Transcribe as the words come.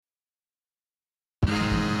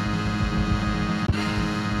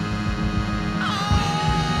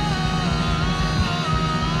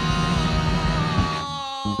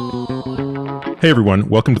Hey everyone,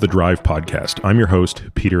 welcome to the Drive Podcast. I'm your host,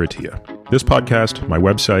 Peter Attia. This podcast, my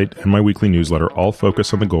website, and my weekly newsletter all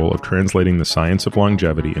focus on the goal of translating the science of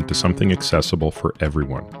longevity into something accessible for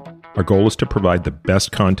everyone. Our goal is to provide the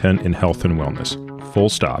best content in health and wellness, full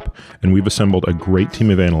stop, and we've assembled a great team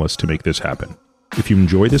of analysts to make this happen. If you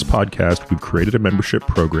enjoy this podcast, we've created a membership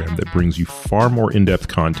program that brings you far more in-depth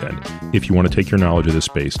content if you want to take your knowledge of this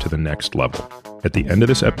space to the next level. At the end of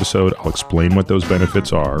this episode, I'll explain what those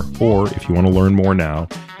benefits are, or if you want to learn more now,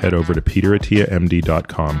 head over to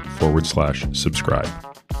peterattiamd.com/subscribe.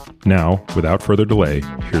 Now, without further delay,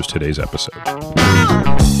 here's today's episode.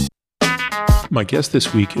 My guest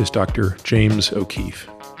this week is Dr. James O'Keefe.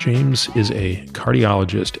 James is a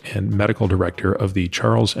cardiologist and medical director of the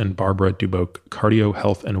Charles and Barbara Duboc Cardio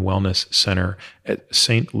Health and Wellness Center at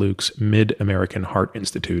St. Luke's Mid-American Heart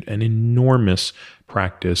Institute, an enormous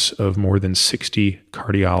practice of more than 60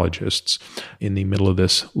 cardiologists in the middle of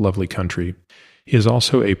this lovely country. He is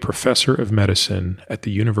also a professor of medicine at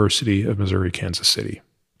the University of Missouri, Kansas City.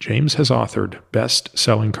 James has authored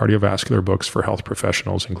best-selling cardiovascular books for health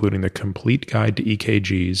professionals, including The Complete Guide to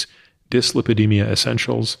EKGs, Dyslipidemia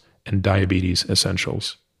Essentials, and Diabetes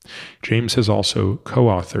Essentials. James has also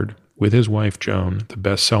co-authored, with his wife Joan, the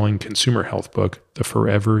best-selling consumer health book, The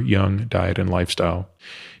Forever Young Diet and Lifestyle.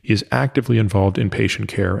 He is actively involved in patient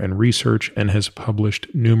care and research and has published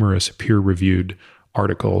numerous peer-reviewed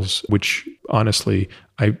articles, which honestly,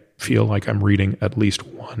 I feel like I'm reading at least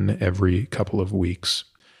one every couple of weeks.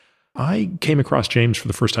 I came across James for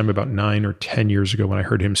the first time about 9 or 10 years ago when I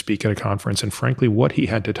heard him speak at a conference, and frankly, what he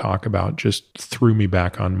had to talk about just threw me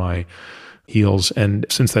back on my heels. And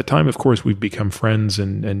since that time, of course, we've become friends,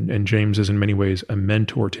 and James is in many ways a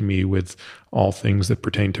mentor to me with all things that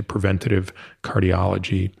pertain to preventative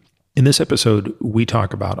cardiology. In this episode, we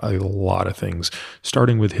talk about a lot of things,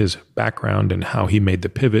 starting with his background and how he made the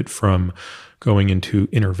pivot from going into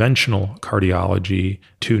interventional cardiology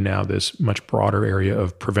to now this much broader area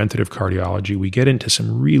of preventative cardiology. We get into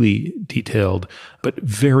some really detailed but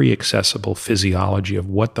very accessible physiology of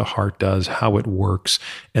what the heart does, how it works,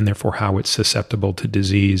 and therefore how it's susceptible to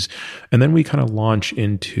disease. And then we kind of launch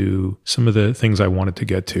into some of the things I wanted to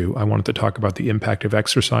get to. I wanted to talk about the impact of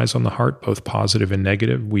exercise on the heart, both positive and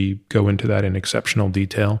negative. We go into that in exceptional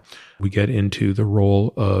detail. We get into the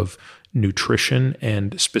role of nutrition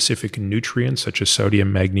and specific nutrients such as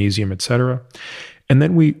sodium, magnesium, etc. And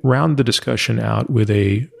then we round the discussion out with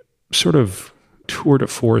a sort of tour de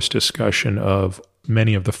force discussion of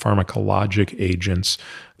many of the pharmacologic agents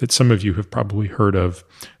that some of you have probably heard of.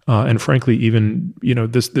 And frankly, even,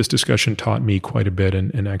 this discussion taught me quite a bit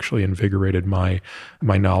and actually invigorated my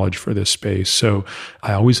knowledge for this space. So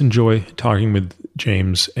I always enjoy talking with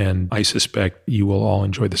James, and I suspect you will all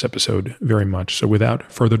enjoy this episode very much. So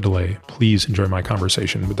without further delay, please enjoy my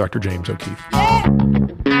conversation with Dr. James O'Keefe.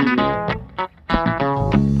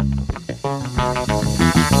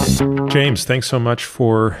 James, thanks so much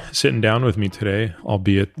for sitting down with me today,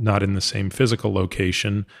 albeit not in the same physical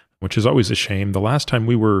location, which is always a shame. The last time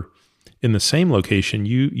we were in the same location,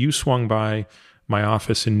 you swung by my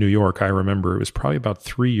office in New York. I remember it was probably about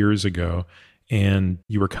 3 years ago, and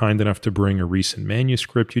you were kind enough to bring a recent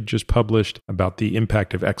manuscript you'd just published about the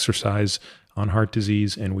impact of exercise on heart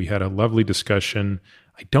disease, and we had a lovely discussion.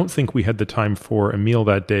 I don't think we had the time for a meal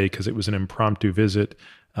that day because it was an impromptu visit,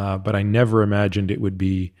 but I never imagined it would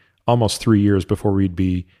be almost 3 years before we'd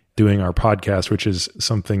be doing our podcast, which is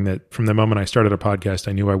something that from the moment I started a podcast,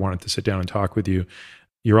 I knew I wanted to sit down and talk with you.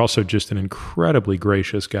 You're also just an incredibly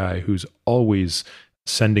gracious guy who's always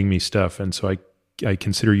sending me stuff. And so I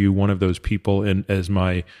consider you one of those people as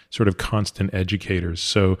my sort of constant educators.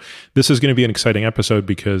 So this is going to be an exciting episode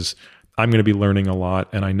because I'm going to be learning a lot.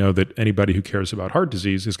 And I know that anybody who cares about heart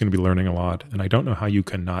disease is going to be learning a lot. And I don't know how you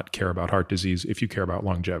can not care about heart disease if you care about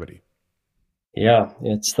longevity. Yeah,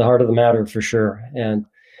 it's the heart of the matter for sure. And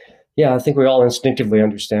yeah, I think we all instinctively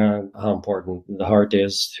understand how important the heart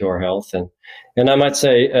is to our health. And I might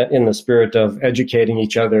say in the spirit of educating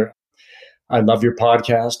each other, I love your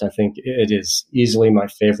podcast. I think it is easily my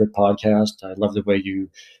favorite podcast. I love the way you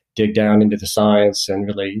dig down into the science and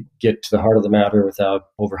really get to the heart of the matter without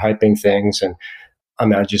overhyping things. And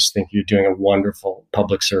I just think you're doing a wonderful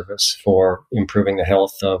public service for improving the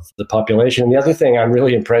health of the population. And the other thing I'm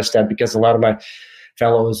really impressed at, because a lot of my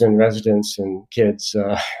fellows and residents and kids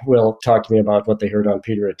will talk to me about what they heard on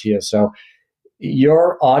Peter Attia. So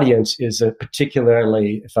your audience is a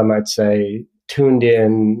particularly, if I might say, tuned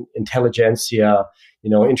in intelligentsia,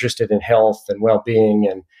 interested in health and well-being.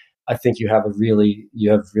 And I think you have really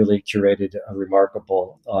curated a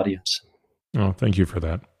remarkable audience. Oh, thank you for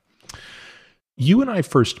that. You and I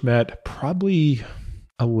first met probably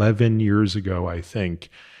 11 years ago, I think,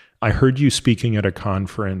 I heard you speaking at a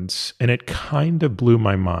conference, and it kind of blew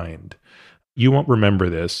my mind. You won't remember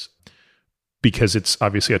this because it's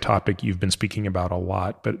obviously a topic you've been speaking about a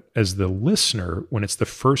lot. But as the listener, when it's the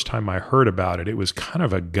first time I heard about it, it was kind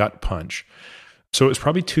of a gut punch. So it was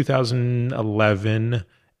probably 2011.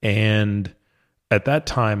 And at that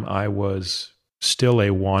time, I was still a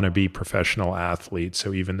wannabe professional athlete.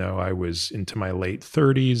 So even though I was into my late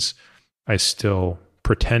 30s, I still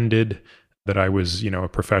pretended that I was, a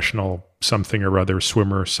professional something or other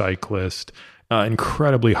swimmer, cyclist.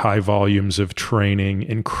 Incredibly high volumes of training,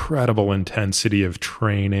 incredible intensity of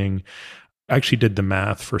training. I actually did the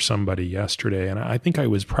math for somebody yesterday, and I think I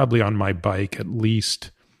was probably on my bike at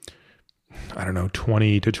least,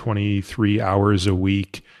 20 to 23 hours a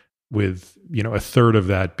week, with, a third of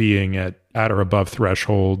that being at or above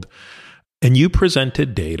threshold. And you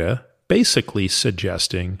presented data basically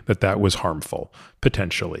suggesting that that was harmful,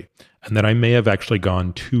 potentially, and that I may have actually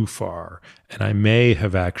gone too far, and I may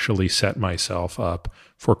have actually set myself up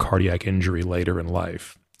for cardiac injury later in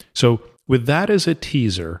life. So with that as a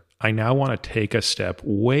teaser, I now want to take a step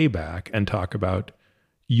way back and talk about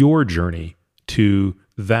your journey to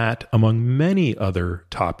that, among many other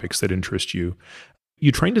topics that interest you.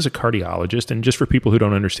 You trained as a cardiologist, and just for people who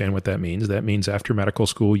don't understand what that means after medical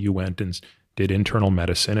school, you went and did internal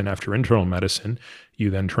medicine, and after internal medicine, you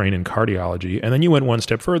then train in cardiology, and then you went one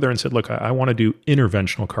step further and said, look, I want to do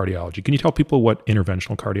interventional cardiology. Can you tell people what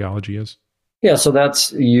interventional cardiology is? Yeah, so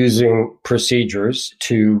that's using procedures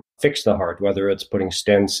to fix the heart, whether it's putting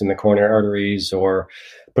stents in the coronary arteries or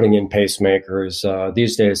putting in pacemakers.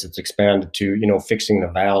 These days, it's expanded to, fixing the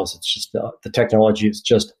valves. It's just the technology is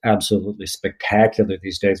just absolutely spectacular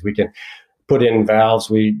these days. We can put in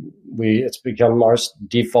valves. It's become our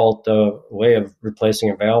default way of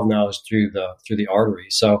replacing a valve now is through the artery.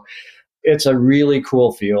 So it's a really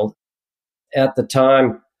cool field. At the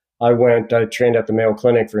time, I trained at the Mayo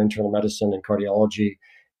Clinic for internal medicine and cardiology,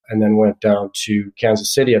 and then went down to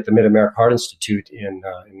Kansas City at the Mid-America Heart Institute in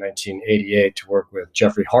 1988 to work with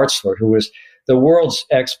Jeffrey Hartzler, who was the world's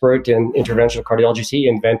expert in interventional cardiology. He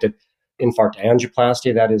invented infarct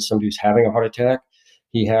angioplasty, that is somebody who's having a heart attack.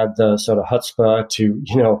 He had the sort of chutzpah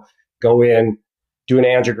to, go in, do an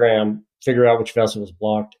angiogram, figure out which vessel was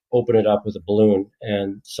blocked, open it up with a balloon,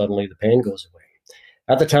 and suddenly the pain goes away.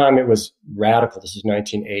 At the time, it was radical. This is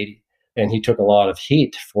 1980. And he took a lot of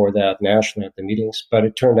heat for that nationally at the meetings. But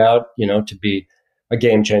it turned out, to be a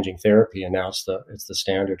game-changing therapy. And now it's the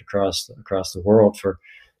standard across the world for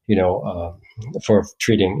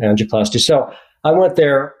treating angioplasty. So I went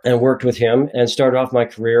there and worked with him and started off my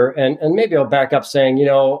career. And maybe I'll back up saying,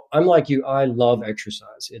 I'm like you. I love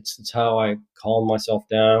exercise. It's how I calm myself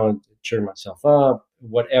down, cheer myself up,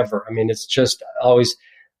 whatever. I mean, it's just always.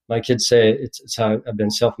 My kids say it's how I've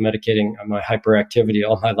been self-medicating my hyperactivity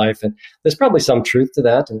all my life. And there's probably some truth to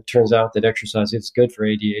that. And it turns out that exercise is good for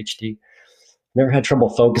ADHD. Never had trouble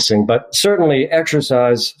focusing, but certainly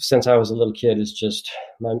exercise since I was a little kid is just,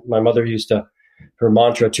 my mother her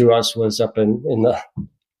mantra to us was up in the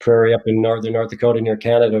prairie up in northern North Dakota near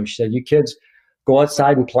Canada. She said, you kids go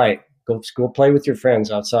outside and play, go play with your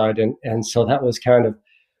friends outside. And so that was kind of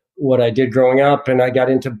what I did growing up. And I got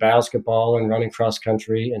into basketball and running cross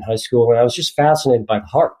country in high school. And I was just fascinated by the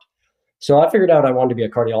heart. So I figured out I wanted to be a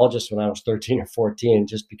cardiologist when I was 13 or 14,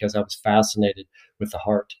 just because I was fascinated with the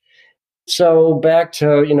heart. So back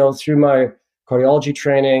to, through my cardiology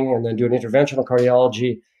training and then doing interventional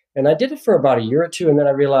cardiology. And I did it for about a year or two. And then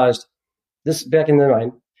I realized this back in the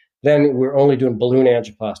night, then we're only doing balloon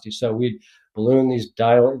angioplasty. So we'd balloon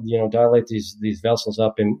dilate these vessels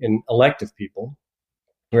up in elective people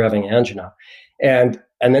who are having angina. And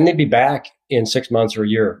then they'd be back in 6 months or a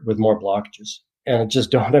year with more blockages. And it just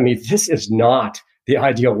dawned on me, this is not the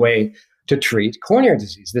ideal way to treat coronary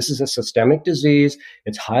disease. This is a systemic disease.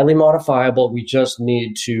 It's highly modifiable. We just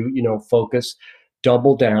need to, focus,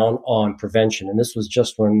 double down on prevention. And this was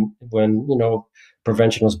just when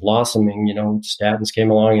prevention was blossoming. Statins came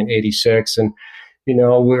along in 86 and,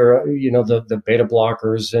 we're, the beta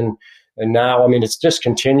blockers and now, it's just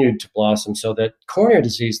continued to blossom so that coronary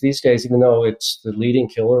disease these days, even though it's the leading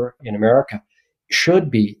killer in America,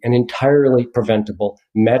 should be an entirely preventable,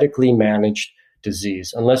 medically managed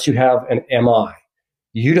disease. Unless you have an MI,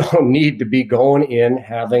 you don't need to be going in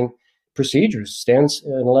having procedures, stents,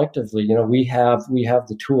 and electively. We have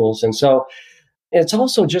the tools. And so it's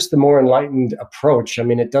also just the more enlightened approach.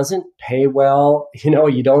 It doesn't pay well.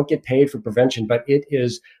 You don't get paid for prevention, but it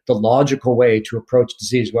is the logical way to approach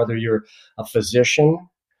disease, whether you're a physician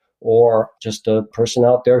or just a person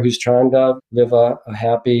out there who's trying to live a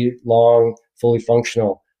happy, long, fully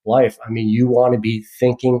functional life. I mean, you want to be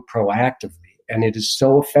thinking proactively, and it is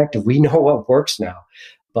so effective. We know what works now,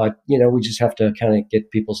 but we just have to kind of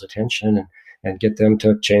get people's attention and get them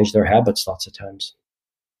to change their habits lots of times.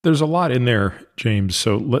 There's a lot in there, James.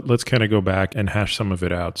 So let's kind of go back and hash some of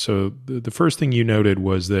it out. So the first thing you noted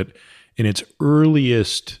was that in its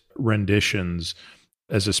earliest renditions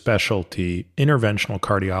as a specialty, interventional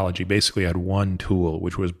cardiology basically had one tool,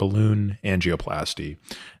 which was balloon angioplasty.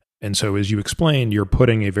 And so as you explained, you're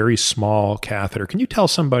putting a very small catheter. Can you tell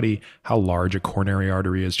somebody how large a coronary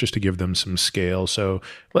artery is, just to give them some scale? So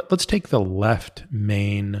let's take the left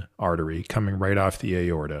main artery coming right off the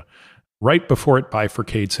aorta, right before it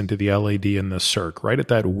bifurcates into the LAD and the circ, right at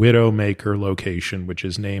that widowmaker location, which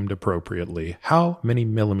is named appropriately. How many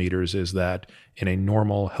millimeters is that in a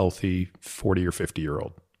normal, healthy 40 or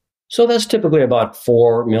 50-year-old? So that's typically about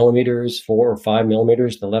 4 millimeters, 4 or 5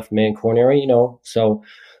 millimeters, the left main coronary, so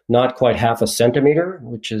not quite half a centimeter,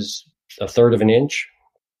 which is a third of an inch.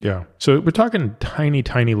 Yeah. So we're talking tiny,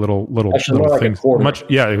 tiny little Actually, little more like things. a quarter. I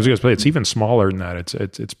was going to say it's even smaller than that.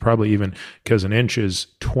 It's probably even, because an inch is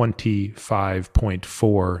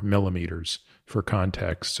 25.4 millimeters for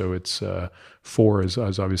context. So it's 4 is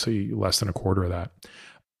obviously less than a quarter of that.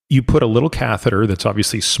 You put a little catheter that's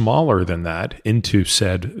obviously smaller than that into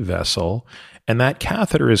said vessel, and that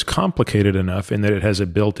catheter is complicated enough in that it has a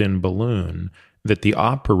built-in balloon that the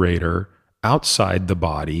operator outside the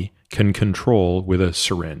body can control with a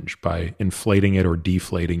syringe by inflating it or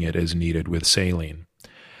deflating it as needed with saline.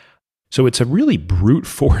 So it's a really brute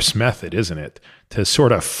force method, isn't it, to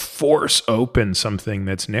sort of force open something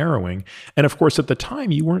that's narrowing. And of course, at the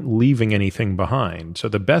time, you weren't leaving anything behind. So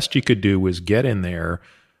the best you could do was get in there,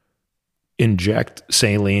 inject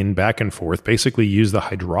saline back and forth, basically use the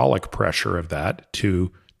hydraulic pressure of that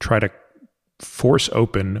to try to force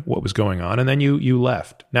open what was going on, and then you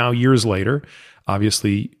left. Now, years later,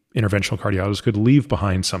 obviously, interventional cardiologists could leave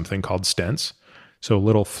behind something called stents, so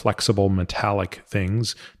little flexible metallic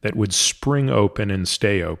things that would spring open and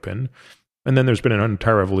stay open. And then there's been an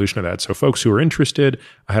entire evolution of that. So folks who are interested,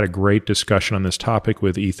 I had a great discussion on this topic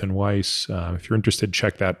with Ethan Weiss. If you're interested,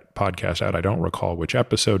 check that podcast out. I don't recall which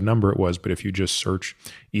episode number it was, but if you just search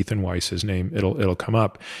Ethan Weiss's name, it'll come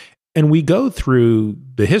up. And we go through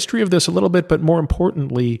the history of this a little bit, but more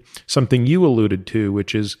importantly, something you alluded to,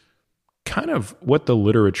 which is kind of what the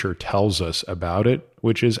literature tells us about it,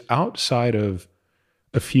 which is outside of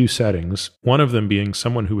a few settings, one of them being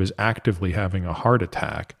someone who is actively having a heart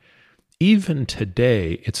attack. Even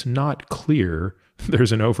today, it's not clear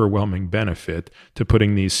there's an overwhelming benefit to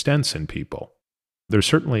putting these stents in people. There's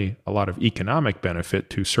certainly a lot of economic benefit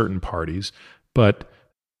to certain parties, but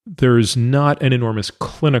there's not an enormous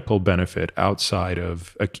clinical benefit outside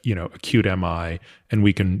of acute MI, and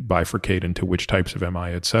we can bifurcate into which types of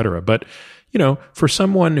MI, et cetera. But for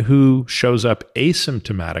someone who shows up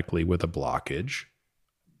asymptomatically with a blockage,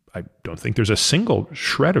 I don't think there's a single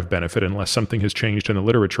shred of benefit unless something has changed in the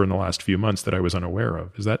literature in the last few months that I was unaware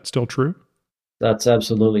of. Is that still true? That's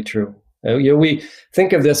absolutely true. We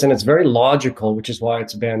think of this, and it's very logical, which is why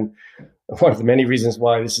it's been one of the many reasons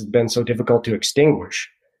why this has been so difficult to extinguish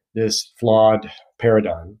this flawed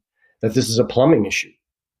paradigm, that this is a plumbing issue.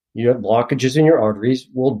 You have blockages in your arteries.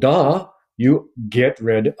 Well, duh, you get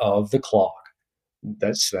rid of the clog.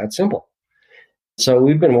 That's that simple. So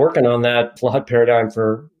we've been working on that flawed paradigm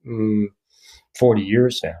for 40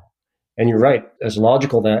 years now. And you're right, as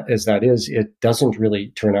logical as that is, it doesn't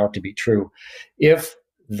really turn out to be true. If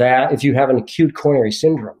you have an acute coronary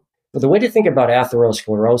syndrome, but the way to think about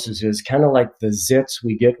atherosclerosis is kind of like the zits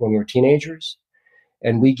we get when we're teenagers.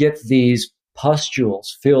 And we get these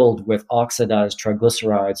pustules filled with oxidized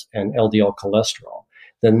triglycerides and LDL cholesterol.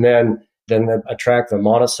 Then they attract the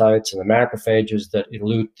monocytes and the macrophages that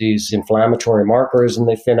elute these inflammatory markers, and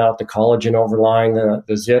they thin out the collagen overlying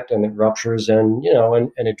the zit, and it ruptures and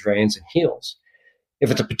it drains and heals. If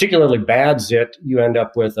it's a particularly bad zit, you end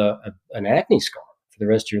up with an acne scar for the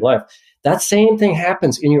rest of your life. That same thing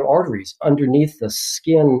happens in your arteries. Underneath the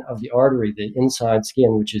skin of the artery, the inside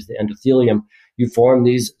skin, which is the endothelium, you form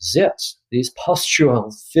these zits, these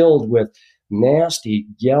pustules filled with nasty,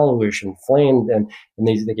 yellowish, inflamed, and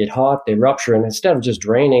they get hot, they rupture, and instead of just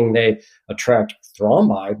draining, they attract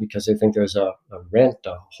thrombi because they think there's a rent,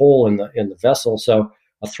 a hole in the vessel. So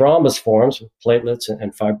a thrombus forms with platelets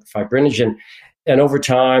and fibrinogen. And over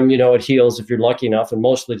time, it heals if you're lucky enough. And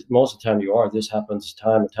most of the time you are. This happens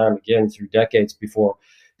time and time again through decades before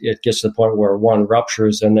it gets to the point where one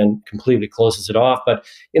ruptures and then completely closes it off. But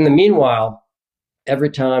in the meanwhile, every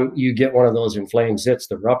time you get one of those inflamed zits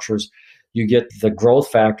that ruptures, You get the growth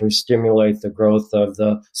factors stimulate the growth of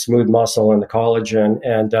the smooth muscle and the collagen.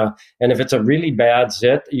 And if it's a really bad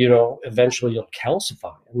zit, eventually you'll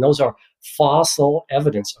calcify. And those are fossil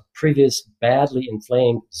evidence of previous badly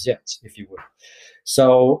inflamed zits, if you would.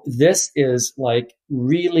 So this is like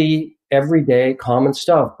really everyday common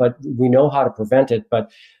stuff, but we know how to prevent it.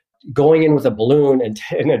 But going in with a balloon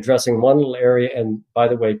and addressing one little area, and by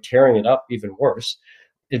the way, tearing it up even worse,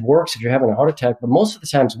 it works if you're having a heart attack. But most of the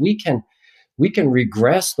times we can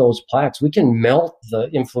regress those plaques. We can melt the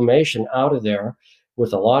inflammation out of there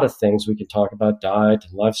with a lot of things. We can talk about diet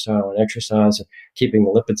and lifestyle and exercise and keeping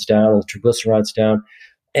the lipids down and the triglycerides down.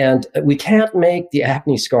 And we can't make the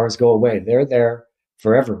acne scars go away. They're there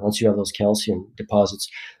forever once you have those calcium deposits.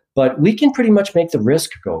 But we can pretty much make the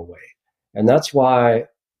risk go away. And that's why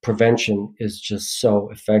prevention is just so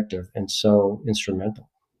effective and so instrumental.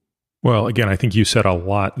 Well, again, I think you said a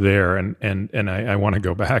lot there, and I want to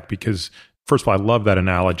go back because, first of all, I love that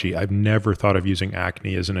analogy. I've never thought of using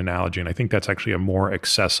acne as an analogy, and I think that's actually a more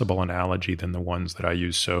accessible analogy than the ones that I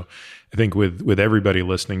use. So I think with everybody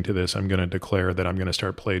listening to this, I'm going to declare that I'm going to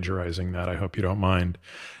start plagiarizing that. I hope you don't mind.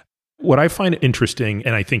 What I find interesting,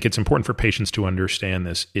 and I think it's important for patients to understand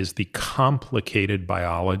this, is the complicated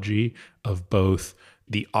biology of both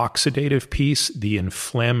the oxidative piece, the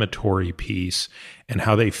inflammatory piece, and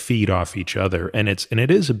how they feed off each other. And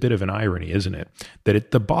it is a bit of an irony, isn't it?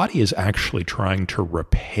 That the body is actually trying to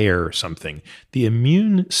repair something. The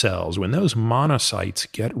immune cells, when those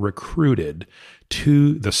monocytes get recruited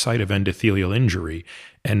to the site of endothelial injury,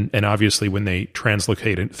 and obviously when they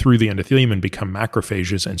translocate through the endothelium and become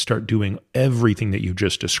macrophages and start doing everything that you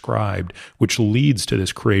just described, which leads to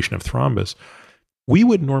this creation of thrombus, we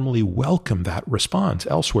would normally welcome that response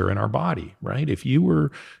elsewhere in our body, right? If you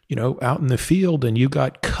were, out in the field and you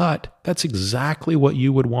got cut, that's exactly what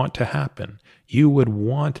you would want to happen. You would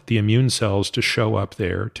want the immune cells to show up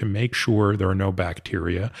there to make sure there are no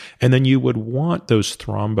bacteria. And then you would want those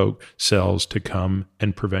thrombo cells to come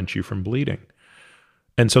and prevent you from bleeding.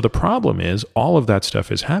 And so the problem is all of that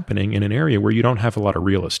stuff is happening in an area where you don't have a lot of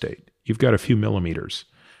real estate. You've got a few millimeters.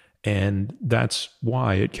 And that's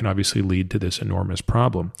why it can obviously lead to this enormous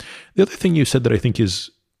problem. The other thing you said that I think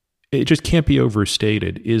it just can't be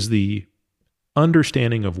overstated is the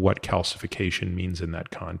understanding of what calcification means in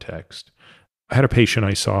that context. I had a patient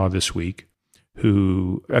I saw this week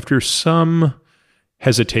who, after some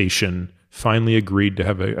hesitation, finally agreed to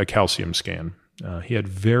have a calcium scan. He had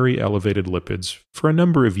very elevated lipids for a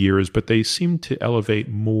number of years, but they seemed to elevate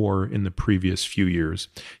more in the previous few years.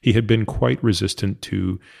 He had been quite resistant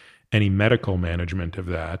to any medical management of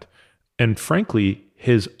that. And frankly,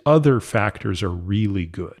 his other factors are really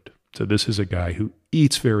good. So this is a guy who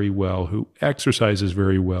eats very well, who exercises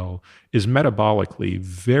very well, is metabolically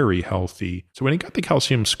very healthy. So when he got the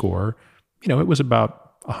calcium score, it was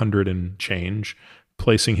about 100 and change,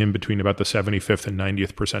 placing him between about the 75th and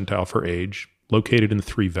 90th percentile for age, located in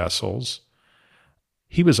 3 vessels.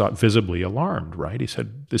 He was visibly alarmed, right? He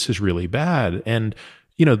said, this is really bad. And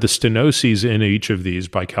the stenoses in each of these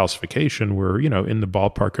by calcification were, in the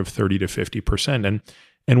ballpark of 30 to 50%.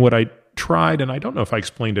 And what I tried, and I don't know if I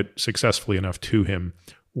explained it successfully enough to him,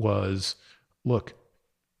 was, look,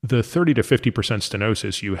 the 30 to 50%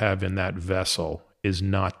 stenosis you have in that vessel is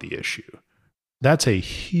not the issue. That's a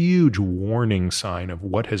huge warning sign of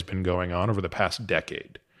what has been going on over the past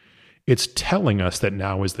decade. It's telling us that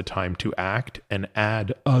now is the time to act and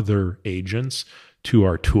add other agents to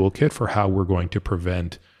our toolkit for how we're going to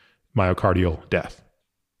prevent myocardial death.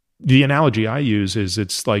 The analogy I use is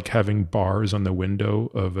it's like having bars on the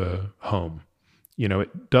window of a home.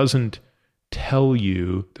 It doesn't tell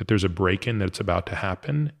you that there's a break-in that's about to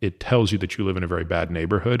happen. It tells you that you live in a very bad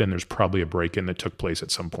neighborhood and there's probably a break-in that took place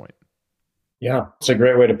at some point. Yeah, it's a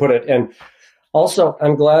great way to put it. And also,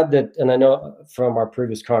 I'm glad that, and I know from our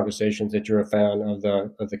previous conversations that you're a fan of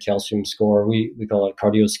the calcium score. We call it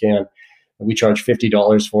CardioScan. We charge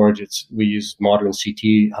 $50 for it. We use modern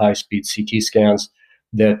high-speed CT scans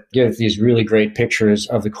that give these really great pictures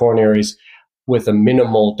of the coronaries with a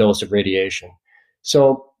minimal dose of radiation.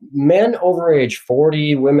 So men over age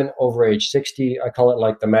 40, women over age 60, I call it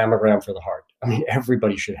like the mammogram for the heart. I mean,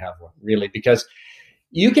 everybody should have one, really, because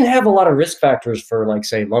you can have a lot of risk factors for, like,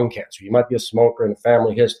 say, lung cancer. You might be a smoker and a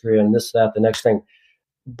family history and this, that, the next thing.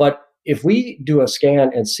 But if we do a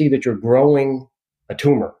scan and see that you're growing a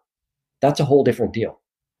tumor, that's a whole different deal.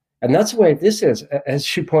 And that's the way this is.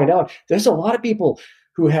 As you point out, there's a lot of people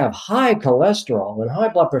who have high cholesterol and high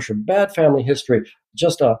blood pressure, bad family history,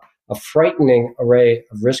 just a frightening array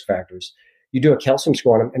of risk factors. You do a calcium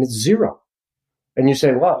score on them and it's 0. And you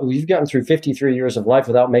say, wow, you've gotten through 53 years of life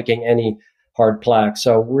without making any hard plaque.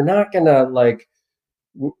 So we're not going to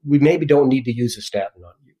we maybe don't need to use a statin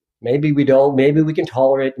on you. Maybe we don't. Maybe we can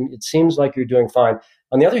tolerate it. It seems like you're doing fine.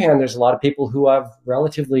 On the other hand, there's a lot of people who have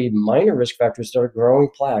relatively minor risk factors that are growing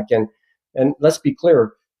plaque. And let's be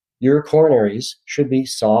clear, your coronaries should be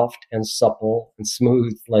soft and supple and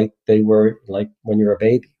smooth like they were like when you're a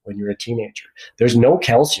baby, when you're a teenager. There's no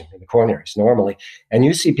calcium in the coronaries normally. And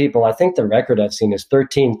you see people, I think the record I've seen is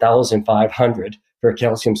 13,500 for a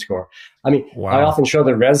calcium score. I mean, wow. I often show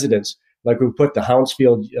the residents, like we put the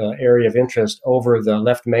Hounsfield area of interest over the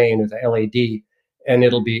left main or the LAD, and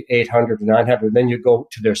it'll be 800 or 900. Then you go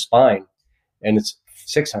to their spine, and it's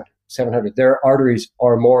 600, 700. Their arteries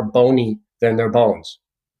are more bony than their bones.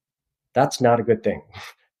 That's not a good thing.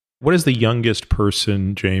 What is the youngest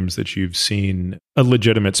person, James, that you've seen a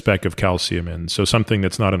legitimate speck of calcium in? So something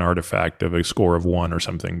that's not an artifact of a score of 1 or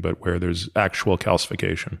something, but where there's actual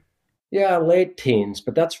calcification. Yeah, late teens,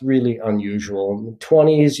 but that's really unusual. In the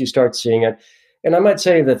 20s, you start seeing it. And I might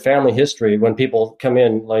say that family history, when people come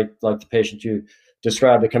in, like the patient you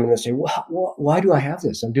described, they come in and say, why do I have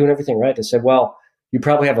this? I'm doing everything right. I said, well, you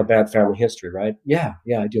probably have a bad family history, right? Yeah,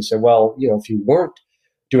 I do. Say, well, if you weren't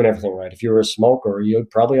doing everything right, if you were a smoker, you'd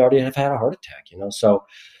probably already have had a heart attack, So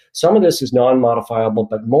some of this is non-modifiable,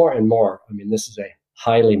 but more and more, this is a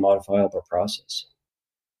highly modifiable process.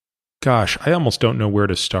 Gosh, I almost don't know where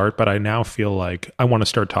to start, but I now feel like I want to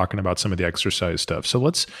start talking about some of the exercise stuff.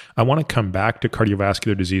 So I want to come back to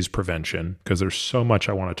cardiovascular disease prevention because there's so much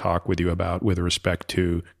I want to talk with you about with respect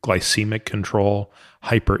to glycemic control,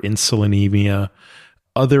 hyperinsulinemia,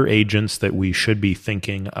 other agents that we should be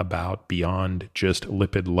thinking about beyond just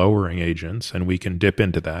lipid lowering agents, and we can dip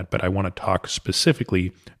into that. But I want to talk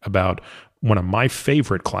specifically about one of my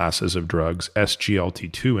favorite classes of drugs,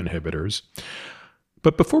 SGLT2 inhibitors.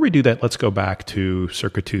 But before we do that, let's go back to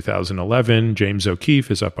circa 2011. James O'Keefe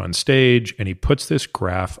is up on stage, and he puts this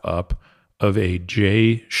graph up of a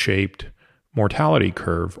J-shaped mortality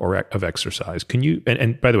curve of exercise. Can you,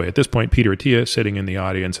 and by the way, at this point, Peter Attia, sitting in the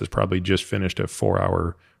audience, has probably just finished a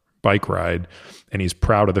 4-hour bike ride, and he's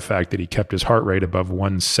proud of the fact that he kept his heart rate above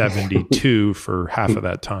 172 for half of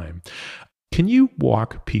that time. Can you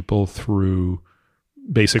walk people through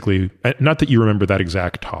basically, not that you remember that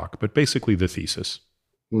exact talk, but basically the thesis?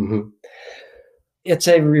 Mm-hmm. It's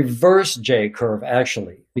a reverse J curve,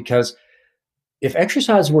 actually, because if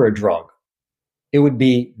exercise were a drug, it would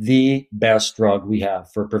be the best drug we have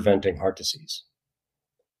for preventing heart disease.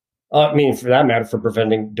 For that matter, for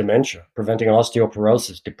preventing dementia, preventing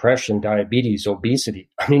osteoporosis, depression, diabetes, obesity.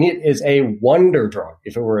 It is a wonder drug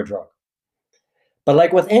if it were a drug. But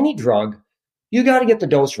like with any drug, you got to get the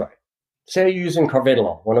dose right. Say you're using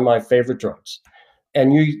carvedilol, one of my favorite drugs,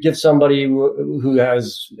 and you give somebody who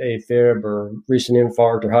has AFib or recent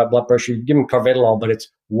infarct or high blood pressure, you give them carvedilol, but it's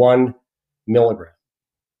 1 milligram.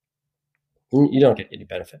 You don't get any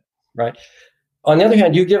benefit, right? On the other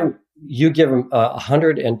hand, you give them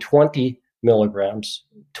 120 milligrams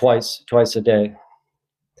twice a day.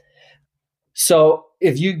 So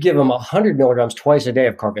if you give them 100 milligrams twice a day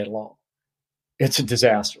of carvedilol, it's a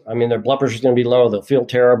disaster. Their blood pressure is going to be low. They'll feel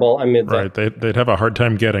terrible. Right. They'd have a hard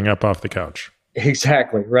time getting up off the couch.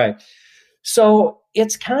 Exactly. Right. So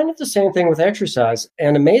it's kind of the same thing with exercise.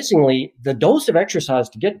 And amazingly, the dose of exercise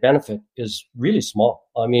to get benefit is really small.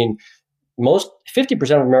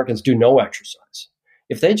 50% of Americans do no exercise.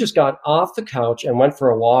 If they just got off the couch and went for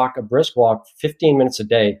a brisk walk, 15 minutes a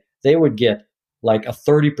day, they would get like a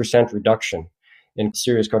 30% reduction in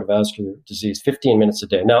serious cardiovascular disease, 15 minutes a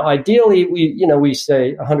day. Now, ideally, we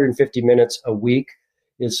say 150 minutes a week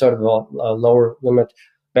is sort of a lower limit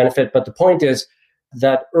benefit. But the point is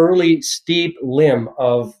that early steep limb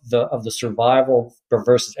of the survival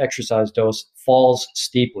versus exercise dose falls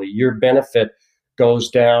steeply. Your benefit goes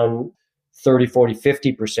down 30, 40,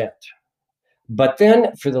 50%. But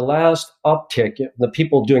then for the last uptick, the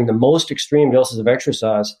people doing the most extreme doses of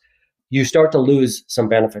exercise, you start to lose some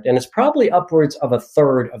benefit. And it's probably upwards of a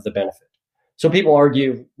third of the benefit. So people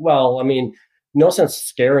argue, well, no sense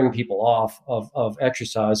scaring people off of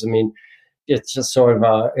exercise. It's just sort of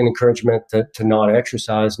an encouragement to not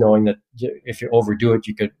exercise, knowing that if you overdo it,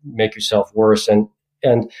 you could make yourself worse. And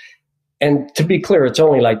to be clear, it's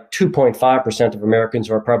only like 2.5% of Americans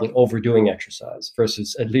who are probably overdoing exercise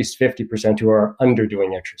versus at least 50% who are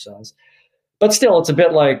underdoing exercise. But still, it's a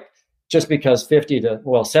bit like just because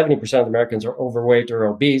 70% of Americans are overweight or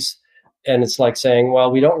obese. And it's like saying,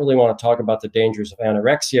 well, we don't really want to talk about the dangers of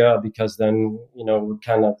anorexia because then, we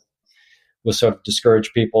kind of will sort of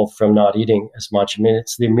discourage people from not eating as much.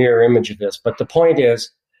 It's the mirror image of this. But the point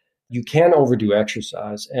is, you can overdo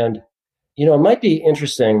exercise. And, it might be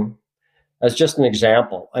interesting. As just an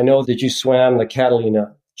example, I know that you swam the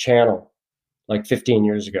Catalina Channel like 15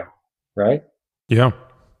 years ago, right? Yeah.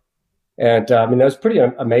 And I mean, that was a pretty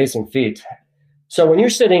amazing feat. So when you're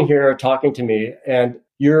sitting here talking to me and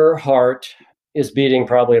your heart is beating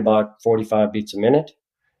probably about 45 beats a minute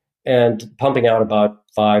and pumping out about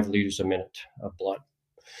 5 liters a minute of blood.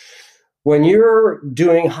 When you're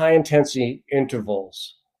doing high intensity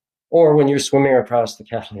intervals, or when you're swimming across the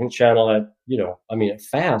Catalina Channel at, a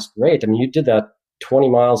fast rate, I mean, you did that 20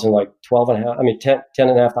 miles in like 12 and a half, 10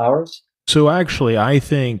 and a half hours. So actually, I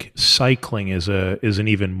think cycling is an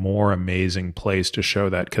even more amazing place to show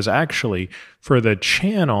that, because actually for the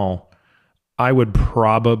channel, I would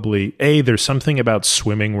probably, there's something about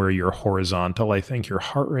swimming where you're horizontal. I think your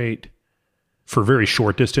heart rate for very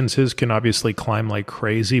short distances can obviously climb like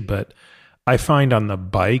crazy, but I find on the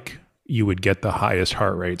bike, you would get the highest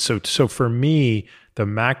heart rate. So for me, the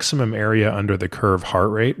maximum area under the curve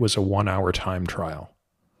heart rate was a 1 hour time trial.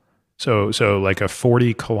 So like a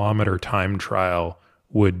 40-kilometer time trial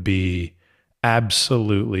would be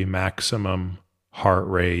absolutely maximum heart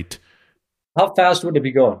rate. How fast would it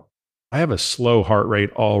be going? I have a slow heart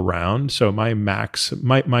rate all round. So my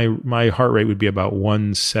heart rate would be about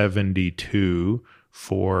 172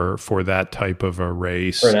 for that type of a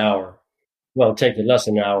race. For an hour. Well, it'd take you less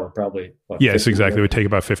than an hour, probably. Yes, exactly. It would take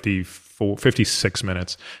about 56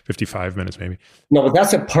 minutes, 55 minutes maybe. No, but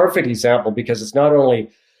that's a perfect example because it's not only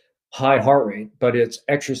high heart rate, but it's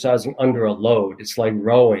exercising under a load. It's like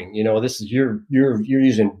rowing. This is you're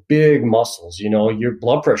using big muscles. Your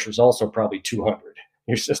blood pressure is also probably 200.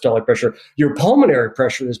 Your systolic pressure, your pulmonary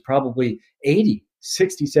pressure is probably 80,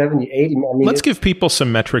 60, 70, 80. Let's give people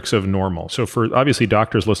some metrics of normal. So for obviously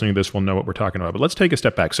doctors listening to this will know what we're talking about, but let's take a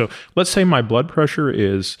step back. So let's say my blood pressure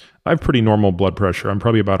I have pretty normal blood pressure. I'm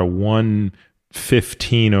probably about a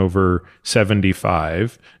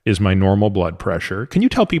 115/75 is my normal blood pressure. Can you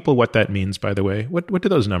tell people what that means, by the way? What do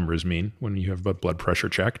those numbers mean when you have blood pressure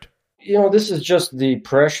checked? This is just the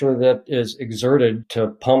pressure that is exerted to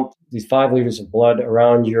pump these 5 liters of blood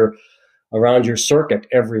around your circuit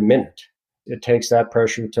every minute. It takes that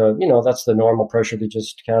pressure to, that's the normal pressure to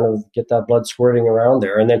just kind of get that blood squirting around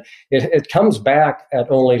there. And then it comes back at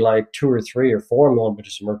only like 2 or 3 or 4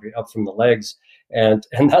 millimeters of mercury up from the legs. And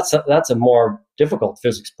that's a more difficult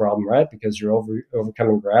physics problem, right? Because you're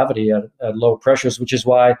overcoming gravity at low pressures, which is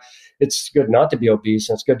why it's good not to be obese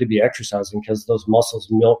and it's good to be exercising, because those muscles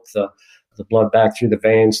milk the blood back through the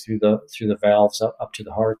veins, through the valves up to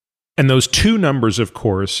the heart. And those two numbers, of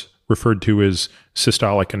course, referred to as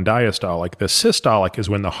systolic and diastolic. The systolic is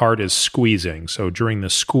when the heart is squeezing. So during the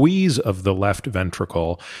squeeze of the left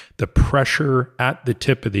ventricle, the pressure at the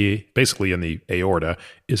tip of basically in the aorta,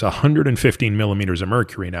 is 115 millimeters of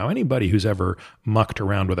mercury. Now, anybody who's ever mucked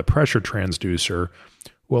around with a pressure transducer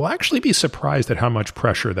will actually be surprised at how much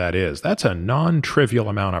pressure that is. That's a non-trivial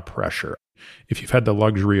amount of pressure. If you've had the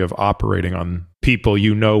luxury of operating on people,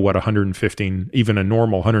 what 115, even a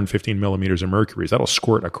normal 115 millimeters of mercury is. That'll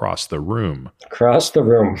squirt across the room. Across the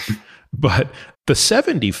room. But the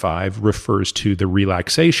 75 refers to the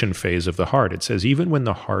relaxation phase of the heart. It says even when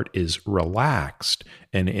the heart is relaxed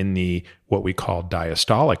and in the what we call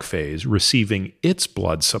diastolic phase, receiving its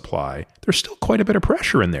blood supply, there's still quite a bit of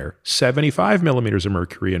pressure in there. 75 millimeters of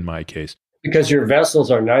mercury in my case. Because your vessels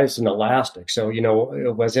are nice and elastic. So,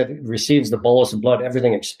 as it receives the bolus of blood,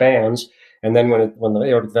 everything expands. And then when the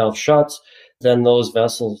aortic valve shuts, then those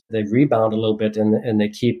vessels, they rebound a little bit and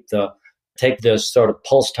they take this sort of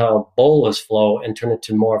pulsatile bolus flow and turn it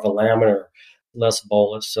to more of a laminar, less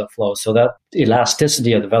bolus flow. So that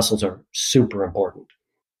elasticity of the vessels are super important.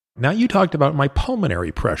 Now you talked about my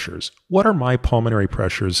pulmonary pressures. What are my pulmonary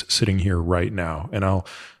pressures sitting here right now? And I'll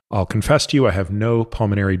confess to you, I have no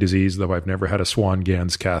pulmonary disease, though I've never had a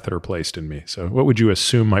Swan-Ganz catheter placed in me. So what would you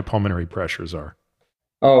assume my pulmonary pressures are?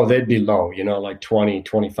 Oh, they'd be low, like 20,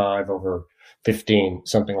 25/15,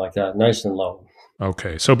 something like that. Nice and low.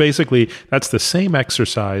 Okay. So basically, that's the same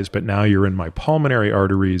exercise, but now you're in my pulmonary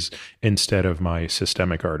arteries instead of my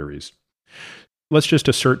systemic arteries. Let's just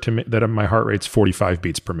assert that my heart rate's 45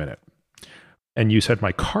 beats per minute. And you said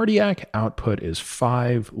my cardiac output is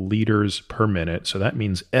 5 liters per minute. So that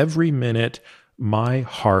means every minute my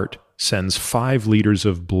heart sends 5 liters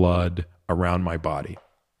of blood around my body.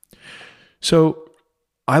 So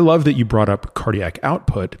I love that you brought up cardiac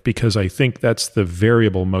output, because I think that's the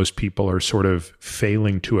variable most people are sort of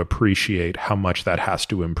failing to appreciate how much that has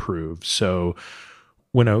to improve. So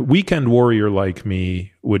when a weekend warrior like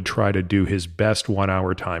me would try to do his best 1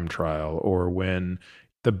 hour time trial, or when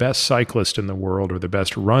the best cyclist in the world or the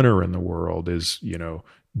best runner in the world is,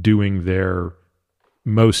 doing their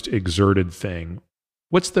most exerted thing,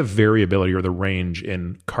 What's the variability or the range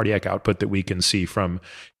in cardiac output that we can see from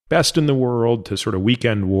best in the world to sort of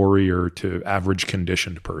weekend warrior to average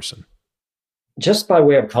conditioned person? Just by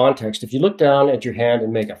way of context, if you look down at your hand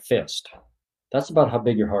and make a fist, that's about how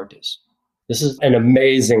big your heart is. This is an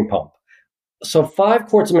amazing pump. So 5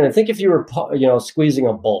 quarts a minute. Think if you were, squeezing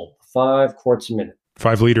a bulb, 5 quarts a minute.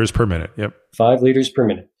 5 liters per minute. Yep. 5 liters per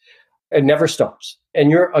minute. It never stops.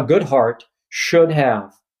 And a good heart should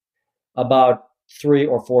have about 3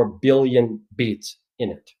 or 4 billion beats in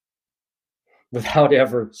it without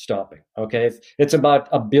ever stopping. Okay. It's about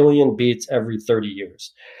a billion beats every 30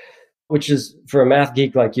 years, which is, for a math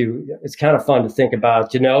geek like you, it's kind of fun to think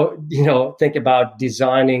about, think about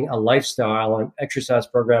designing a lifestyle and exercise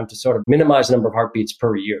program to sort of minimize the number of heartbeats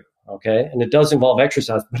per year. Okay. And it does involve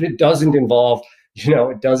exercise, but it doesn't involve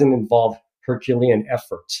Herculean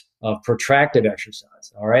efforts of protracted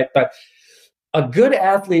exercise. All right. But a good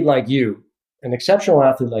athlete like you, an exceptional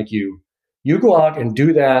athlete like you go out and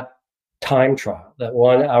do that time trial, that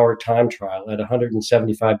 1 hour time trial at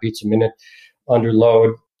 175 beats a minute under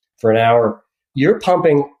load for an hour. You're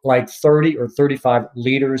pumping like 30 or 35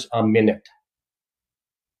 liters a minute.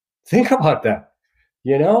 Think about that,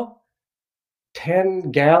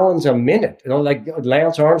 10 gallons a minute, like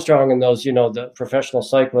Lance Armstrong and those, the professional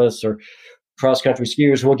cyclists or cross-country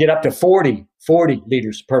skiers will get up to 40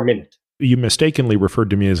 liters per minute. You mistakenly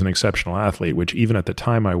referred to me as an exceptional athlete, which even at the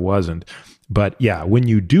time I wasn't. But yeah, when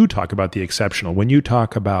you do talk about the exceptional, when you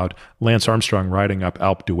talk about Lance Armstrong riding up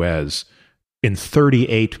Alpe d'Huez in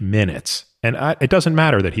 38 minutes, and it doesn't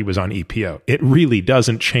matter that he was on EPO. It really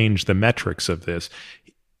doesn't change the metrics of this.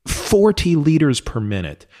 40 liters per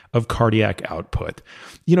minute of cardiac output.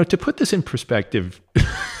 To put this in perspective,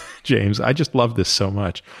 James, I just love this so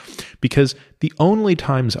much because the only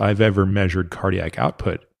times I've ever measured cardiac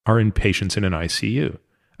output are in patients in an ICU.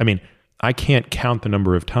 I mean, I can't count the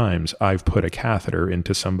number of times I've put a catheter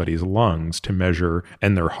into somebody's lungs to measure,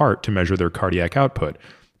 and their heart to measure their cardiac output.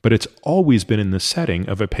 But it's always been in the setting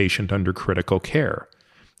of a patient under critical care.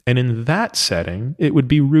 And in that setting, it would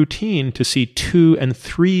be routine to see 2 and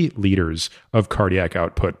 3 liters of cardiac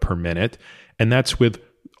output per minute. And that's with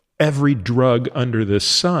every drug under the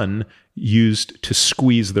sun used to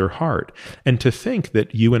squeeze their heart. And to think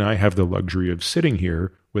that you and I have the luxury of sitting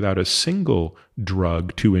here without a single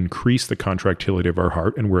drug to increase the contractility of our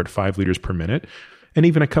heart, and we're at 5 liters per minute. And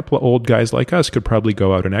even a couple of old guys like us could probably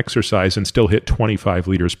go out and exercise and still hit 25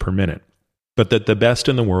 liters per minute. But that the best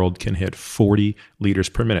in the world can hit 40 liters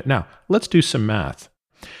per minute. Now, let's do some math.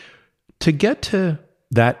 To get to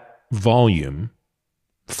that volume,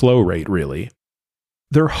 flow rate really,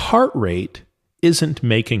 their heart rate isn't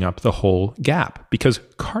making up the whole gap because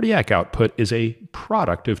cardiac output is a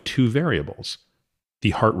product of 2 variables, the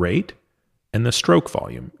heart rate and the stroke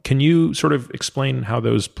volume. Can you sort of explain how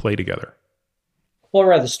those play together? Well,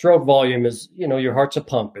 right. The stroke volume is, your heart's a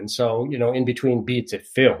pump. And so, in between beats, it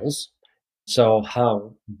fills. So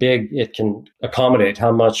how big it can accommodate,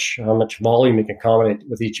 how much volume it can accommodate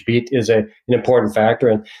with each beat is an important factor.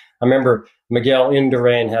 And I remember Miguel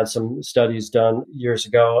Indurain had some studies done years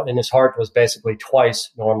ago, and his heart was basically twice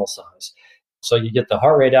normal size. So you get the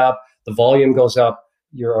heart rate up, the volume goes up,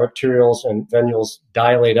 your arterioles and venules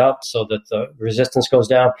dilate up so that the resistance goes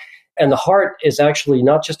down. And the heart is actually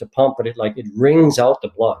not just a pump, but it wrings out the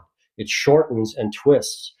blood. It shortens and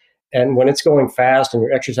twists. And when it's going fast and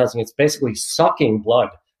you're exercising, it's basically sucking blood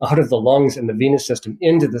out of the lungs and the venous system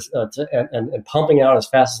into this and pumping out as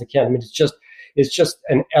fast as it can. I mean, it's just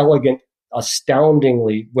an elegant,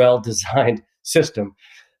 astoundingly well-designed system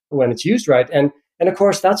when it's used right. And of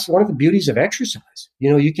course, that's one of the beauties of exercise.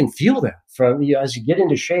 You can feel that as you get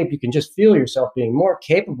into shape, you can just feel yourself being more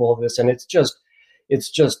capable of this. And it's just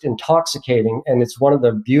intoxicating. And it's one of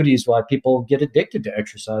the beauties why people get addicted to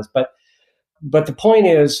exercise. But the point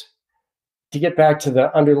is, to get back to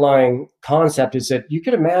the underlying concept, is that you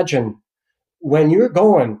could imagine when you're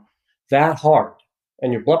going that hard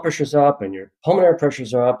and your blood pressure's up and your pulmonary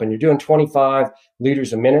pressures are up and you're doing 25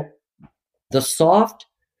 liters a minute, the soft,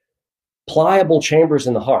 pliable chambers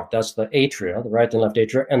in the heart, that's the atria, the right and left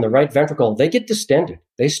atria, and the right ventricle, they get distended.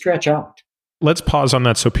 They stretch out. Let's pause on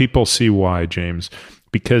that so people see why, James.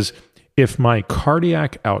 Because if my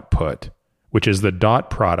cardiac output, which is the dot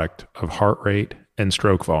product of heart rate and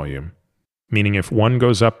stroke volume, meaning if one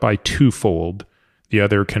goes up by 2-fold, the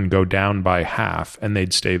other can go down by half and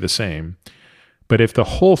they'd stay the same. But if the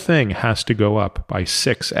whole thing has to go up by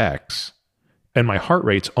 6x, and my heart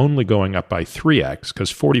rate's only going up by 3x, because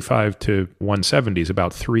 45 to 170 is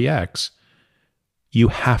about 3x, you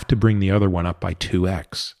have to bring the other one up by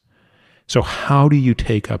 2x. So how do you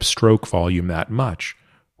take up stroke volume that much?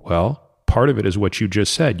 Well, part of it is what you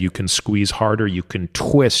just said. You can squeeze harder, you can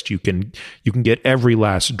twist, you can get every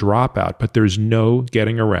last drop out, but there's no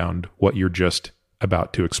getting around what you're just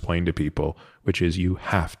about to explain to people, which is you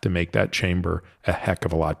have to make that chamber a heck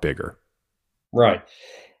of a lot bigger. Right.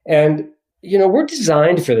 And, we're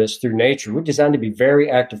designed for this through nature. We're designed to be very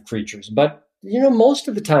active creatures. But, most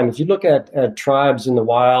of the time, if you look at tribes in the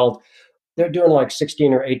wild, they're doing like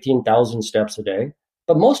 16 or 18,000 steps a day.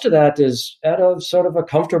 But most of that is at a sort of a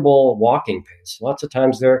comfortable walking pace. Lots of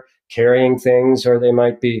times they're carrying things, or they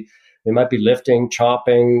might be lifting,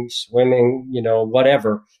 chopping, swimming,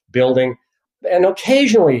 whatever, building. And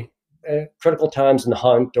occasionally, critical times in the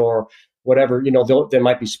hunt or whatever, they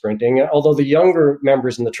might be sprinting. Although the younger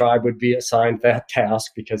members in the tribe would be assigned that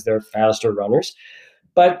task because they're faster runners.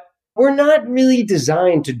 But we're not really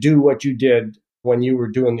designed to do what you did when you were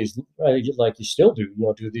doing these, like you still do,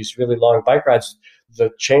 do these really long bike rides. The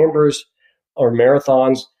chambers or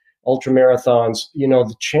marathons, ultra marathons,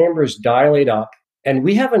 the chambers dilate up, and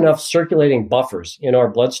we have enough circulating buffers in our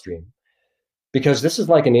bloodstream because this is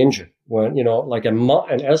like an engine. When, like an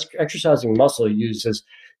exercising muscle uses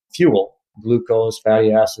fuel, glucose,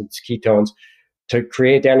 fatty acids, ketones to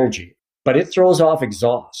create energy, but it throws off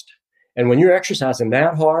exhaust. And when you're exercising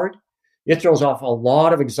that hard, it throws off a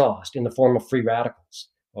lot of exhaust in the form of free radicals.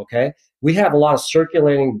 Okay. We have a lot of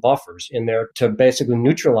circulating buffers in there to basically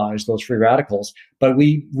neutralize those free radicals, but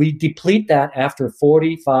we deplete that after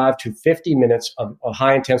 45 to 50 minutes of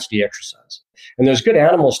high intensity exercise. And there's good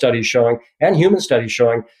animal studies showing and human studies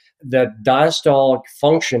showing that diastolic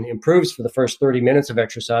function improves for the first 30 minutes of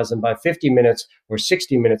exercise. And by 50 minutes or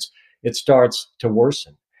 60 minutes, it starts to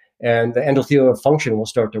worsen. And the endothelial function will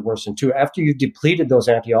start to worsen too. After you've depleted those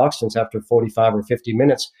antioxidants after 45 or 50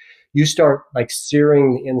 minutes, you start like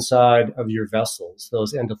searing the inside of your vessels,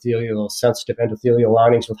 those sensitive endothelial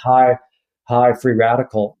linings with high free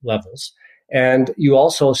radical levels. And you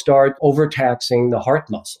also start overtaxing the heart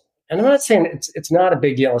muscle. And I'm not saying it's not a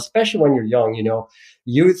big deal, especially when you're young.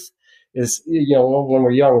 Youth is, when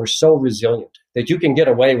we're young, we're so resilient that you can get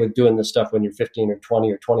away with doing this stuff when you're 15 or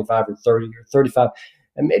 20 or 25 or 30 or 35.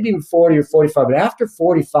 And maybe even 40 or 45. But after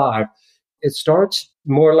 45, it starts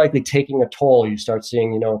more likely taking a toll. You start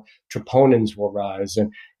seeing, troponins will rise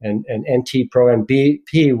and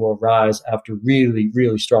NT-proBNP will rise after really,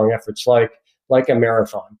 really strong efforts like a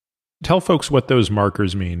marathon. Tell folks what those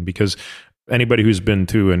markers mean, because anybody who's been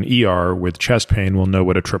to an ER with chest pain will know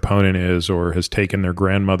what a troponin is or has taken their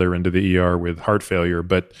grandmother into the ER with heart failure.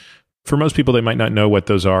 But for most people, they might not know what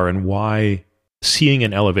those are and why seeing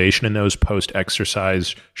an elevation in those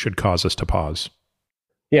post-exercise should cause us to pause.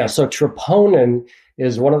 Yeah, so troponin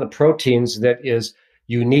is one of the proteins that is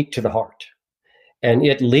unique to the heart. And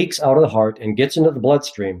it leaks out of the heart and gets into the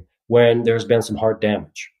bloodstream when there's been some heart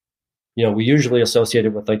damage. We usually associate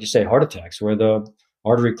it with, like you say, heart attacks, where the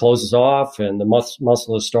artery closes off and the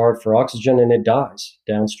muscle is starved for oxygen and it dies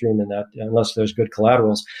downstream in that, unless there's good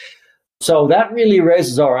collaterals. So that really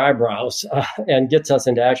raises our eyebrows and gets us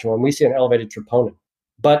into action when we see an elevated troponin.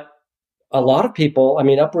 But a lot of people,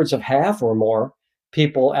 upwards of half or more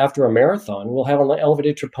people after a marathon will have an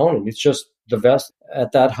elevated troponin. It's just the best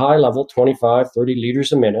at that high level, 25, 30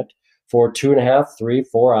 liters a minute for 2.5, 3,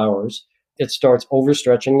 4 hours. It starts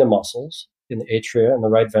overstretching the muscles in the atria and the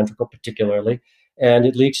right ventricle particularly, and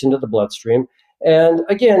it leaks into the bloodstream. And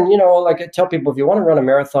again, like I tell people, if you want to run a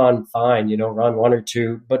marathon, fine, run 1 or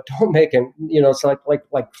 2, but don't make it, it's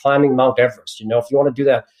like climbing Mount Everest. If you want to do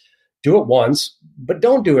that, do it once, but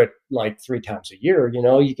don't do it like 3 times a year.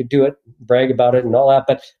 You could do it, brag about it and all that.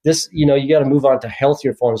 But this, you got to move on to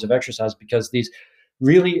healthier forms of exercise, because these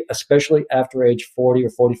really, especially after age 40 or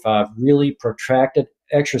 45, really protracted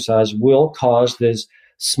exercise will cause this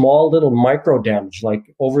small little micro damage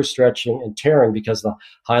like overstretching and tearing, because the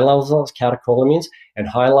high levels of catecholamines and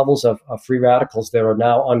high levels of free radicals that are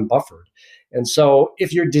now unbuffered. And so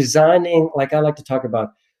if you're designing, like I like to talk about,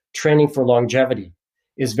 training for longevity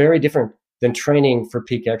is very different than training for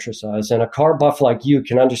peak exercise. And a car buff like you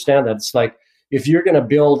can understand that. It's like if you're going to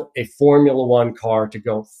build a Formula One car to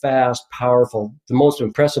go fast, powerful, the most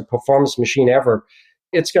impressive performance machine ever,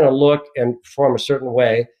 it's going to look and perform a certain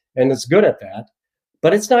way, and it's good at that.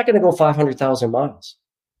 But it's not going to go 500,000 miles.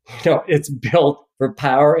 It's built for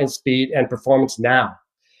power and speed and performance now.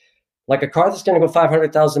 Like a car that's going to go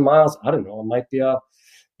 500,000 miles, I don't know, it might be a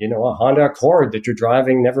Honda Accord that you're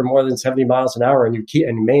driving never more than 70 miles an hour, and you keep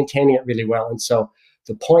and maintaining it really well. And so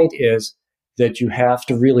the point is that you have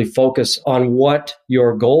to really focus on what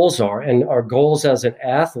your goals are. And our goals as an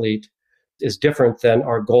athlete is different than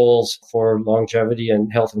our goals for longevity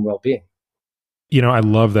and health and well-being. I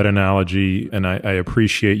love that analogy, and I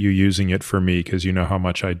appreciate you using it for me because you know how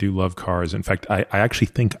much I do love cars. In fact, I actually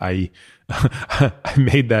think I I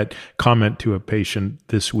made that comment to a patient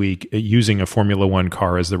this week using a Formula One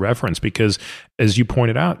car as the reference because, as you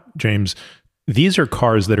pointed out, James, these are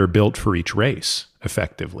cars that are built for each race,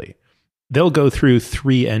 effectively. They'll go through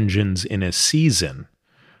 3 engines in a season.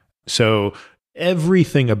 So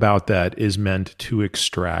everything about that is meant to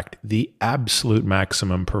extract the absolute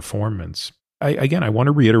maximum performance. I want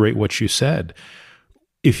to reiterate what you said.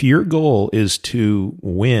 If your goal is to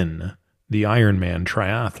win the Ironman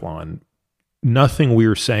triathlon, nothing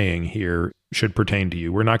we're saying here should pertain to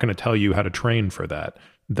you. We're not going to tell you how to train for that.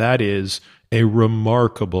 That is a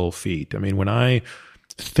remarkable feat. I mean, when I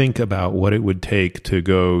think about what it would take to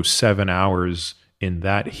go 7 hours in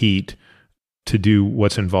that heat to do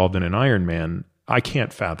what's involved in an Ironman, I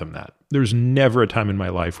can't fathom that. There's never a time in my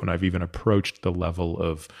life when I've even approached the level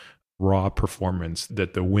of raw performance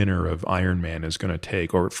that the winner of Ironman is going to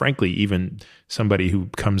take, or frankly, even somebody who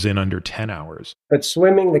comes in under 10 hours. But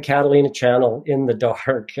swimming the Catalina Channel in the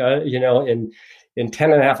dark, in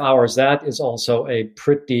 10 and a half hours, that is also a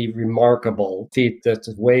pretty remarkable feat that's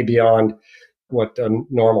way beyond what a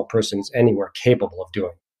normal person's anywhere capable of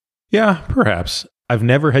doing. Yeah, perhaps. I've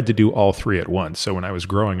never had to do all 3 at once. So when I was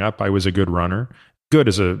growing up, I was a good runner. Good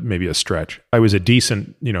is maybe a stretch. I was a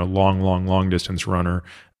decent, long distance runner.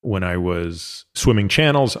 When I was swimming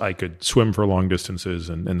channels, I could swim for long distances.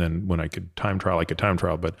 And then when I could time trial, I could time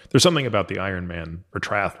trial. But there's something about the Ironman or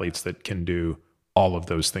triathletes that can do all of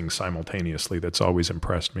those things simultaneously that's always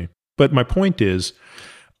impressed me. But my point is,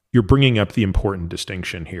 you're bringing up the important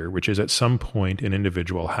distinction here, which is at some point an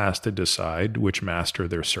individual has to decide which master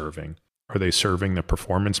they're serving. Are they serving the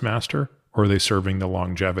performance master or are they serving the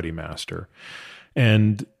longevity master?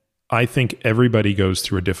 And I think everybody goes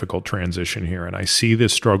through a difficult transition here. And I see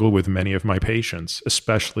this struggle with many of my patients,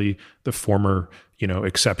 especially the former,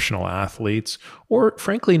 exceptional athletes, or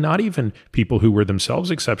frankly, not even people who were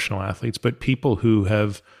themselves exceptional athletes, but people who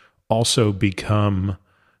have also become,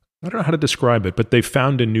 I don't know how to describe it, but they've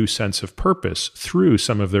found a new sense of purpose through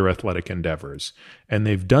some of their athletic endeavors. And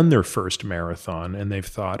they've done their first marathon and they've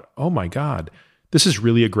thought, oh my God, this is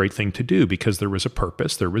really a great thing to do because there was a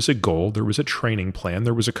purpose, there was a goal, there was a training plan,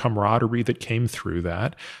 there was a camaraderie that came through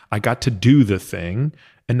that. I got to do the thing,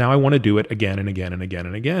 and now I want to do it again and again and again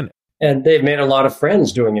and again. And they've made a lot of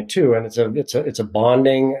friends doing it too, and it's a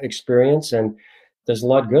bonding experience, and there's a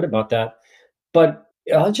lot good about that. But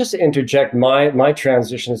I'll just interject my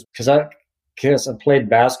transitions because I played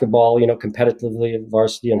basketball, competitively at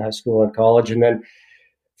varsity in high school and college, and then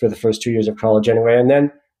for the first 2 years of college anyway, and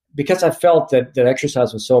then. Because I felt that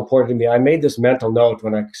exercise was so important to me, I made this mental note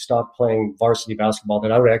when I stopped playing varsity basketball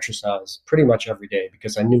that I would exercise pretty much every day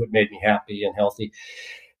because I knew it made me happy and healthy.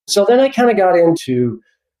 So then I kind of got into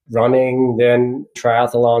running, then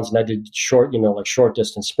triathlons, and I did short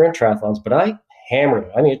distance sprint triathlons, but I hammered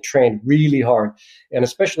it. I mean, I trained really hard, and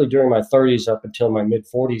especially during my 30s up until my mid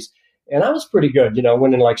 40s. And I was pretty good,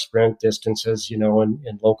 winning like sprint distances, in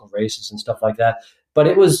local races and stuff like that. But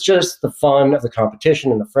it was just the fun of the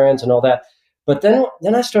competition and the friends and all that. But then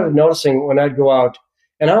I started noticing when I'd go out,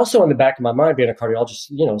 and also in the back of my mind, being a cardiologist,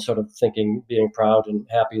 sort of thinking, being proud and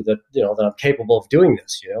happy that, that I'm capable of doing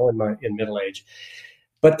this, in middle age.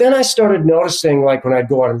 But then I started noticing, like when I'd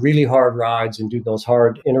go on really hard rides and do those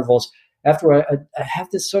hard intervals, after I have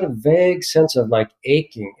this sort of vague sense of like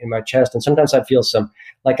aching in my chest. And sometimes I feel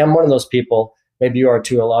like I'm one of those people, maybe you are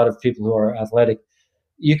too, a lot of people who are athletic,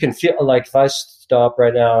 you can feel like if I stop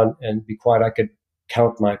right now and be quiet, I could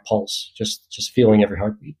count my pulse, just feeling every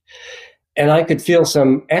heartbeat. And I could feel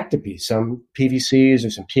some ectopy, some PVCs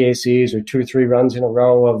or some PACs or 2 or 3 runs in a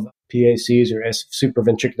row of PACs or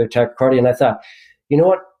supraventricular tachycardia. And I thought, you know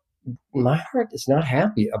what? My heart is not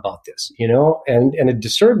happy about this, and it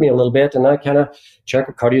disturbed me a little bit. And I kind of checked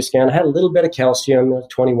a cardio scan. I had a little bit of calcium,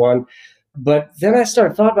 21. But then I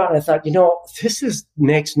thought about it. And I thought, this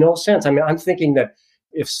makes no sense. I mean, I'm thinking that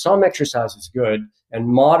if some exercise is good and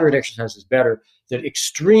moderate exercise is better, that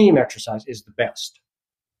extreme exercise is the best.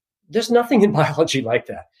 There's nothing in biology like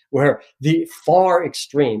that, where the far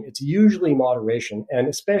extreme, it's usually moderation, and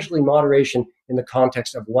especially moderation in the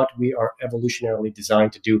context of what we are evolutionarily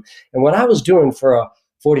designed to do. And what I was doing for a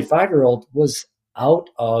 45-year-old was out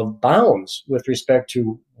of bounds with respect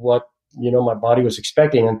to what, my body was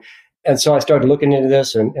expecting. And so I started looking into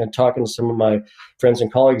this and talking to some of my friends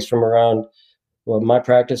and colleagues from around my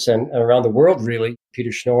practice and around the world, really,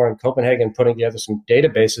 Peter Schnorr in Copenhagen, putting together some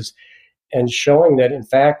databases and showing that, in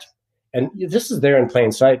fact, and this is there in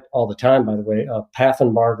plain sight all the time, by the way,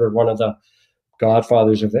 Paffenbarger, one of the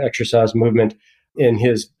godfathers of the exercise movement, in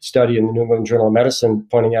his study in the New England Journal of Medicine,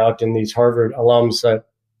 pointing out in these Harvard alums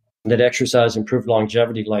that exercise improved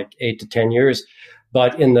longevity like 8 to 10 years.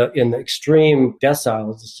 But in the extreme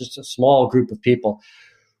deciles, it's just a small group of people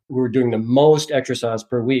who were doing the most exercise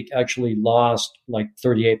per week actually lost like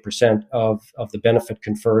 38% of the benefit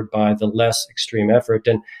conferred by the less extreme effort.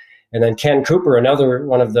 And then Ken Cooper, another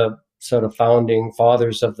one of the sort of founding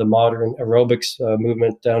fathers of the modern aerobics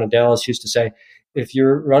movement down in Dallas, used to say, if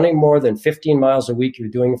you're running more than 15 miles a week, you're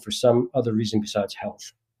doing it for some other reason besides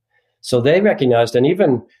health. So they recognized, and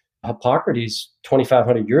even Hippocrates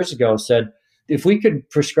 2,500 years ago said, if we could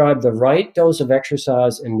prescribe the right dose of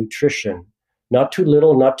exercise and nutrition, not too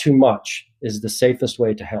little, not too much, is the safest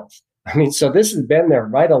way to health. I mean, so this has been there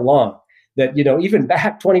right along that, even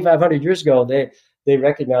back 2,500 years ago, they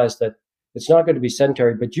recognized that it's not going to be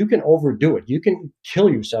sedentary, but you can overdo it. You can kill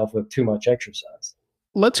yourself with too much exercise.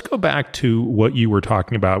 Let's go back to what you were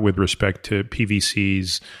talking about with respect to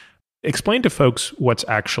PVCs. Explain to folks what's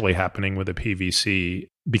actually happening with a PVC,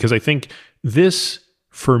 because I think this,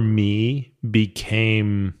 for me,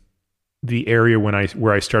 became the area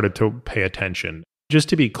where I started to pay attention. Just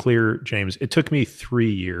to be clear, James, it took me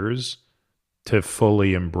 3 years to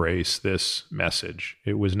fully embrace this message.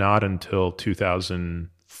 It was not until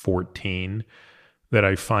 2014 that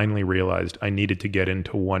I finally realized I needed to get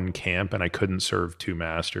into one camp and I couldn't serve two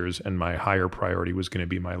masters, and my higher priority was going to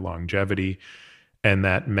be my longevity. And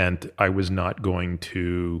that meant I was not going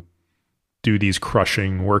to do these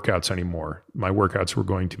crushing workouts anymore. My workouts were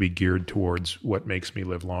going to be geared towards what makes me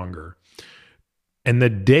live longer. And the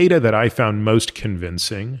data that I found most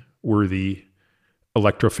convincing were the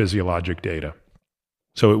electrophysiologic data.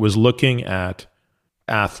 So it was looking at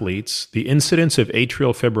athletes, the incidence of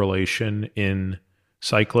atrial fibrillation in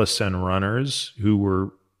cyclists and runners who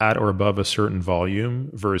were at or above a certain volume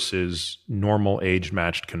versus normal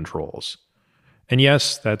age-matched controls. And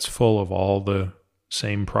yes, that's full of all the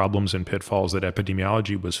same problems and pitfalls that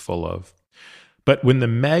epidemiology was full of. But when the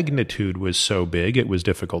magnitude was so big, it was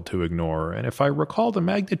difficult to ignore. And if I recall, the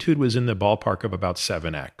magnitude was in the ballpark of about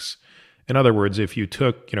 7x. In other words, if you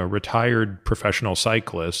took, retired professional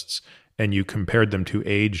cyclists and you compared them to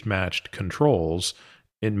age-matched controls,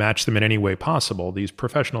 and matched them in any way possible, these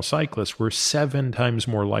professional cyclists were 7 times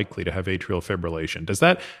more likely to have atrial fibrillation.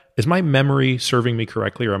 Is my memory serving me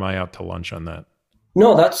correctly, or am I out to lunch on that?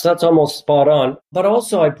 No, that's almost spot on. But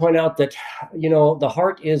also I point out that, the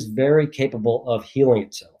heart is very capable of healing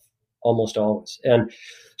itself, almost always. And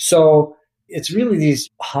so it's really these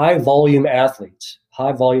high volume athletes,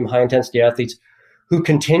 high volume, high intensity athletes who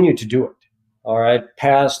continue to do it. All right,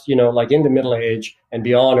 past, like into middle age and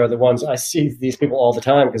beyond are the ones I see these people all the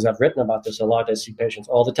time because I've written about this a lot. I see patients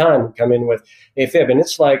all the time who come in with AFib, and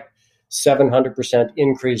it's like 700%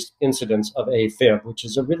 increased incidence of AFib, which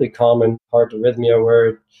is a really common heart arrhythmia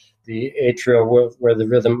where the atrial, where the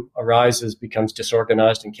rhythm arises, becomes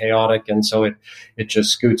disorganized and chaotic, and so it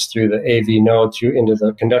just scoots through the AV node into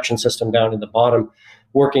the conduction system down to the bottom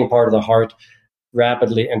working part of the heart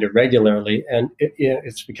rapidly and irregularly. And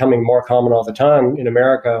it's becoming more common all the time in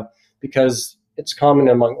America because it's common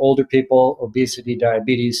among older people, obesity,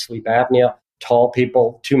 diabetes, sleep apnea, tall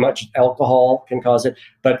people. Too much alcohol can cause it.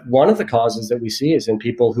 But one of the causes that we see is in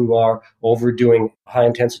people who are overdoing high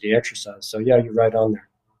intensity exercise. So yeah, you're right on there.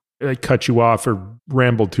 I cut you off or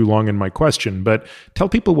rambled too long in my question, but tell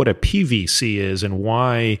people what a PVC is and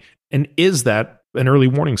why, and is that an early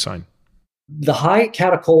warning sign? The high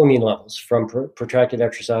catecholamine levels from protracted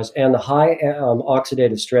exercise and the high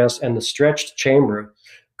oxidative stress and the stretched chamber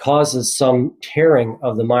causes some tearing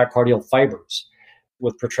of the myocardial fibers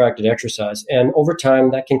with protracted exercise. And over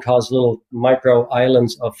time, that can cause little micro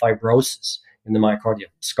islands of fibrosis in the myocardium,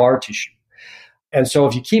 scar tissue. And so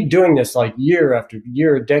if you keep doing this like year after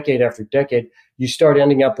year, decade after decade, you start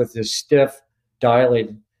ending up with this stiff,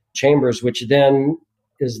 dilated chambers, which then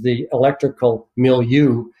is the electrical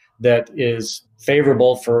milieu that is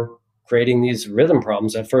favorable for creating these rhythm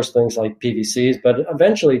problems. At first, things like PVCs, but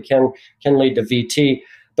eventually can lead to VT.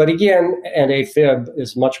 But again, and AFib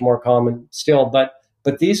is much more common still. But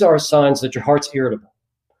these are signs that your heart's irritable.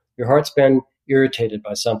 Your heart's been irritated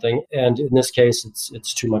by something, and in this case,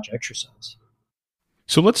 it's too much exercise.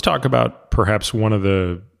 So let's talk about perhaps one of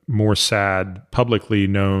the more sad, publicly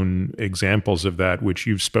known examples of that, which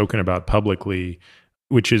you've spoken about publicly,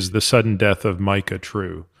 which is the sudden death of Micah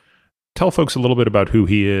True. Tell folks a little bit about who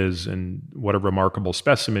he is and what a remarkable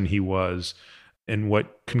specimen he was and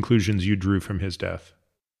what conclusions you drew from his death.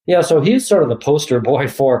 Yeah, so he's sort of the poster boy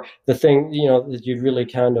for the thing, that you really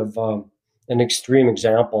kind of an extreme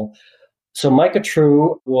example. So Micah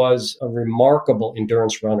True was a remarkable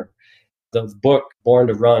endurance runner. The book Born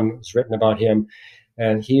to Run was written about him.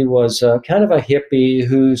 And he was kind of a hippie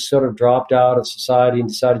who sort of dropped out of society and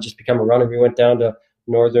decided to just become a runner. He went down to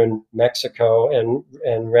northern Mexico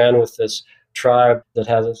and ran with this tribe that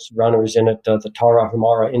has runners in it, the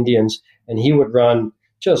Tarahumara Indians. And he would run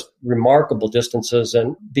just remarkable distances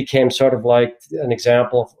and became sort of like an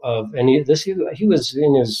example of any this. He was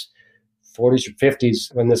in his 40s or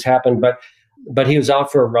 50s when this happened, but he was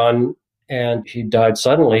out for a run and he died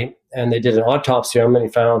suddenly. And they did an autopsy on him and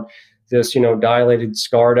he found this, dilated,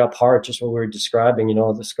 scarred up heart, just what we were describing,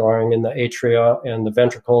 the scarring in the atria and the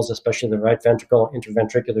ventricles, especially the right ventricle,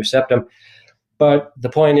 interventricular septum. But the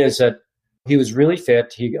point is that he was really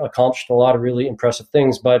fit. He accomplished a lot of really impressive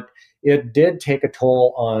things, but it did take a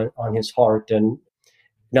toll on his heart. And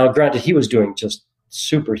now, granted, he was doing just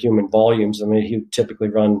superhuman volumes. I mean, he would typically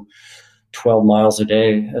run 12 miles a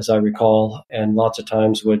day, as I recall, and lots of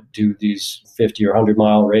times would do these 50 or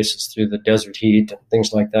 100-mile races through the desert heat and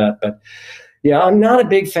things like that. But yeah, I'm not a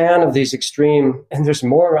big fan of these extreme, and there's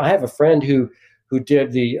more. I have a friend who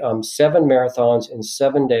did the 7 marathons in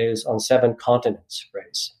 7 days on 7 continents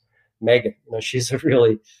race. Megan, she's a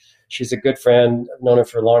good friend. I've known her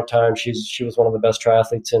for a long time. She was one of the best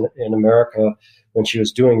triathletes in America when she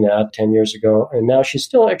was doing that 10 years ago. And now she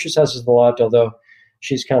still exercises a lot, although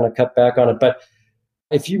she's kind of cut back on it. But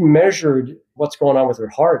if you measured what's going on with her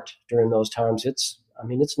heart during those times, it's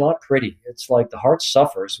not pretty. It's like the heart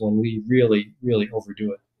suffers when we really, really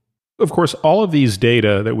overdo it. Of course, all of these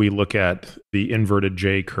data that we look at, the inverted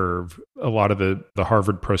J curve, a lot of the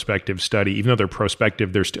Harvard prospective study, even though they're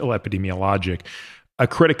prospective, they're still epidemiologic. A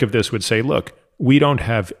critic of this would say, look, we don't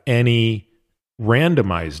have any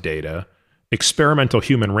randomized data, experimental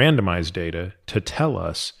human randomized data to tell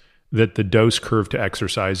us that the dose curve to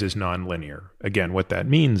exercise is nonlinear. Again, what that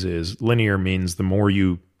means is linear means the more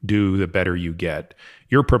you do, the better you get.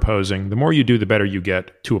 You're proposing the more you do, the better you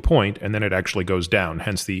get to a point, and then it actually goes down,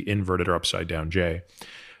 hence the inverted or upside down J.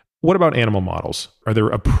 What about animal models? Are there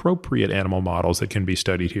appropriate animal models that can be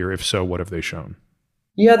studied here? If so, what have they shown?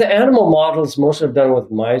 Yeah, the animal models, most have done with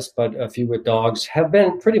mice, but a few with dogs, have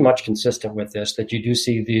been pretty much consistent with this, that you do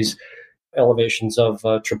see these elevations of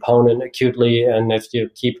troponin acutely, and if you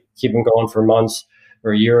keep them going for months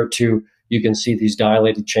or a year or two, you can see these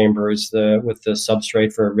dilated chambers with the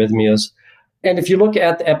substrate for arrhythmias. And if you look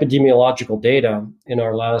at the epidemiological data in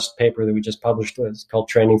our last paper that we just published, it's called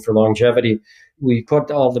Training for Longevity, we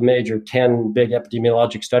put all the major 10 big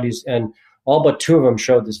epidemiologic studies, and all but 2 of them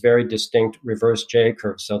showed this very distinct reverse J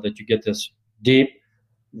curve, so that you get this deep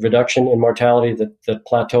reduction in mortality that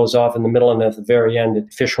plateaus off in the middle, and at the very end,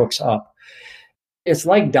 it fishhooks up. It's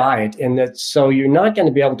like diet, and so you're not going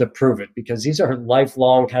to be able to prove it because these are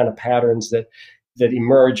lifelong kind of patterns that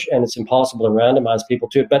emerge, and it's impossible to randomize people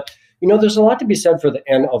to it. But, there's a lot to be said for the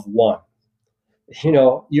N of 1.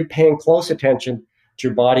 You're paying close attention to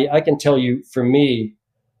your body. I can tell you, for me,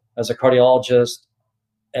 as a cardiologist,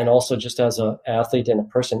 and also just as an athlete and a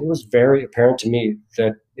person, it was very apparent to me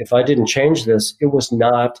that if I didn't change this, it was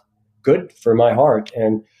not good for my heart.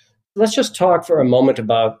 And let's just talk for a moment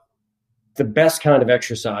about the best kind of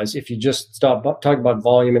exercise. If you just stop talking about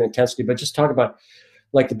volume and intensity, but just talk about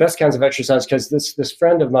like the best kinds of exercise, because this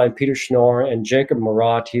friend of mine, Peter Schnorr, and Jacob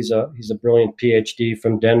Marat, he's a brilliant PhD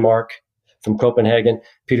from Denmark, from Copenhagen.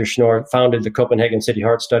 Peter Schnorr founded the Copenhagen City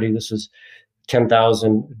Heart Study. This is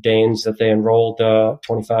 10,000 Danes that they enrolled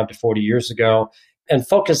 25 to 40 years ago, and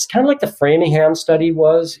focused kind of like the Framingham study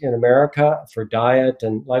was in America for diet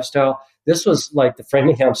and lifestyle. This was like the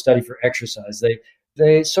Framingham study for exercise.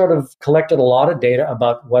 They sort of collected a lot of data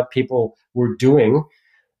about what people were doing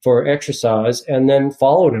for exercise and then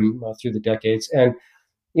followed them through the decades. And,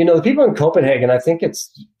 the people in Copenhagen, I think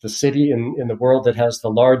it's the city in the world that has the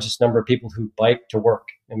largest number of people who bike to work.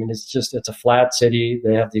 I mean, it's a flat city.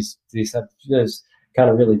 They have these kind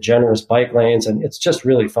of really generous bike lanes, and it's just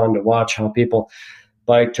really fun to watch how people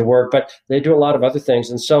bike to work. But they do a lot of other things.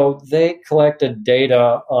 And so they collected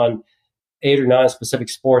data on 8 or 9 specific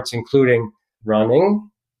sports, including running,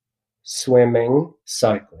 swimming,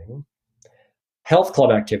 cycling, health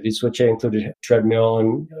club activities, which included treadmill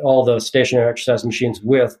and all the stationary exercise machines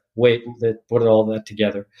with weight that put all that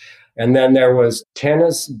together. And then there was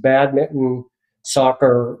tennis, badminton,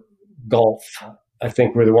 soccer, golf, I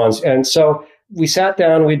think were the ones. And so we sat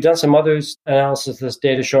down, we'd done some other analysis of this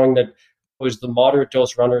data showing that it was the moderate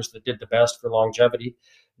dose runners that did the best for longevity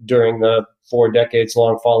during the 4 decades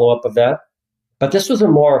long follow-up of that. But this was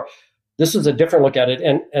a different look at it.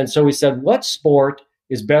 And so we said, what sport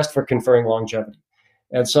is best for conferring longevity?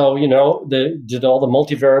 And so, they did all the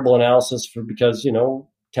multivariable analysis because,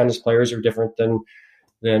 tennis players are different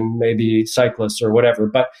than maybe cyclists or whatever.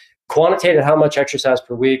 But quantitated how much exercise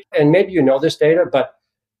per week. And maybe you know this data, but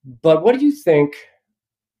what do you think?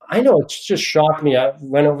 I know it's just shocked me. I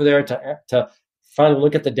went over there to finally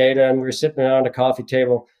look at the data, and we were sitting around a coffee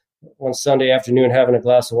table one Sunday afternoon having a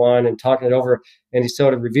glass of wine and talking it over. And he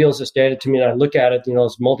sort of reveals this data to me, and I look at it,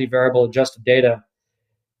 it's multivariable adjusted data.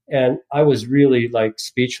 And I was really like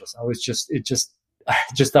speechless. I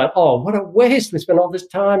just thought, oh, what a waste. We spent all this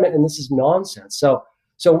time and this is nonsense. So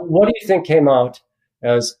what do you think came out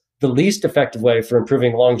as the least effective way for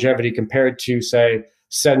improving longevity compared to, say,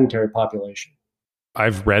 sedentary population?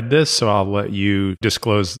 I've read this, so I'll let you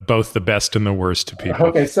disclose both the best and the worst to people.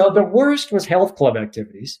 Okay, so the worst was health club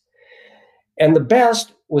activities, and the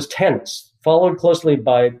best was tennis, followed closely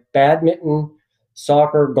by badminton,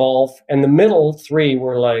 soccer, golf, and the middle three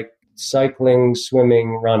were like cycling,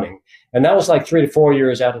 swimming, running. And that was like 3 to 4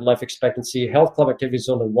 years added life expectancy. Health club activities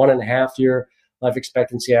only 1.5 year life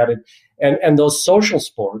expectancy added. And those social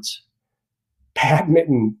sports,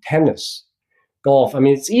 badminton, tennis, golf, I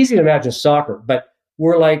mean, it's easy to imagine soccer, but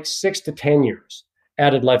we're like 6 to 10 years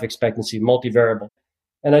added life expectancy, multivariable.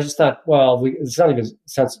 And I just thought, well, it's not even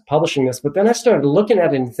sense of publishing this. But then I started looking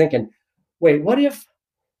at it and thinking, wait, what if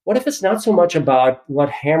it's not so much about what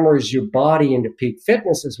hammers your body into peak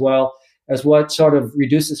fitness as well as what sort of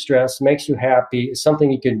reduces stress, makes you happy, is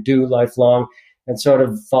something you can do lifelong, and sort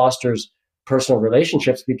of fosters personal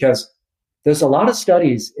relationships? Because there's a lot of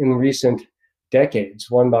studies in recent decades,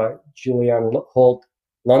 one by Julianne Holt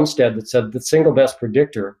Lundstedt, that said the single best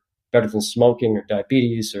predictor, better than smoking or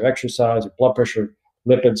diabetes or exercise or blood pressure,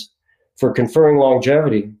 lipids, for conferring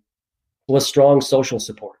longevity was strong social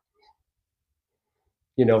support.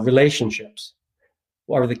 Relationships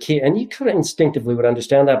are the key. And you kind of instinctively would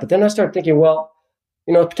understand that. But then I started thinking, well,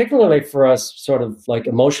 particularly for us sort of like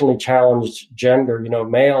emotionally challenged gender,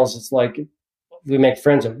 males, it's like we make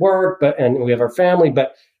friends at work, and we have our family,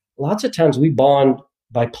 but lots of times we bond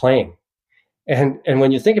by playing. And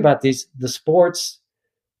when you think about the sports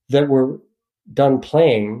that were done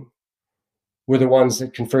playing were the ones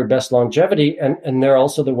that confer best longevity, and they're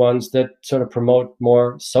also the ones that sort of promote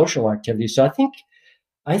more social activity. So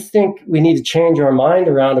I think we need to change our mind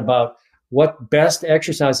around about what best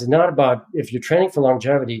exercise is. Not about, if you're training for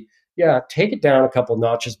longevity, take it down a couple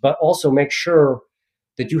notches, but also make sure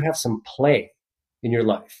that you have some play in your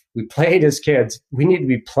life. We played as kids. We need to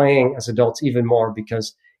be playing as adults even more,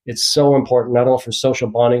 because it's so important, not only for social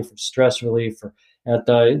bonding, for stress relief, for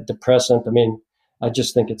antidepressant. I mean, I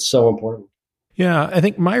just think it's so important. Yeah, I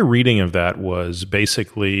think my reading of that was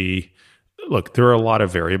basically, look, there are a lot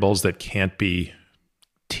of variables that can't be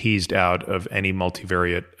teased out of any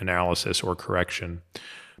multivariate analysis or correction.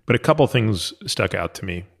 But a couple things stuck out to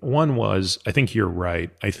me. One was, I think you're right.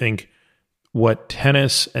 I think what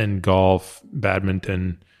tennis and golf,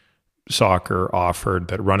 badminton, soccer offered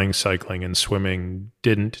that running, cycling, and swimming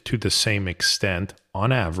didn't to the same extent,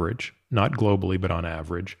 on average, not globally, but on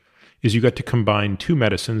average, is you got to combine 2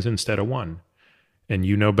 medicines instead of 1. And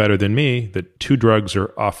you know better than me that 2 drugs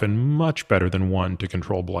are often much better than 1 to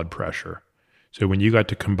control blood pressure. So when you got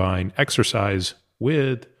to combine exercise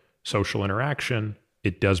with social interaction,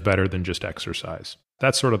 it does better than just exercise.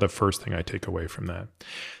 That's sort of the first thing I take away from that.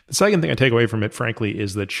 The second thing I take away from it, frankly,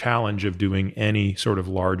 is the challenge of doing any sort of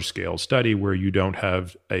large-scale study where you don't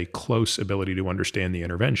have a close ability to understand the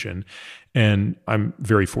intervention. And I'm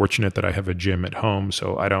very fortunate that I have a gym at home,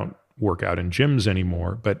 so I don't work out in gyms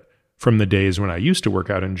anymore. But from the days when I used to work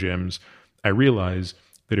out in gyms, I realized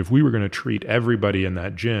that if we were going to treat everybody in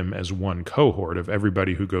that gym as one cohort of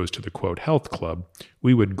everybody who goes to the quote health club,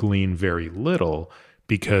 we would glean very little,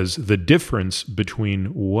 because the difference between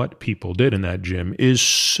what people did in that gym is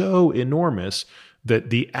so enormous that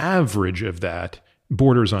the average of that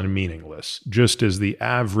borders on meaningless, just as the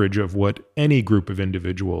average of what any group of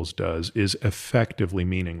individuals does is effectively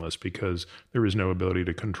meaningless because there is no ability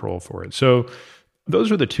to control for it. So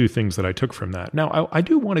those are the 2 things that I took from that. Now, I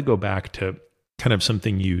do want to go back to kind of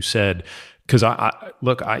something you said, because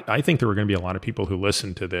I think there are going to be a lot of people who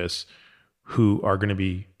listen to this who are going to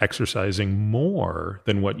be exercising more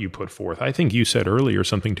than what you put forth. I think you said earlier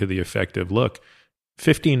something to the effect of, look,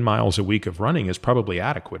 15 miles a week of running is probably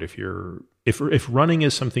adequate. If running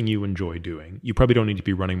is something you enjoy doing, you probably don't need to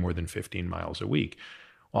be running more than 15 miles a week.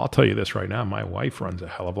 Well, I'll tell you this right now, my wife runs a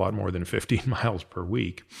hell of a lot more than 15 miles per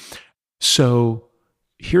week. So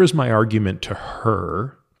here's my argument to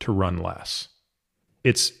her to run less.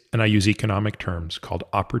 It's, and I use economic terms, called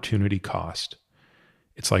opportunity cost.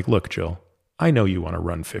 It's like, look, Jill, I know you want to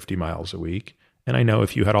run 50 miles a week, and I know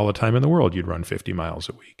if you had all the time in the world, you'd run 50 miles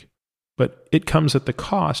a week. But it comes at the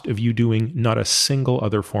cost of you doing not a single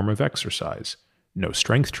other form of exercise. No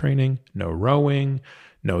strength training, no rowing,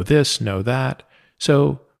 know this, know that.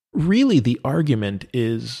 So really the argument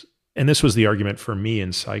is, and this was the argument for me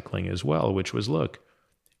in cycling as well, which was, look,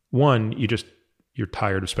 one, you're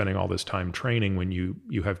tired of spending all this time training when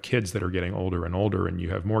you have kids that are getting older and older, and you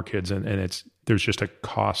have more kids, and there's just a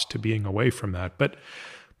cost to being away from that. But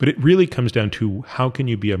it really comes down to, how can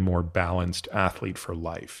you be a more balanced athlete for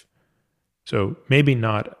life? So maybe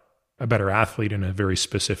not a better athlete in a very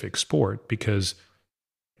specific sport, because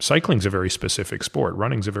cycling's a very specific sport.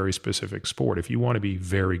 Running's a very specific sport. If you want to be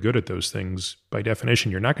very good at those things, by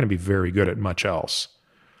definition, you're not going to be very good at much else.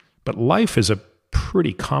 But life is a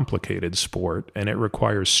pretty complicated sport, and it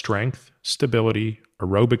requires strength, stability,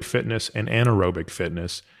 aerobic fitness, and anaerobic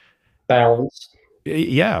fitness. Balance.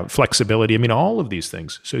 Yeah, flexibility. I mean, all of these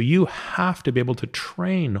things. So you have to be able to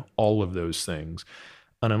train all of those things.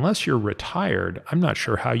 And unless you're retired, I'm not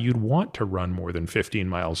sure how you'd want to run more than 15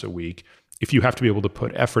 miles a week if you have to be able to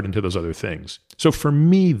put effort into those other things. So for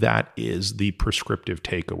me, that is the prescriptive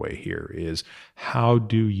takeaway here, is how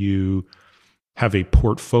do you have a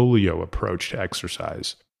portfolio approach to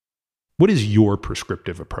exercise? What is your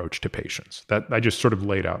prescriptive approach to patients? That I just sort of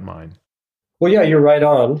laid out mine. Well, yeah, you're right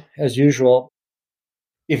on, as usual.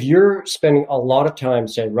 If you're spending a lot of time,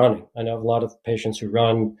 say, running, I know a lot of patients who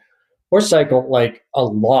run or cycle like a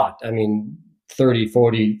lot. I mean, 30,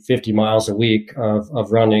 40, 50 miles a week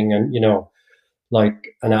of running, and,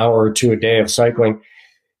 like an hour or two a day of cycling.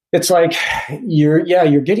 It's like you're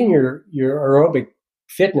getting your aerobic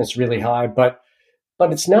fitness really high, but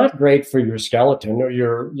it's not great for your skeleton or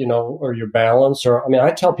your balance. Or, I mean,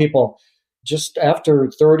 I tell people, just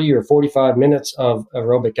after 30 or 45 minutes of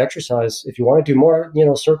aerobic exercise, if you want to do more,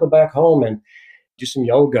 circle back home and do some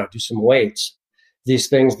yoga, do some weights, these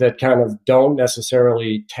things that kind of don't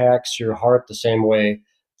necessarily tax your heart the same way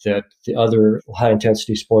that the other high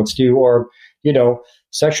intensity sports do. Or,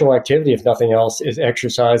 sexual activity, if nothing else, is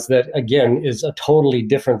exercise that, again, is a totally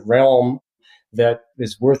different realm that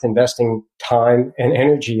is worth investing time and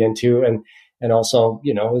energy into, and also,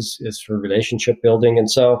 is for relationship building. And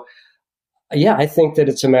so, yeah, I think that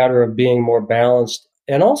it's a matter of being more balanced.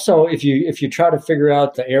 And also, if you try to figure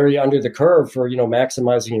out the area under the curve for,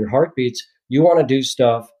 maximizing your heartbeats, you want to do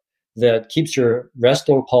stuff that keeps your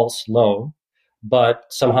resting pulse low, but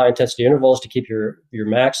some high intensity intervals to keep your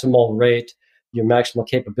maximal rate, your maximal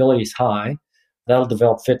capabilities high. That'll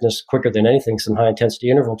develop fitness quicker than anything, some high intensity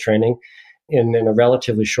interval training in a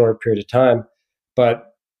relatively short period of time.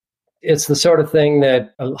 But it's the sort of thing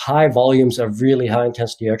that high volumes of really high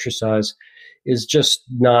intensity exercise is just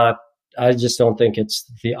not, I just don't think it's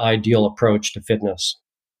the ideal approach to fitness.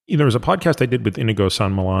 There was a podcast I did with Inigo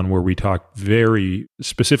San Milan where we talked very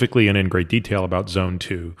specifically and in great detail about zone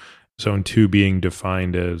 2. Zone 2 being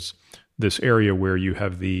defined as this area where you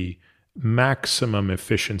have the maximum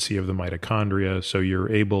efficiency of the mitochondria. So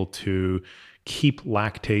you're able to keep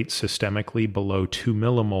lactate systemically below 2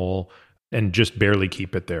 millimole and just barely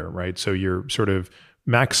keep it there, right? So you're sort of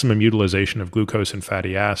maximum utilization of glucose and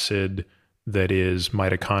fatty acid that is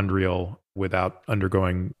mitochondrial without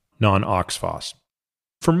undergoing non-oxphos.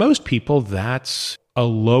 For most people, that's a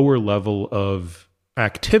lower level of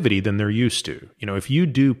activity than they're used to. If you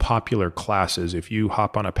do popular classes, if you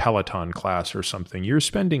hop on a Peloton class or something, you're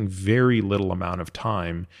spending very little amount of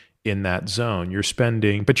time in that zone.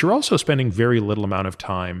 But you're also spending very little amount of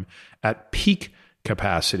time at peak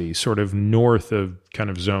capacity, sort of north of kind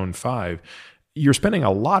of zone 5. You're spending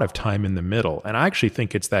a lot of time in the middle. And I actually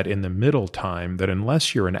think it's that in the middle time that,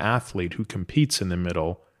 unless you're an athlete who competes in the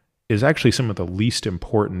middle, is actually some of the least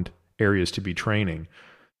important areas to be training.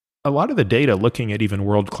 A lot of the data looking at even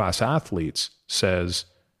world-class athletes says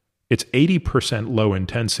it's 80% low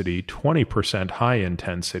intensity, 20% high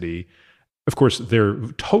intensity. Of course, their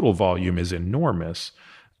total volume is enormous,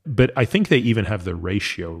 but I think they even have the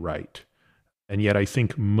ratio right. And yet I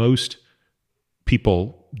think most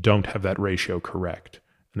people don't have that ratio correct.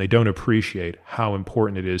 And they don't appreciate how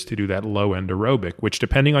important it is to do that low-end aerobic, which,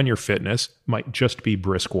 depending on your fitness, might just be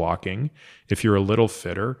brisk walking. If you're a little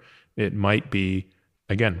fitter, it might be,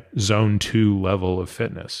 again, zone 2 level of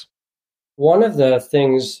fitness. One of the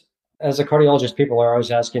things, as a cardiologist, people are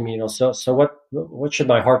always asking me, so what should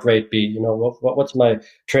my heart rate be? What's my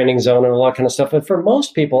training zone and all that kind of stuff. And for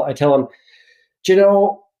most people, I tell them,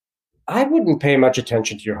 I wouldn't pay much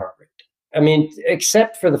attention to your heart rate. I mean,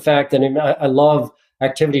 except for the fact that I love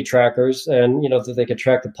activity trackers and, that they could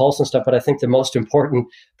track the pulse and stuff. But I think the most important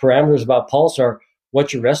parameters about pulse are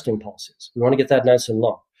what your resting pulse is. We want to get that nice and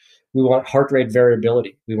low. We want heart rate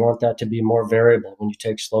variability. We want that to be more variable when you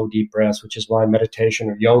take slow, deep breaths, which is why meditation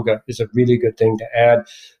or yoga is a really good thing to add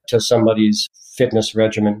to somebody's fitness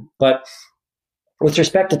regimen. But With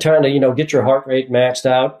respect to trying to, get your heart rate maxed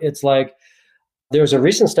out, it's like there's a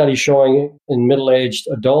recent study showing in middle-aged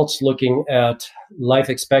adults looking at life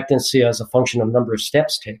expectancy as a function of number of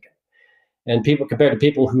steps taken. And people compared to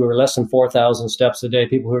people who are less than 4,000 steps a day,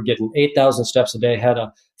 people who are getting 8,000 steps a day had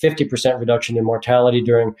a 50% reduction in mortality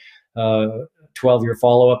during 12-year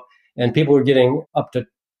follow-up. And people who are getting up to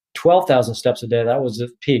 12,000 steps a day, that was the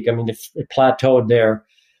peak. I mean, it plateaued there.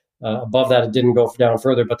 Above that, it didn't go down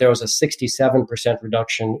further, but there was a 67%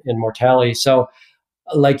 reduction in mortality. So,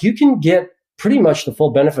 like, you can get pretty much the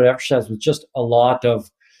full benefit of exercise with just a lot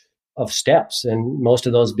of steps, and most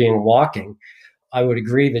of those being walking. I would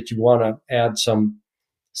agree that you want to add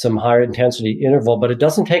some higher intensity interval, but it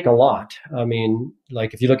doesn't take a lot. I mean,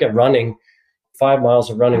 like if you look at running, 5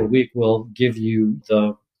 miles of running a week will give you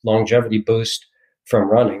the longevity boost from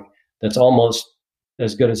running that's almost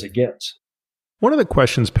as good as it gets. One of the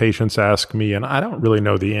questions patients ask me, and I don't really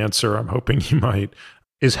know the answer, I'm hoping you might,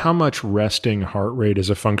 is how much resting heart rate is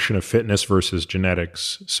a function of fitness versus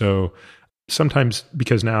genetics. So sometimes,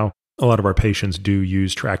 because now a lot of our patients do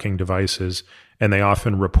use tracking devices, and they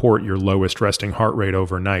often report your lowest resting heart rate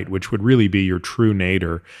overnight, which would really be your true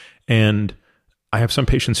nadir. And I have some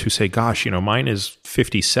patients who say, gosh, mine is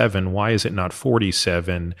 57. Why is it not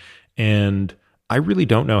 47? And I really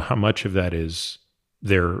don't know how much of that is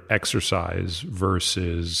their exercise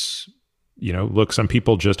versus, look, some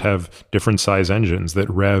people just have different size engines that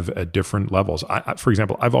rev at different levels. For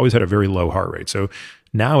example, I've always had a very low heart rate. So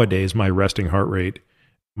nowadays, my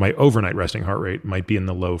overnight resting heart rate might be in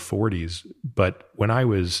the low 40s. But when I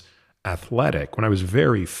was athletic, when I was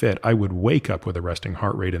very fit, I would wake up with a resting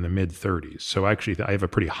heart rate in the mid 30s. So actually, I have a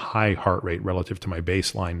pretty high heart rate relative to my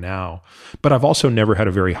baseline now. But I've also never had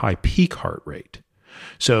a very high peak heart rate.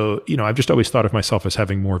 So, I've just always thought of myself as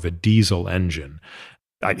having more of a diesel engine.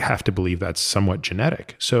 I have to believe that's somewhat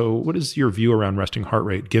genetic. So what is your view around resting heart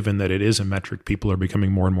rate, given that it is a metric people are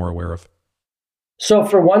becoming more and more aware of? So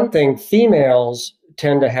for one thing, females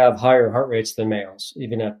tend to have higher heart rates than males,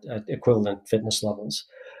 even at equivalent fitness levels.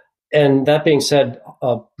 And that being said,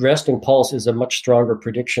 resting pulse is a much stronger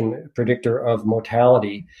predictor of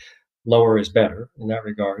mortality. Lower is better in that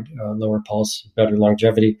regard. Lower pulse, better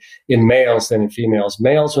longevity in males than in females.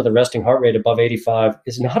 Males with a resting heart rate above 85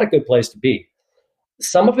 is not a good place to be.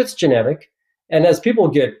 Some of it's genetic. And as people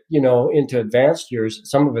get, into advanced years,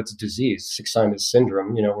 some of it's disease, sick-sinus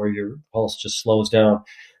syndrome, where your pulse just slows down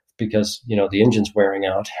because, the engine's wearing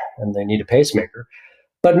out and they need a pacemaker.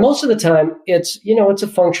 But most of the time, it's a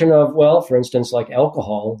function of, well, for instance, like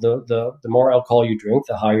alcohol. The more alcohol you drink,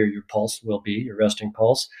 the higher your pulse will be, your resting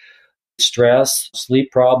pulse. Stress,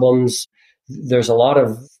 sleep problems. There's a lot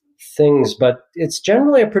of things, but it's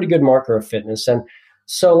generally a pretty good marker of fitness. And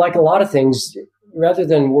so, like a lot of things, rather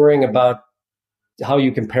than worrying about how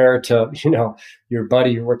you compare to, your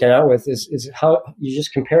buddy you're working out with, is how you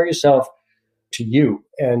just compare yourself to you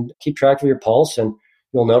and keep track of your pulse. And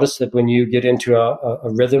you'll notice that when you get into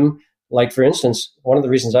a rhythm, like for instance, one of the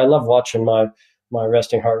reasons I love watching my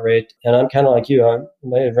resting heart rate, and I'm kind of like you,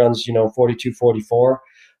 it runs, 42, 44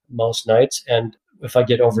 most nights. And if I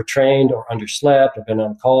get overtrained or underslept, I've been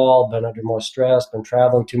on call, been under more stress, been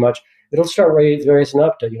traveling too much, it'll start raising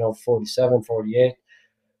up to, 47, 48,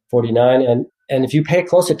 49. And if you pay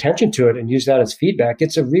close attention to it and use that as feedback,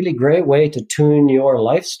 it's a really great way to tune your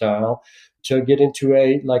lifestyle to get into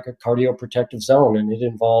a cardioprotective zone. And it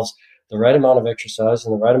involves the right amount of exercise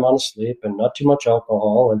and the right amount of sleep and not too much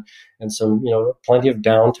alcohol and some, plenty of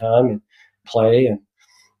downtime and play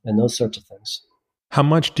and those sorts of things. How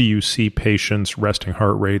much do you see patients' resting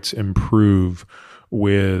heart rates improve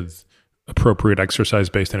with appropriate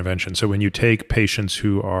exercise-based intervention? So when you take patients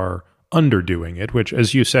who are underdoing it, which,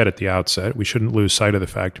 as you said at the outset, we shouldn't lose sight of the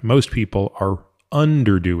fact most people are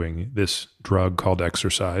underdoing this drug called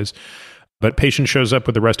exercise. But patient shows up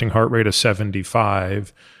with a resting heart rate of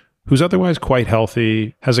 75, who's otherwise quite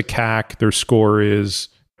healthy, has a CAC, their score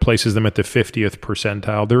places them at the 50th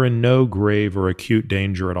percentile. They're in no grave or acute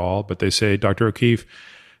danger at all, but they say, Dr. O'Keefe,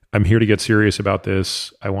 I'm here to get serious about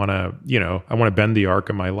this. I want to bend the arc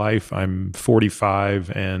of my life. I'm 45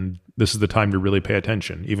 and this is the time to really pay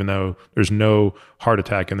attention, even though there's no heart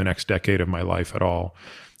attack in the next decade of my life at all.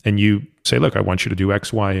 And you say, look, I want you to do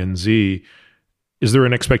X, Y, and Z. Is there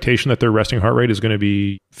an expectation that their resting heart rate is going to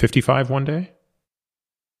be 55 one day?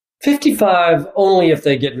 55 only if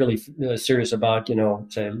they get really serious about,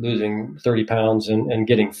 say losing 30 pounds and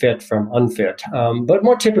getting fit from unfit. But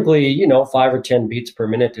more typically, 5 or 10 beats per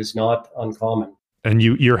minute is not uncommon. And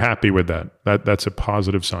you're happy with that? That's a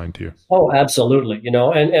positive sign to you? Oh, absolutely.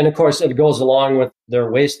 And of course it goes along with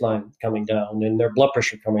their waistline coming down and their blood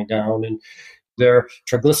pressure coming down. And their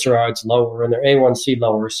triglycerides lower and their A1C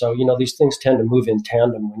lower. So, these things tend to move in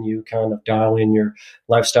tandem when you kind of dial in your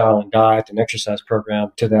lifestyle and diet and exercise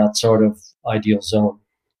program to that sort of ideal zone.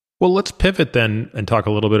 Well, let's pivot then and talk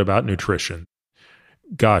a little bit about nutrition.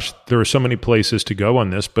 Gosh, there are so many places to go on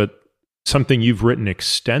this, but something you've written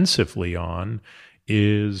extensively on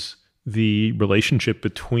is the relationship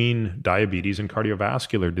between diabetes and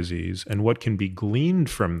cardiovascular disease and what can be gleaned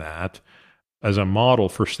from that as a model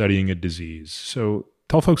for studying a disease. So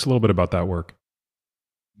tell folks a little bit about that work.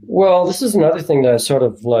 Well, this is another thing that I sort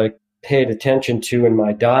of paid attention to in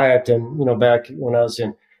my diet. And, back when I was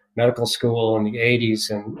in medical school in the 80s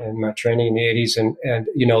and my training in the 80s. And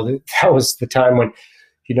that was the time when,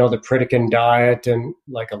 the Pritikin diet and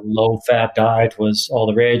a low-fat diet was all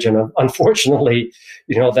the rage. And unfortunately,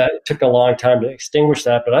 that took a long time to extinguish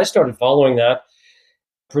that. But I started following that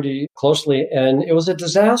pretty closely, and it was a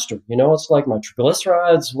disaster. It's like my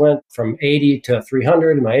triglycerides went from 80 to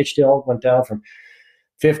 300, and my HDL went down from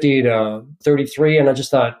 50 to 33. And I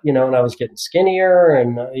just thought, and I was getting skinnier,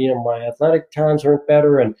 and, my athletic times weren't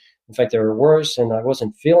better. And in fact, they were worse, and I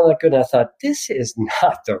wasn't feeling that good. And I thought, this is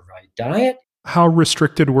not the right diet. How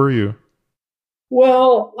restricted were you?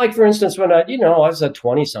 Well, for instance, when I was at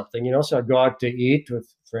 20 something, so I'd go out to eat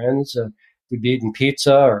with friends, we'd be eating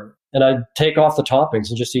pizza and I'd take off the toppings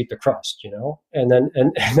and just eat the crust, and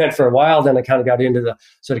then for a while, then I kind of got into the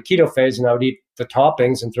sort of keto phase, and I would eat the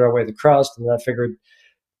toppings and throw away the crust. And then I figured,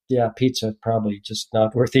 yeah, pizza probably just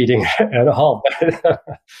not worth eating at all.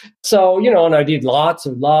 So, and I'd eat lots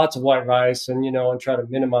of white rice and, and try to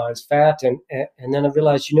minimize fat. And then I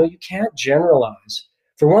realized, you can't generalize.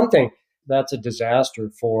 For one thing, that's a disaster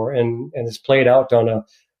and it's played out on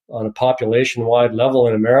a population-wide level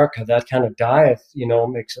in America. That kind of diet,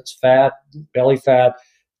 makes us fat, belly fat,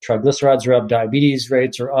 triglycerides are up, diabetes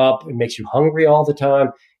rates are up. It makes you hungry all the time.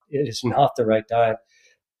 It is not the right diet.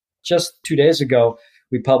 Just 2 days ago,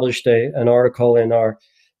 we published an article in our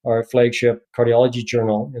flagship cardiology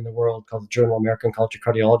journal in the world called the Journal of American College of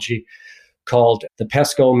Cardiology, called the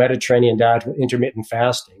Pesco Mediterranean Diet with Intermittent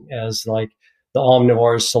Fasting, as the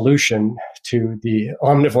omnivore's solution to the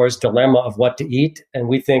omnivore's dilemma of what to eat. And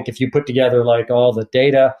we think if you put together all the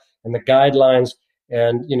data and the guidelines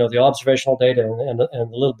and the observational data and a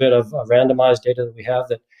little bit of randomized data that we have,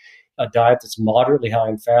 that a diet that's moderately high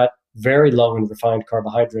in fat, very low in refined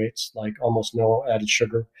carbohydrates, almost no added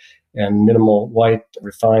sugar, and minimal white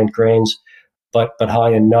refined grains, but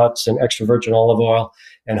high in nuts and extra virgin olive oil,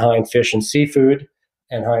 and high in fish and seafood,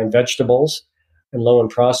 and high in vegetables, and low in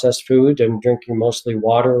processed food, and drinking mostly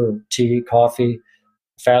water, tea, coffee,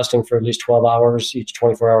 fasting for at least 12 hours each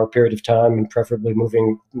 24-hour period of time, and preferably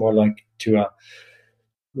moving more to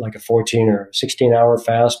a 14 or 16-hour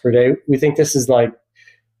fast per day. We think this is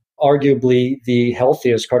arguably the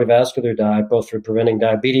healthiest cardiovascular diet, both for preventing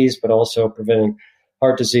diabetes, but also preventing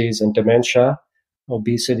heart disease and dementia,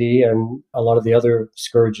 obesity, and a lot of the other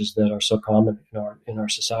scourges that are so common in our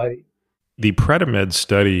society. The Predimed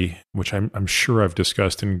study, which I'm sure I've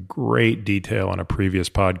discussed in great detail on a previous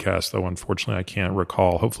podcast, though unfortunately I can't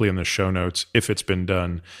recall, hopefully in the show notes, if it's been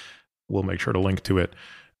done, we'll make sure to link to it.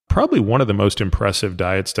 Probably one of the most impressive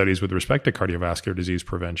diet studies with respect to cardiovascular disease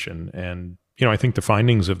prevention. And, I think the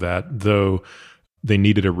findings of that, though they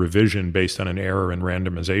needed a revision based on an error in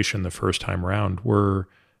randomization the first time around, were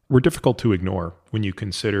difficult to ignore when you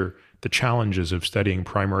consider the challenges of studying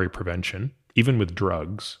primary prevention, even with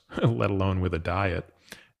drugs, let alone with a diet.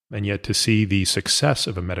 And yet to see the success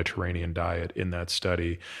of a Mediterranean diet in that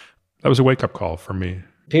study, that was a wake-up call for me.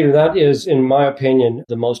 Peter, that is, in my opinion,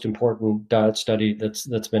 the most important diet study that's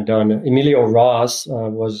been done. Emilio Ross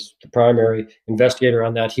was the primary investigator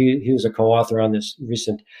on that. He was a co-author on this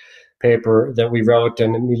recent paper that we wrote,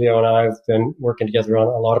 and Emilio and I have been working together on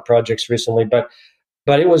a lot of projects recently. But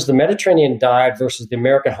it was the Mediterranean diet versus the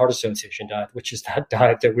American Heart Association diet, which is that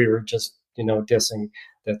diet that we were just dissing.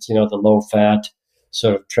 That's the low-fat,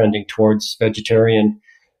 sort of trending towards vegetarian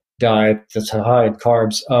diet that's high in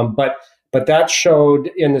carbs. But that showed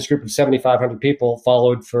in this group of 7,500 people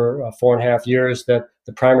followed for 4.5 years that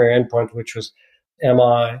the primary endpoint, which was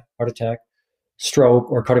MI, heart attack, stroke,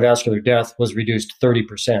 or cardiovascular death, was reduced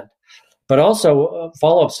 30%. But also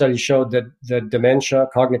follow-up studies showed that the dementia,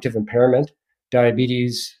 cognitive impairment,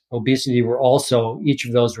 diabetes, obesity were also, each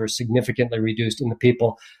of those were significantly reduced in the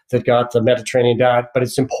people that got the Mediterranean diet. But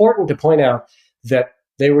it's important to point out that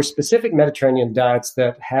they were specific Mediterranean diets,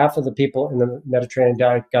 that half of the people in the Mediterranean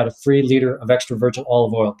diet got a free liter of extra virgin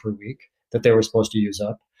olive oil per week that they were supposed to use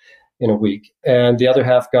up in a week. And the other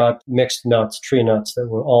half got mixed nuts, tree nuts that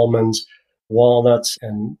were almonds, walnuts,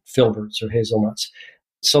 and filberts or hazelnuts.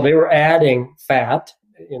 So they were adding fat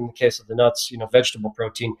in the case of the nuts, vegetable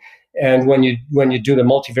protein. And when you do the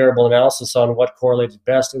multivariable analysis on what correlated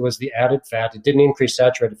best, it was the added fat. It didn't increase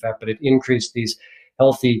saturated fat, but it increased these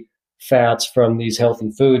healthy fats from these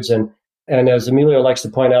healthy foods. And as Emilio likes to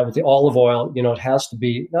point out with the olive oil, it has to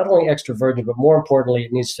be not only extra virgin, but more importantly,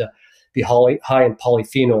 it needs to be high in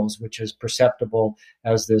polyphenols, which is perceptible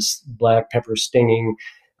as this black pepper stinging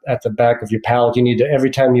at the back of your palate. You need to, every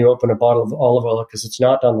time you open a bottle of olive oil, because it's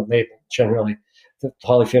not on the label generally, the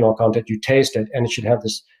polyphenol content, you taste it, and it should have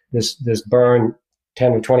this burn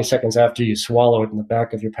 10 or 20 seconds after you swallow it in the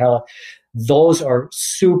back of your palate. Those are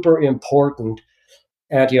super important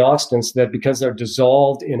antioxidants that, because they're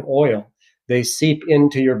dissolved in oil, they seep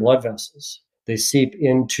into your blood vessels. They seep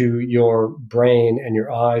into your brain and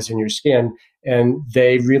your eyes and your skin, and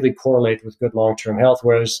they really correlate with good long-term health.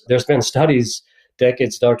 Whereas there's been studies,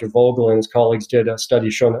 decades, Dr. Vogel and his colleagues did a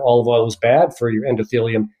study showing that olive oil was bad for your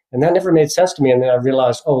endothelium, and that never made sense to me. And then I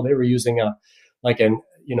realized, they were using an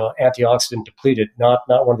antioxidant depleted, not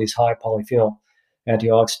one of these high polyphenol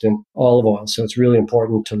antioxidant olive oils. So it's really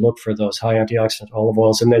important to look for those high antioxidant olive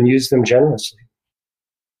oils and then use them generously.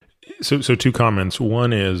 So two comments.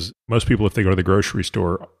 One is, most people, if they go to the grocery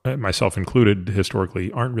store, myself included,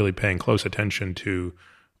 historically, aren't really paying close attention to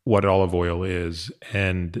what olive oil is.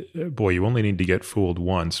 And boy, you only need to get fooled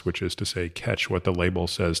once, which is to say, catch what the label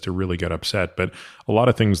says to really get upset. But a lot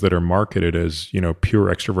of things that are marketed as, pure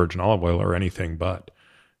extra virgin olive oil are anything but.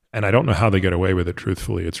 And I don't know how they get away with it,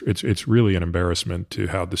 truthfully. It's really an embarrassment to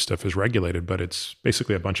how this stuff is regulated, but it's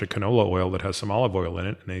basically a bunch of canola oil that has some olive oil in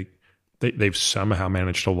it, and they've somehow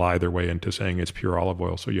managed to lie their way into saying it's pure olive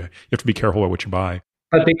oil. So you have to be careful what you buy.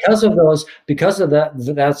 But because of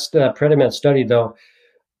that, that's the Predimed study, though,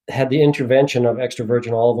 had the intervention of extra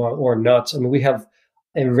virgin olive oil or nuts. I mean, we have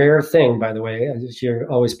a rare thing, by the way, as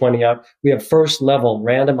you're always pointing out, we have first level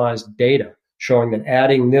randomized data showing that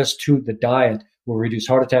adding this to the diet will reduce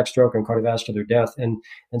heart attack, stroke, and cardiovascular death. And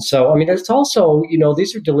so, I mean, it's also,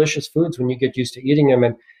 these are delicious foods when you get used to eating them.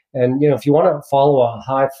 And if you want to follow a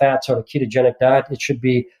high fat sort of ketogenic diet, it should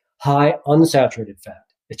be high unsaturated fat.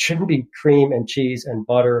 It shouldn't be cream and cheese and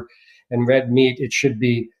butter and red meat. It should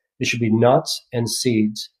be nuts and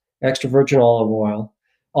seeds, extra virgin olive oil,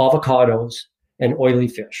 avocados, and oily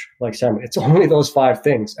fish like salmon. It's only those 5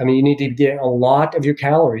 things. I mean, you need to get a lot of your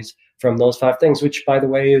calories from those 5 things, which, by the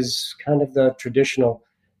way, is kind of the traditional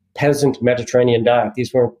peasant Mediterranean diet.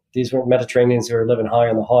 These weren't Mediterraneans who were living high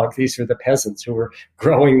on the hog. These were the peasants who were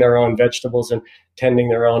growing their own vegetables and tending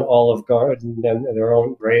their own olive garden and their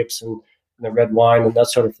own grapes and the red wine and that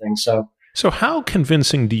sort of thing. So how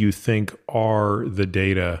convincing do you think are the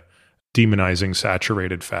data demonizing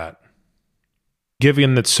saturated fat,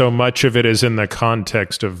 given that so much of it is in the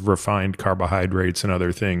context of refined carbohydrates and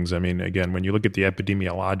other things? I mean, again, when you look at the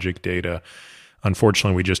epidemiologic data,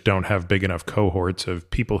 unfortunately, we just don't have big enough cohorts of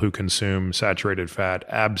people who consume saturated fat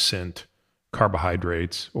absent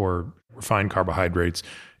carbohydrates or refined carbohydrates.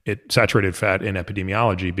 Saturated fat in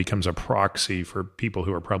epidemiology becomes a proxy for people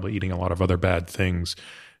who are probably eating a lot of other bad things.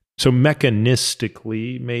 So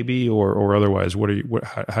mechanistically, maybe, or otherwise,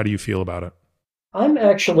 how do you feel about it? I'm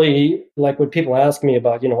actually, like, when people ask me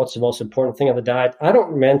about, what's the most important thing of the diet, I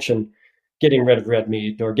don't mention getting rid of red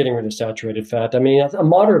meat or getting rid of saturated fat. I mean, a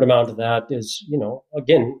moderate amount of that is,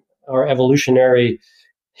 again, our evolutionary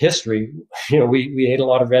history. We ate a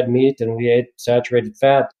lot of red meat and we ate saturated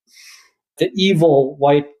fat. The evil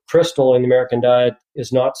white crystal in the American diet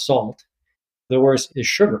is not salt. The worst is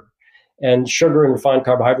sugar. And sugar and refined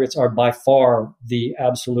carbohydrates are by far the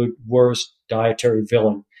absolute worst dietary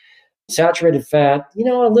villain. Saturated fat, a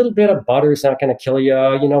little bit of butter is not going to kill you.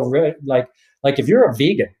 Like if you're a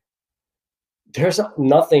vegan, there's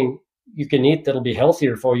nothing you can eat that'll be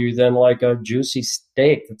healthier for you than like a juicy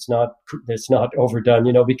steak that's not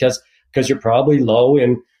overdone, because you're probably low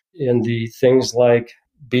in the things like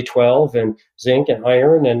B12 and zinc and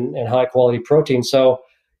iron and high quality protein. So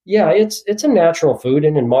yeah, it's a natural food,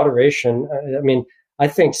 and in moderation. I mean, I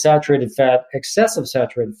think excessive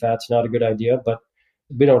saturated fat's not a good idea, but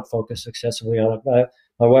we don't focus excessively on it.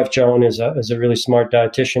 My wife Joan is a really smart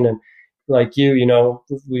dietitian, and like you,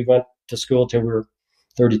 we went to school till we were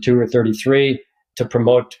 32 or 33 to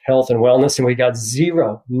promote health and wellness, and we got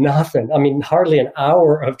nothing. I mean, hardly an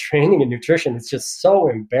hour of training in nutrition. It's just so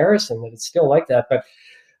embarrassing that it's still like that.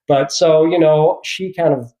 But so, she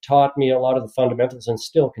kind of taught me a lot of the fundamentals and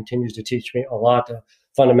still continues to teach me a lot of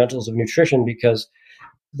fundamentals of nutrition, because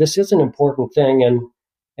this is an important thing.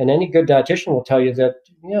 And any good dietitian will tell you that,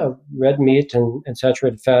 red meat and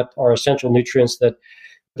saturated fat are essential nutrients, that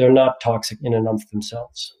they're not toxic in and of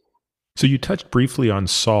themselves. So you touched briefly on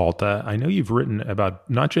salt. I know you've written about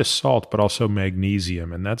not just salt, but also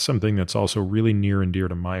magnesium, and that's something that's also really near and dear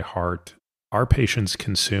to my heart. Our patients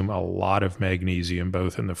consume a lot of magnesium,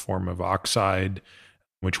 both in the form of oxide,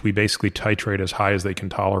 which we basically titrate as high as they can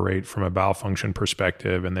tolerate from a bowel function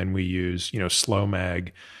perspective, and then we use, slow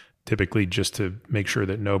mag, typically just to make sure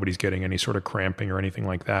that nobody's getting any sort of cramping or anything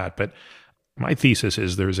like that. But my thesis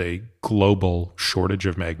is there's a global shortage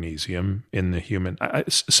of magnesium in the human.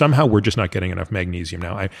 Somehow we're just not getting enough magnesium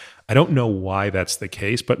now. I don't know why that's the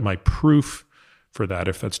case, but my proof for that,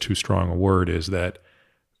 if that's too strong a word, is that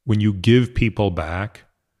when you give people back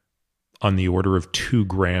on the order of 2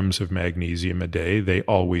 grams of magnesium a day, they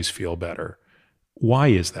always feel better. Why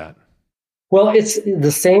is that? Well, it's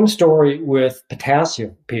the same story with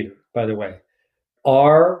potassium, Peter, by the way.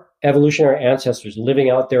 Our evolutionary ancestors living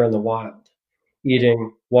out there in the wild,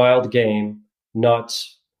 eating wild game,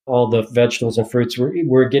 nuts, all the vegetables and fruits,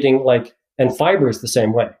 we're getting and fiber is the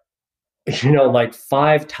same way, like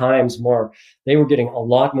 5 times more. They were getting a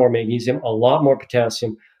lot more magnesium, a lot more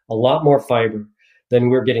potassium, a lot more fiber than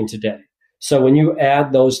we're getting today. So when you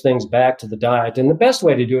add those things back to the diet, and the best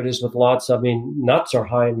way to do it is with nuts are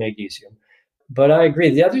high in magnesium. But I agree.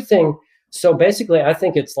 The other thing, so basically, I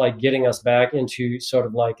think it's like getting us back into sort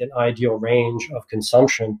of like an ideal range of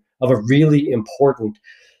consumption of a really important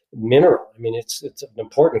mineral. I mean, it's an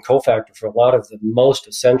important cofactor for a lot of the most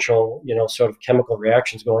essential, sort of chemical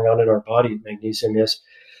reactions going on in our body. Magnesium is.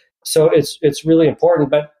 So it's really important,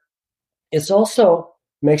 but it's also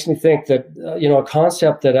makes me think that a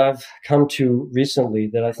concept that I've come to recently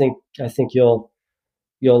that I think you'll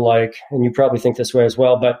like, and you probably think this way as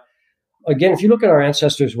well. But again, if you look at our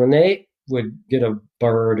ancestors, when they would get a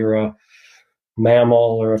bird or a mammal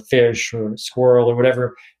or a fish or a squirrel or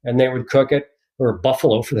whatever, and they would cook it, or a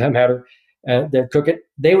buffalo for that matter, and they'd cook it,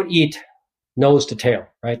 they would eat nose to tail,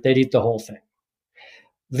 right? They'd eat the whole thing.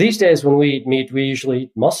 These days, when we eat meat, we usually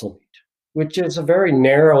eat muscle meat, which is a very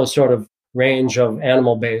narrow sort of range of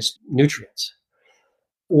animal-based nutrients.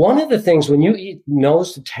 One of the things when you eat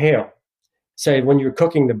nose to tail, say when you're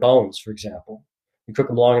cooking the bones, for example, you cook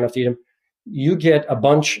them long enough to eat them, you get a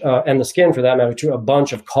bunch, and the skin for that matter too, a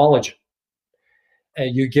bunch of collagen.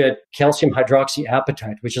 You get calcium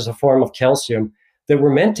hydroxyapatite, which is a form of calcium that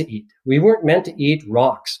we're meant to eat. We weren't meant to eat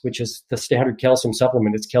rocks, which is the standard calcium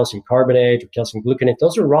supplement. It's calcium carbonate or calcium gluconate.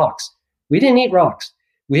 Those are rocks. We didn't eat rocks.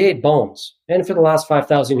 We ate bones. And for the last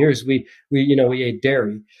 5,000 years, we ate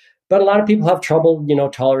dairy. But a lot of people have trouble,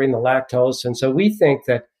 tolerating the lactose. And so we think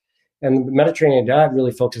that, and the Mediterranean diet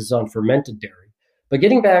really focuses on fermented dairy. But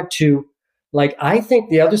getting back to, I think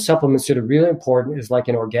the other supplements that are really important is like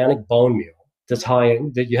an organic bone meal that's high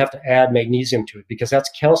in, that you have to add magnesium to it, because that's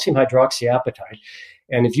calcium hydroxyapatite.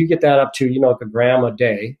 And if you get that up to, like a gram a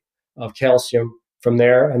day of calcium from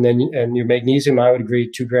there, and your magnesium, I would agree,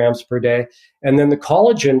 2 grams per day. And then the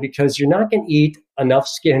collagen, because you're not going to eat enough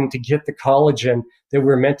skin to get the collagen that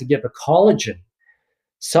we're meant to get. The collagen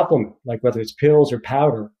supplement, like whether it's pills or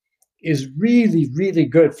powder, is really, really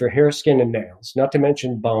good for hair, skin, and nails, not to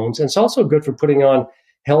mention bones. And it's also good for putting on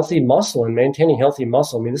healthy muscle and maintaining healthy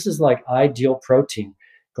muscle. I mean, this is like ideal protein,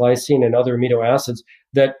 glycine, and other amino acids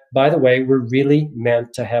that, by the way, we're really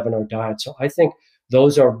meant to have in our diet. So I think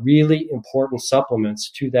those are really important supplements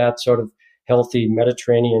to that sort of healthy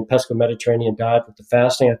Mediterranean, pesco-Mediterranean diet with the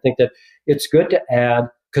fasting. I think that it's good to add,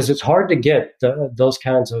 because it's hard to get those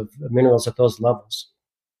kinds of minerals at those levels.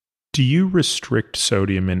 Do you restrict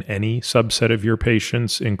sodium in any subset of your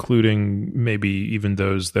patients, including maybe even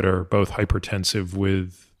those that are both hypertensive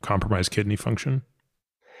with compromised kidney function?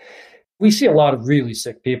 We see a lot of really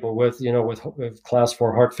sick people with class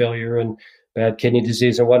 4 heart failure and bad kidney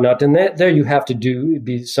disease and whatnot. And there you have to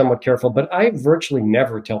be somewhat careful. But I virtually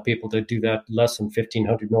never tell people to do that less than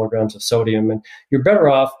 1,500 milligrams of sodium. And you're better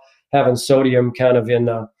off having sodium kind of in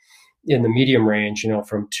the medium range,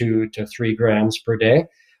 from 2 to 3 grams per day.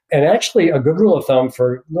 And actually, a good rule of thumb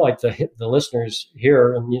for like the listeners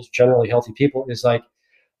here and generally healthy people is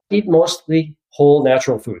eat mostly whole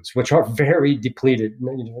natural foods, which are very depleted,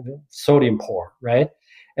 sodium poor, right?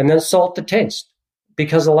 And then salt to taste,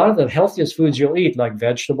 because a lot of the healthiest foods you'll eat, like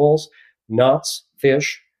vegetables, nuts,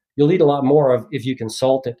 fish, you'll eat a lot more of if you can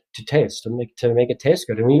salt it to taste, to make it taste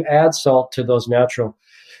good. And when you add salt to those natural,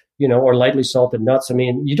 or lightly salted nuts, I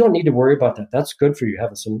mean, you don't need to worry about that. That's good for you,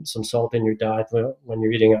 having some salt in your diet when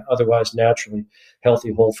you're eating an otherwise naturally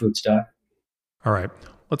healthy whole foods diet. All right.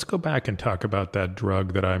 Let's go back and talk about that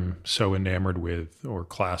drug that I'm so enamored with, or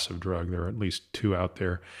class of drug. There are at least 2 out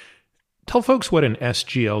there. Tell folks what an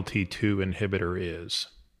SGLT2 inhibitor is,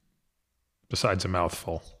 besides a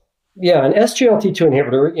mouthful. Yeah, an SGLT2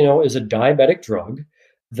 inhibitor, is a diabetic drug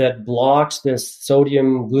that blocks this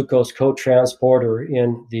sodium glucose co-transporter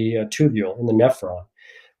in the tubule, in the nephron.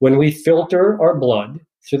 When we filter our blood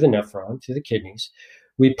through the nephron, through the kidneys,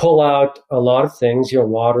 we pull out a lot of things,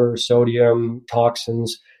 water, sodium,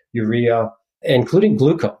 toxins, urea, including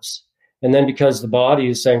glucose. And then because the body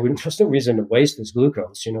is saying there's no reason to waste this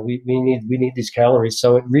glucose, we need these calories.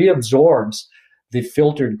 So it reabsorbs the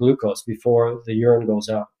filtered glucose before the urine goes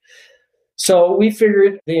out. So we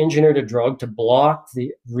figured they engineered a drug to block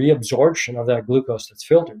the reabsorption of that glucose that's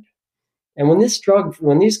filtered. And when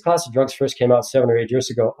these class of drugs first came out 7 or 8 years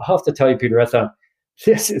ago, I'll have to tell you, Peter, I thought,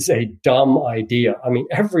 this is a dumb idea. I mean,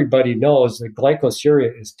 everybody knows that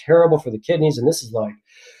glycosuria is terrible for the kidneys, and this is like,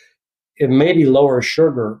 it may be lower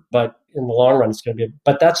sugar, but in the long run, it's going to be.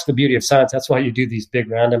 But that's the beauty of science. That's why you do these big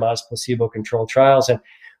randomized placebo-controlled trials. And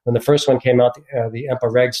when the first one came out, the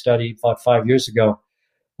EMPA-REG study about 5 years ago,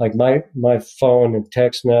 like my phone and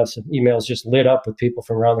text mess and emails just lit up with people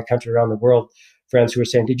from around the country, around the world, friends who were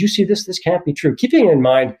saying, did you see this? This can't be true. Keeping in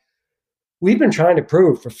mind, we've been trying to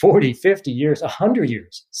prove for 40, 50 years, 100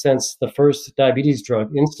 years since the first diabetes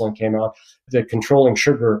drug, insulin, came out, that controlling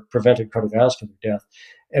sugar prevented cardiovascular death.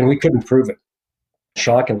 And we couldn't prove it,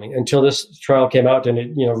 shockingly, until this trial came out, and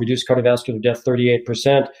it reduced cardiovascular death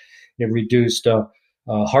 38%. It reduced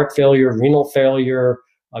heart failure, renal failure.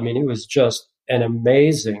 I mean, it was just an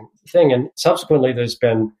amazing thing. And subsequently, there's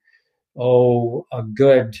been, a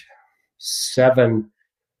good 7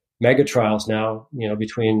 mega trials now,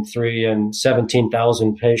 between 3 and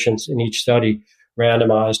 17,000 patients in each study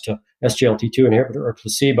randomized to SGLT2 inhibitor or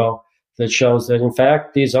placebo, that shows that, in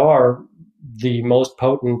fact, these are the most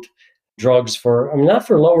potent drugs not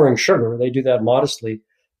for lowering sugar, they do that modestly,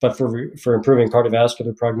 but for improving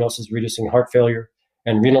cardiovascular prognosis, reducing heart failure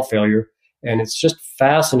and renal failure. And it's just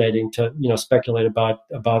fascinating to, speculate about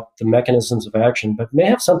the mechanisms of action, but may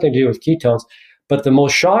have something to do with ketones. But the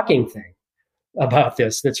most shocking thing about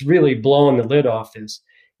this, that's really blowing the lid off this,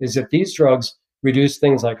 is that these drugs reduce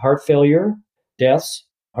things like heart failure, deaths,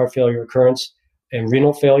 heart failure occurrence, and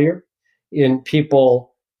renal failure in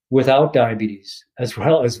people without diabetes as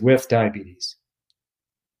well as with diabetes.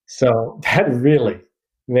 So that really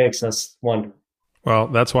makes us wonder. Well,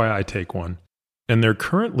 that's why I take one. And they're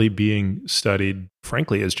currently being studied,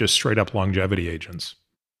 frankly, as just straight up longevity agents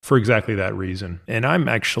for exactly that reason. And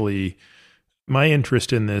my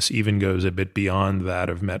interest in this even goes a bit beyond that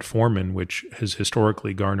of metformin, which has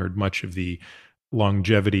historically garnered much of the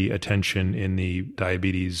longevity attention in the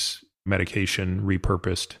diabetes medication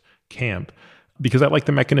repurposed camp, because I like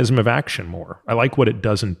the mechanism of action more. I like what it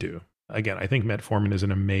doesn't do. Again, I think metformin is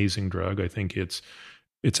an amazing drug. I think its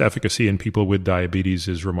efficacy in people with diabetes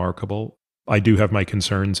is remarkable. I do have my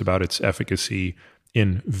concerns about its efficacy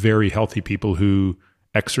in very healthy people who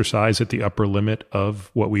exercise at the upper limit of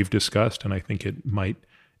what we've discussed, and I think it might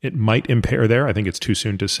impair there. I think it's too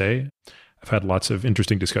soon to say. I've had lots of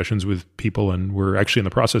interesting discussions with people, and we're actually in the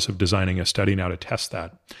process of designing a study now to test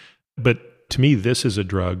that. But to me, this is a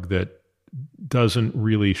drug that doesn't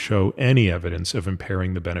really show any evidence of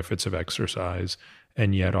impairing the benefits of exercise,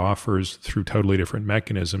 and yet offers, through totally different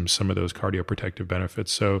mechanisms, some of those cardioprotective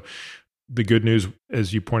benefits. So the good news,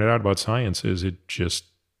 as you pointed out about science, is it just,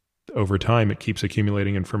 over time, it keeps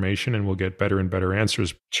accumulating information and we'll get better and better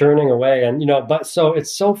answers. Churning away. And, but so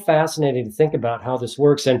it's so fascinating to think about how this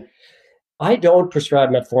works. And I don't prescribe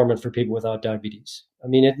metformin for people without diabetes. I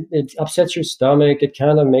mean, it upsets your stomach. It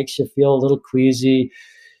kind of makes you feel a little queasy.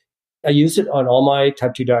 I use it on all my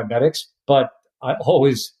type 2 diabetics, but I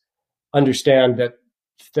always understand that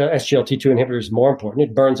the SGLT2 inhibitor is more important.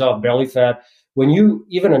 It burns off belly fat. When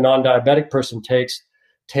even a non-diabetic person takes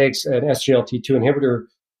an SGLT2 inhibitor,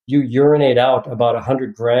 you urinate out about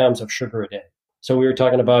 100 grams of sugar a day. So we were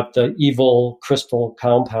talking about the evil crystal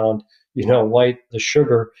compound, the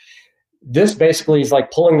sugar. This basically is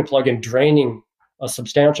like pulling the plug and draining a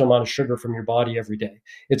substantial amount of sugar from your body every day.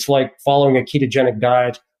 It's like following a ketogenic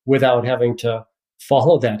diet without having to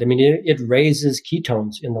follow that. I mean, it raises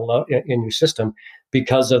ketones in your system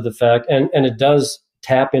because of the fact, and it does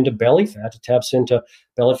tap into belly fat. It taps into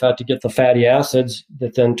belly fat to get the fatty acids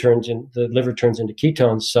that then the liver turns into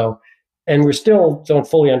ketones. So, and we still don't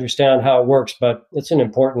fully understand how it works, but it's an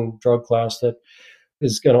important drug class that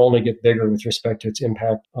is going to only get bigger with respect to its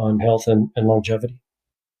impact on health and longevity.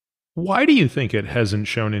 Why do you think it hasn't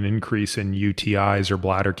shown an increase in UTIs or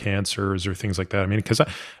bladder cancers or things like that? I mean,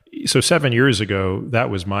 so 7 years ago, that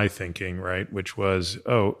was my thinking, right? Which was,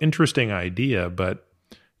 interesting idea, but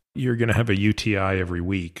you're going to have a UTI every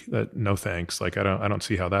week. No thanks. Like, I don't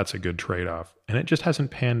see how that's a good trade-off. And it just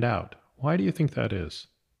hasn't panned out. Why do you think that is?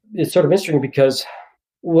 It's sort of interesting because,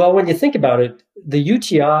 well, when you think about it, the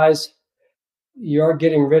UTIs, you are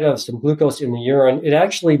getting rid of some glucose in the urine. It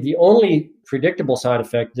actually, the only predictable side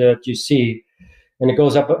effect that you see, and it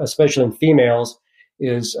goes up especially in females,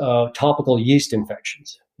 is topical yeast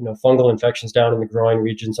infections, fungal infections down in the groin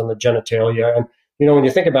regions on the genitalia. And, when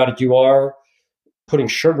you think about it, you are putting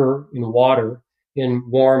sugar in water in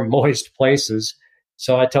warm, moist places.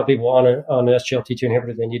 So I tell people on an SGLT2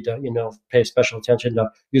 inhibitor, they need to, pay special attention to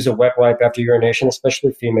use a wet wipe after urination,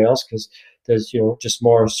 especially females, because there's, just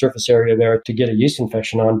more surface area there to get a yeast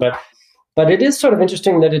infection on. But it is sort of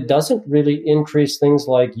interesting that it doesn't really increase things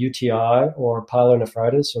like UTI or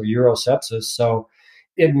pyelonephritis or urosepsis. So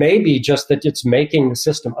it may be just that it's making the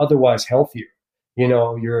system otherwise healthier.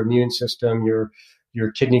 Your immune system,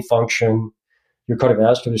 your kidney function, your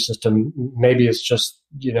cardiovascular system, maybe it's just,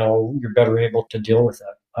 you're better able to deal with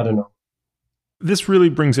that. I don't know. This really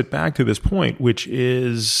brings it back to this point, which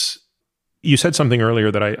is, you said something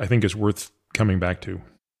earlier that I think is worth coming back to.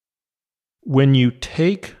 When you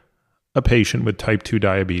take a patient with type 2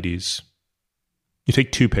 diabetes, you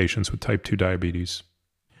take two patients with type 2 diabetes,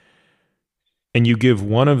 and you give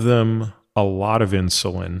one of them a lot of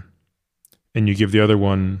insulin, and you give the other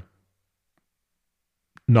one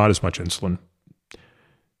not as much insulin,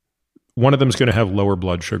 one of them is going to have lower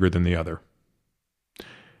blood sugar than the other.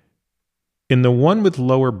 In the one with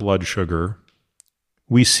lower blood sugar,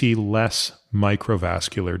 we see less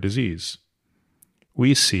microvascular disease.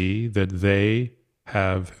 We see that they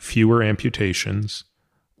have fewer amputations,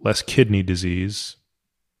 less kidney disease,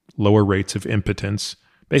 lower rates of impotence.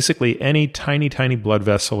 Basically, any tiny, tiny blood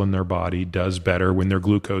vessel in their body does better when their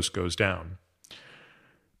glucose goes down.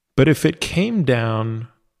 But if it came down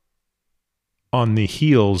on the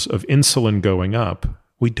heels of insulin going up,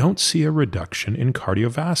 we don't see a reduction in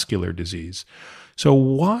cardiovascular disease. So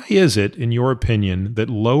why is it, in your opinion, that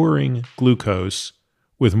lowering glucose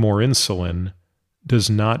with more insulin does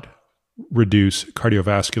not reduce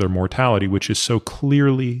cardiovascular mortality, which is so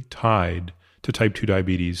clearly tied to type 2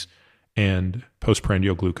 diabetes and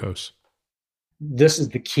postprandial glucose? This is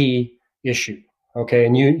the key issue, okay?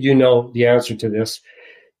 And you know the answer to this,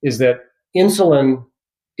 is that insulin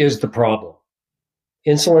is the problem.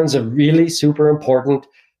 Insulin's a really super important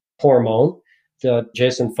hormone.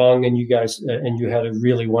 Jason Fung and you guys, and you had a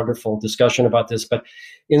really wonderful discussion about this, but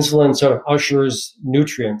insulin sort of ushers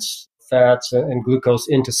nutrients, fats, and glucose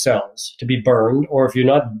into cells to be burned. Or if you're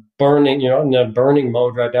not burning, you're not in a burning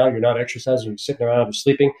mode right now, you're not exercising, you're sitting around or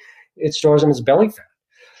sleeping, it stores them as belly fat.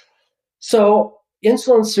 So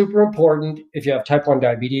insulin's super important if you have type 1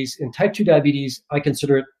 diabetes. In type 2 diabetes, I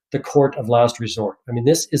consider it the court of last resort. I mean,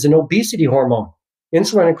 this is an obesity hormone.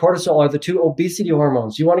 Insulin and cortisol are the two obesity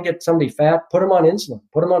hormones. You want to get somebody fat, put them on insulin,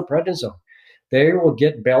 put them on prednisone. They will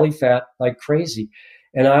get belly fat like crazy.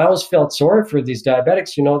 And I always felt sorry for these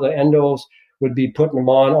diabetics. The endos would be putting them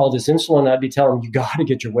on all this insulin. I'd be telling them, you got to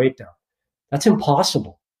get your weight down. That's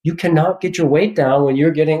impossible. You cannot get your weight down when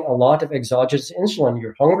you're getting a lot of exogenous insulin.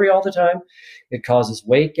 You're hungry all the time. It causes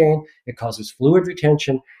weight gain. It causes fluid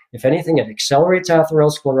retention. If anything, it accelerates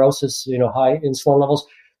atherosclerosis, high insulin levels.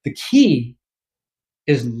 The key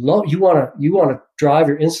is low. You want to drive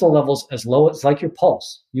your insulin levels as low as like your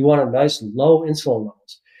pulse. You want a nice low insulin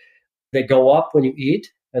levels. They go up when you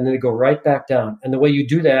eat, and then they go right back down. And the way you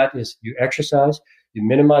do that is you exercise, you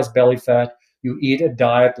minimize belly fat, you eat a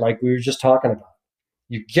diet like we were just talking about.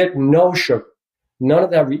 You get no sugar, none of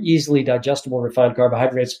that easily digestible refined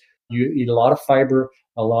carbohydrates. You eat a lot of fiber,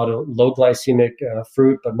 a lot of low glycemic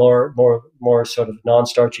fruit, but more sort of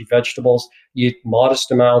non-starchy vegetables. You eat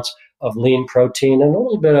modest amounts of lean protein and a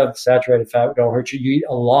little bit of saturated fat. Don't hurt you. You eat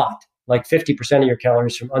a lot, like 50% of your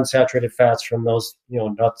calories from unsaturated fats from those,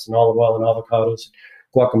 nuts and olive oil and avocados,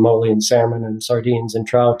 guacamole and salmon and sardines and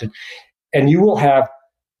trout. And you will have,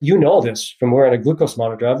 this from wearing a glucose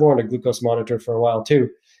monitor. I've worn a glucose monitor for a while too.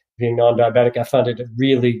 Being non-diabetic, I found it a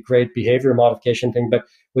really great behavior modification thing. But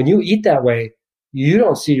when you eat that way, you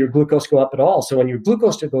don't see your glucose go up at all. So when your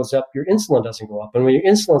glucose goes up, your insulin doesn't go up. And when your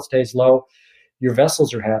insulin stays low, your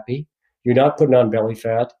vessels are happy. You're not putting on belly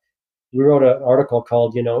fat. We wrote an article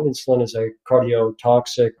called, insulin is a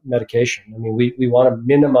cardiotoxic medication. I mean, we want to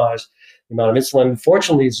minimize the amount of insulin.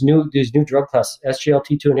 Unfortunately, these new drug classes,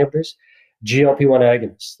 SGLT2 inhibitors, GLP-1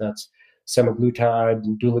 agonists, that's semaglutide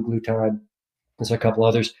and dulaglutide, there's a couple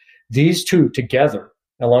others. These two together,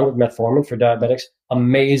 along with metformin for diabetics,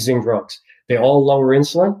 amazing drugs. They all lower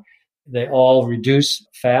insulin. They all reduce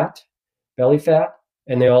fat, belly fat,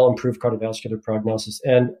 and they all improve cardiovascular prognosis.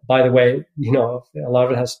 And by the way, a lot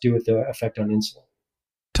of it has to do with the effect on insulin.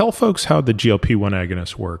 Tell folks how the GLP-1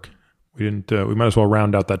 agonists work. We might as well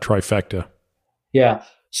round out that trifecta. Yeah.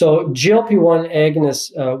 So GLP-1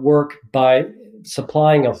 agonists work by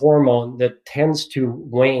supplying a hormone that tends to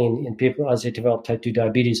wane in people as they develop type 2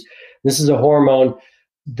 diabetes. This is a hormone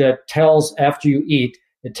that tells, after you eat,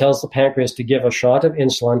 it tells the pancreas to give a shot of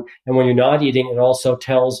insulin. And when you're not eating, it also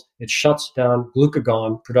it shuts down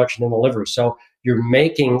glucagon production in the liver. So you're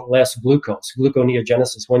making less glucose,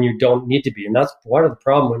 gluconeogenesis, when you don't need to be. And that's part of the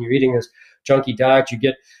problem when you're eating this junky diet. You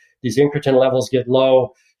get these incretin levels get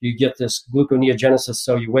low. You get this gluconeogenesis.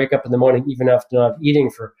 So you wake up in the morning, even after not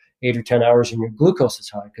eating for 8 or 10 hours, and your glucose is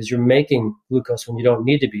high because you're making glucose when you don't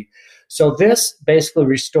need to be. So this basically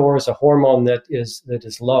restores a hormone that is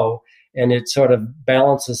low, and it sort of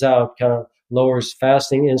balances out, kind of lowers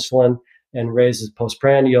fasting insulin and raises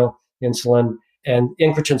postprandial insulin. And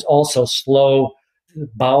incretins also slow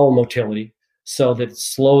bowel motility so that it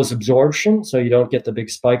slows absorption, so you don't get the big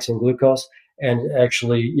spikes in glucose, and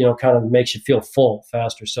actually, kind of makes you feel full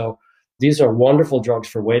faster. So these are wonderful drugs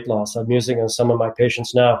for weight loss. I'm using on some of my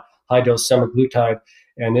patients now, high-dose semaglutide,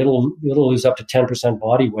 and it'll lose up to 10%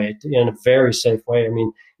 body weight in a very safe way. I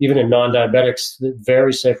mean, even in non-diabetics,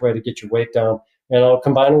 very safe way to get your weight down. And I'll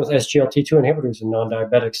combine it with SGLT2 inhibitors in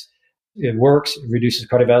non-diabetics. It works. It reduces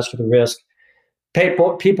cardiovascular risk.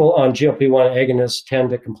 People on GLP-1 agonists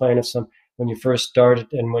tend to complain of when you first start it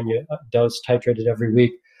and when you dose titrate it every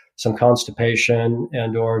week, some constipation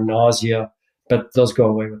and or nausea, but those go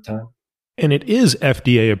away with time. And it is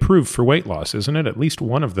FDA approved for weight loss, isn't it? At least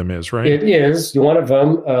one of them is, right? It is. One of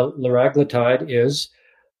them, liraglutide, is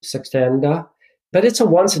Saxenda, but it's a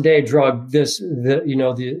once-a-day drug. The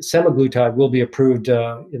semaglutide will be approved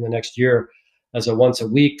in the next year as a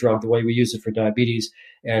once-a-week drug, the way we use it for diabetes,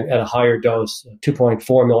 and at a higher dose,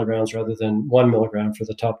 2.4 milligrams rather than 1 milligram for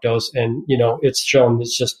the top dose. And, it's shown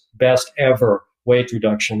it's just best ever weight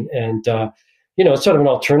reduction. And, it's sort of an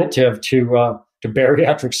alternative to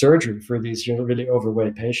bariatric surgery for these really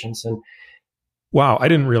overweight patients. And wow, I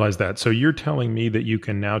didn't realize that. So you're telling me that you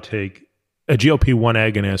can now take a GLP-1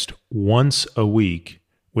 agonist once a week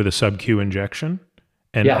with a sub-Q injection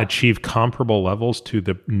and achieve comparable levels to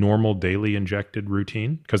the normal daily injected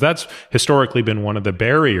routine? Because that's historically been one of the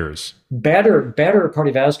barriers. Better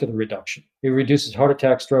cardiovascular reduction. It reduces heart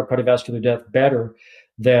attack, stroke, cardiovascular death better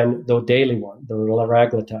than the daily one, the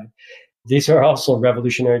liraglutide. These are also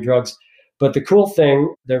revolutionary drugs. But the cool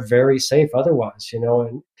thing, they're very safe otherwise,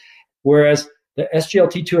 and whereas the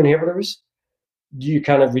SGLT2 inhibitors, you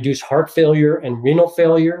kind of reduce heart failure and renal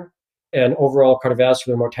failure and overall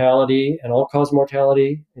cardiovascular mortality and all-cause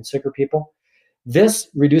mortality in sicker people. This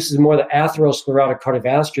reduces more the atherosclerotic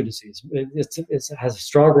cardiovascular disease. It has a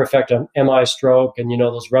stronger effect on MI, stroke, and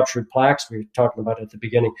those ruptured plaques we were talking about at the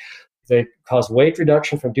beginning. They cause weight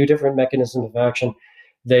reduction from 2 different mechanisms of action.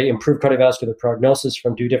 They improve cardiovascular prognosis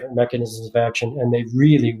from 2 different mechanisms of action, and they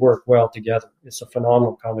really work well together. It's a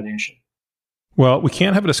phenomenal combination. Well, we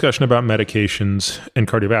can't have a discussion about medications and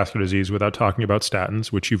cardiovascular disease without talking about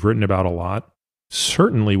statins, which you've written about a lot.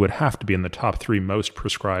 Certainly would have to be in the top 3 most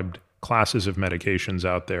prescribed classes of medications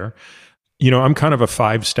out there. I'm kind of a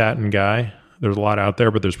 5 statin guy. There's a lot out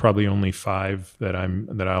there, but there's probably only 5 that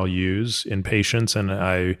I'll use in patients,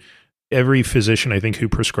 and every physician, I think, who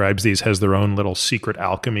prescribes these has their own little secret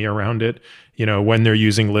alchemy around it. When they're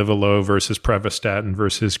using Livalo versus Pravastatin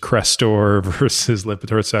versus Crestor versus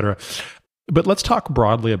Lipitor, et cetera. But let's talk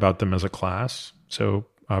broadly about them as a class. So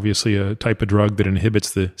obviously a type of drug that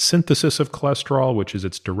inhibits the synthesis of cholesterol, which is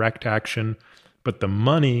its direct action. But the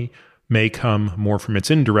money may come more from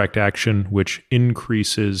its indirect action, which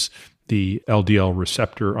increases the LDL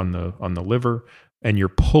receptor on the liver. And you're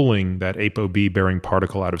pulling that ApoB bearing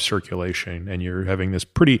particle out of circulation, and you're having this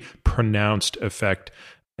pretty pronounced effect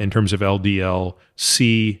in terms of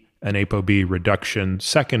LDL-C and ApoB reduction,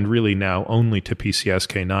 second really now only to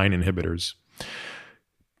PCSK9 inhibitors.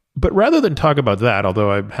 But rather than talk about that,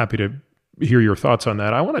 although I'm happy to hear your thoughts on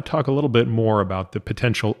that, I want to talk a little bit more about the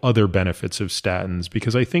potential other benefits of statins,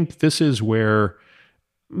 because I think this is where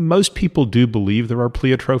most people do believe there are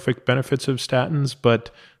pleiotropic benefits of statins,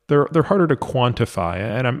 but they're harder to quantify.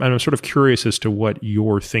 And I'm sort of curious as to what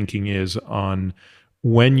your thinking is on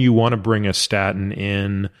when you want to bring a statin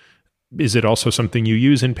in. Is it also something you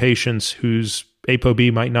use in patients whose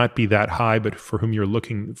ApoB might not be that high, but for whom you're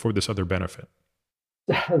looking for this other benefit?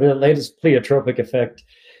 The latest pleiotropic effect,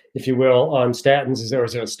 if you will, on statins is there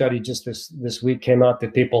was a study just this week came out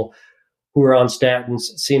that people who are on statins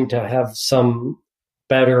seem to have some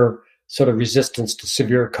better sort of resistance to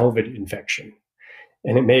severe COVID infection.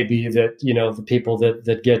 And it may be that, the people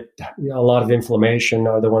that get a lot of inflammation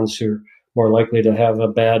are the ones who are more likely to have a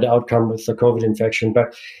bad outcome with the COVID infection.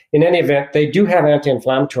 But in any event, they do have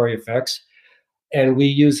anti-inflammatory effects. And we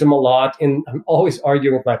use them a lot. And I'm always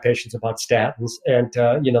arguing with my patients about statins. And,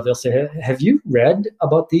 they'll say, have you read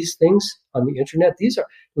about these things on the internet? These are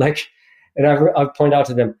like, and I've pointed out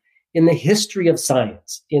to them, in the history of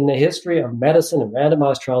science, in the history of medicine and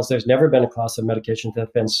randomized trials, there's never been a class of medications that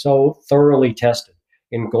have been so thoroughly tested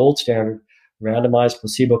in gold standard, randomized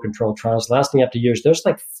placebo-controlled trials lasting up to years. There's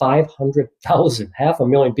like 500,000,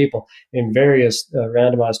 500,000 people in various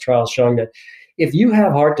randomized trials showing that if you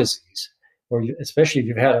have heart disease, or especially if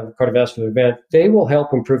you've had a cardiovascular event, they will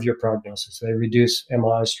help improve your prognosis. They reduce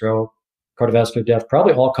MI, stroke, cardiovascular death,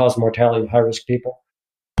 probably all-cause mortality in high-risk people.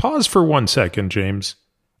 Pause for 1 second, James.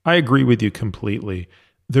 I agree with you completely.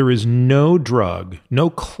 There is no drug, no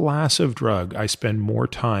class of drug I spend more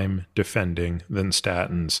time defending than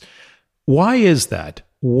statins. Why is that?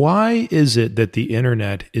 Why is it that the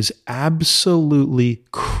internet is absolutely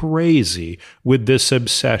crazy with this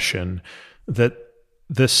obsession that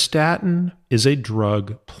the statin is a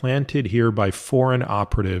drug planted here by foreign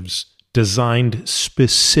operatives designed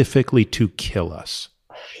specifically to kill us?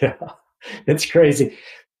 Yeah, it's crazy.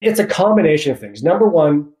 It's a combination of things. Number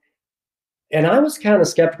one, and I was kind of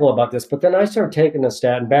skeptical about this, but then I started taking a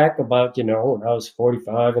statin back about, when I was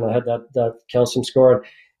 45 and I had that calcium score.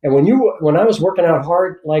 And when I was working out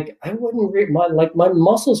hard, like I wouldn't my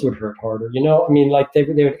muscles would hurt harder, like they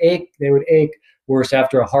would ache worse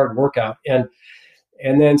after a hard workout. And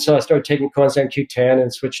then so I started taking coenzyme Q10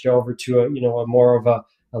 and switched over to a more of a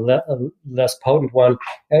less potent one.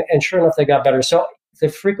 And sure enough, they got better. So they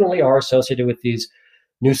frequently are associated with these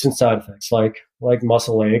nuisance side effects like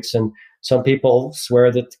muscle aches. And some people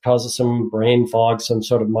swear that it causes some brain fog, some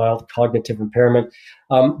sort of mild cognitive impairment.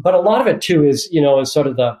 But a lot of it too is sort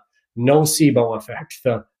of the nocebo effect,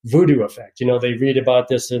 the voodoo effect. They read about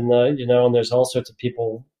this in and there's all sorts of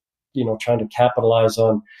people, trying to capitalize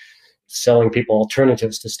on selling people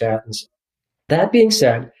alternatives to statins. That being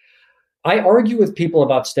said, I argue with people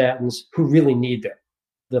about statins who really need them.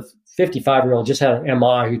 The 55-year-old just had an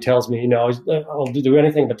MI who tells me, I'll do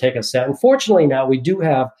anything but take a statin. Fortunately, now we do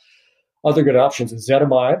have other good options.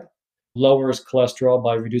 Ezetimibe lowers cholesterol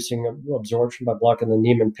by reducing absorption by blocking the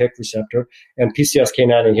Niemann-Pick receptor, and PCSK9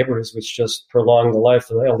 inhibitors, which just prolong the life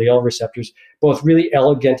of the LDL receptors, both really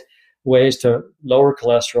elegant ways to lower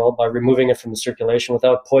cholesterol by removing it from the circulation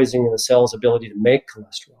without poisoning the cell's ability to make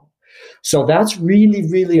cholesterol. So that's really,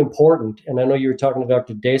 really important. And I know you were talking to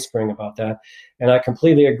Dr. Dayspring about that, and I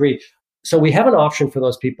completely agree. So we have an option for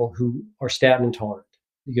those people who are statin intolerant.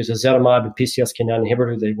 Because ezetimibe and PCSK9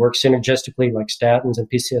 inhibitor, they work synergistically like statins and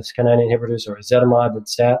PCSK9 inhibitors, or ezetimibe and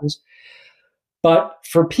statins. But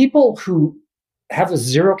for people who have a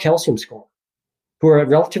zero calcium score, who are at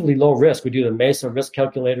relatively low risk, we do the MESA risk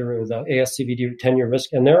calculator or the ASCVD 10-year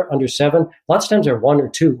risk, and they're under 7. Lots of times they're 1 or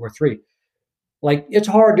 2 or 3. Like, it's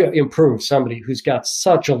hard to improve somebody who's got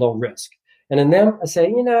such a low risk. And in them, I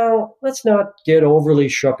say, let's not get overly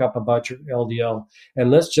shook up about your LDL,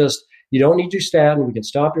 and let's just, you don't need your statin. We can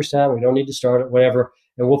stop your statin. We don't need to start it, whatever.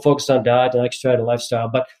 And we'll focus on diet and exercise and lifestyle.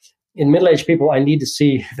 But in middle-aged people, I need to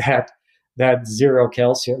see that zero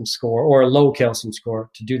calcium score or a low calcium score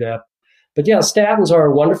to do that. But yeah, statins are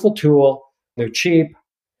a wonderful tool. They're cheap,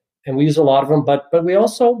 and we use a lot of them. But we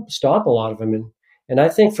also stop a lot of them. And I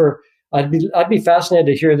think I'd be fascinated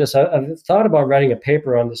to hear this. I've thought about writing a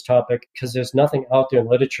paper on this topic because there's nothing out there in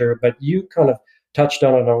literature. But you kind of touched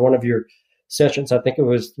on it on one of your sessions, I think it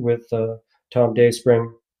was with Tom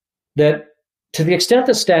Dayspring, that to the extent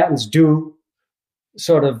that statins do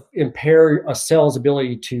sort of impair a cell's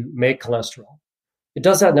ability to make cholesterol, it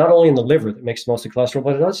does that not only in the liver that makes most of cholesterol,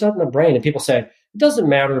 but it does that in the brain. And people say, it doesn't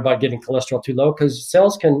matter about getting cholesterol too low because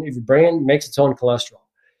if the brain makes its own cholesterol.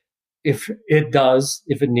 If it does,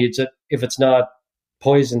 if it needs it, if it's not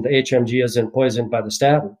poisoned, the HMG isn't poisoned by the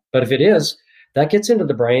statin. But if it is, that gets into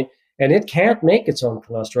the brain and it can't make its own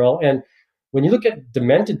cholesterol. And when you look at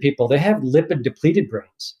demented people, they have lipid-depleted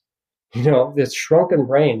brains. This shrunken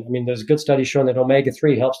brain. I mean, there's a good study showing that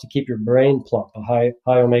omega-3 helps to keep your brain plump, a high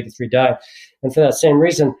omega-3 diet. And for that same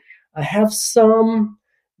reason, I have some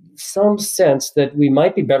sense that we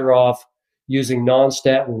might be better off using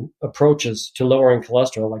non-statin approaches to lowering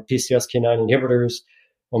cholesterol, like PCSK9 inhibitors,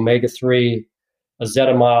 omega-3,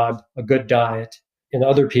 ezetimibe, a good diet, in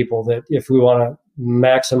other people, that if we want to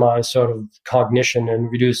maximize sort of cognition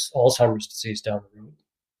and reduce Alzheimer's disease down the road.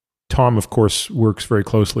 Tom, of course, works very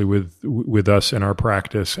closely with us in our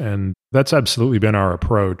practice, and that's absolutely been our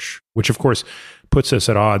approach, which of course puts us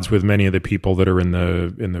at odds with many of the people that are in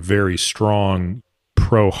the very strong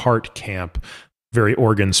pro-heart camp, very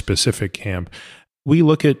organ-specific camp. We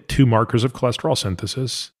look at 2 markers of cholesterol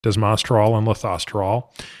synthesis, desmosterol and lithosterol.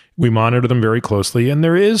 We monitor them very closely, and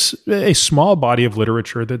there is a small body of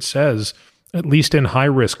literature that says, at least in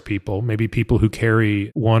high-risk people, maybe people who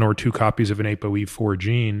carry 1 or 2 copies of an ApoE4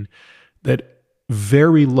 gene, that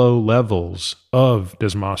very low levels of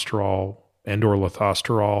desmosterol and or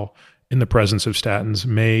lithosterol in the presence of statins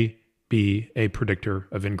may be a predictor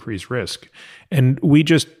of increased risk. And we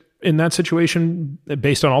just, in that situation,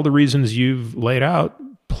 based on all the reasons you've laid out,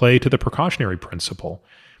 play to the precautionary principle.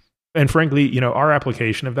 And frankly, our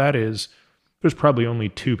application of that is there's probably only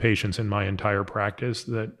 2 patients in my entire practice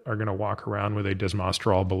that are going to walk around with a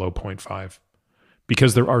desmosterol below 0.5,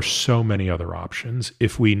 because there are so many other options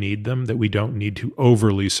if we need them that we don't need to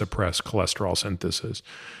overly suppress cholesterol synthesis.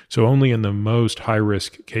 So only in the most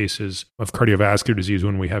high-risk cases of cardiovascular disease,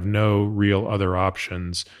 when we have no real other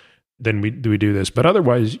options, then we do this. But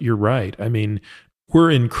otherwise, you're right. I mean,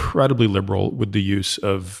 we're incredibly liberal with the use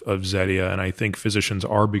of Zetia, and I think physicians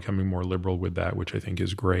are becoming more liberal with that, which I think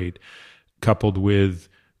is great, coupled with,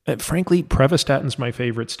 frankly, Prevestatin's my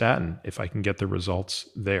favorite statin, if I can get the results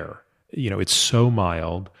there. It's so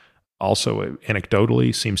mild. Also,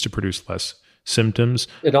 anecdotally, seems to produce less symptoms.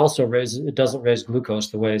 It doesn't raise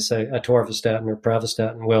glucose the way, say, atorvastatin or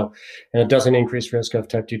pravastatin will, and it doesn't increase risk of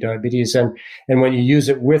type 2 diabetes. And when you use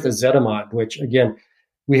it with ezetimibe, which again,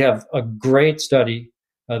 we have a great study,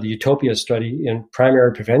 the Utopia study in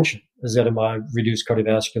primary prevention. Ezetimibe reduced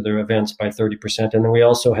cardiovascular events by 30%. And then we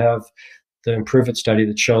also have the Improve It study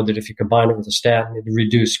that showed that if you combine it with a statin, it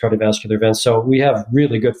reduced cardiovascular events. So we have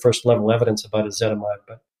really good first level evidence about ezetimibe.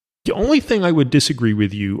 But the only thing I would disagree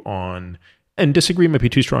with you on, and disagree might be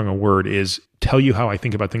too strong a word, is tell you how I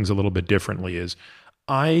think about things a little bit differently, is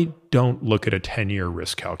I don't look at a 10-year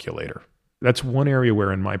risk calculator. That's one area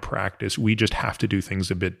where in my practice, we just have to do things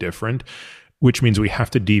a bit different, which means we have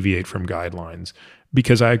to deviate from guidelines.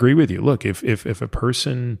 Because I agree with you. Look, if a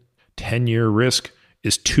person 10-year risk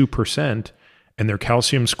is 2% and their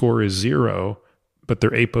calcium score is 0, but their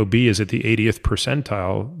ApoB is at the 80th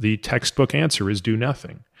percentile, the textbook answer is do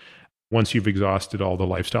nothing once you've exhausted all the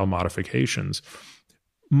lifestyle modifications.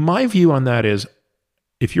 My view on that is,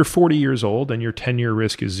 if you're 40 years old and your 10-year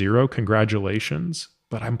risk is 0, congratulations,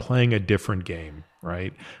 but I'm playing a different game,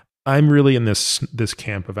 right? I'm really in this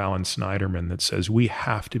camp of Alan Snyderman that says we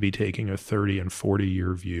have to be taking a 30 and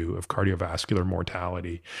 40-year view of cardiovascular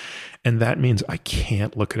mortality. And that means I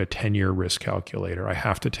can't look at a 10-year risk calculator. I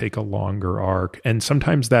have to take a longer arc. And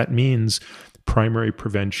sometimes that means primary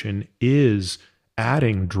prevention is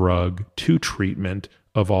adding drug to treatment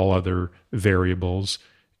of all other variables,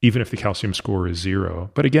 even if the calcium score is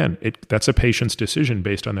 0. But again, that's a patient's decision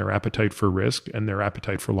based on their appetite for risk and their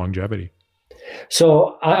appetite for longevity.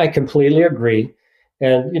 So I completely agree.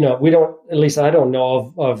 And, we don't, at least I don't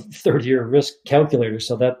know of 30-year risk calculators.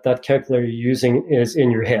 So that calculator you're using is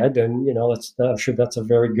in your head. And, I'm sure that's a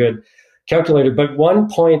very good calculator. But one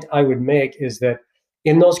point I would make is that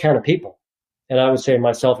in those kind of people, and I would say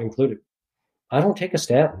myself included, I don't take a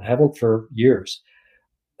statin. I haven't for years.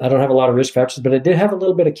 I don't have a lot of risk factors, but I did have a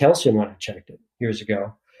little bit of calcium when I checked it years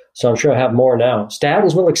ago. So I'm sure I have more now.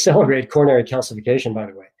 Statins will accelerate coronary calcification, by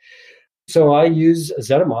the way. So I use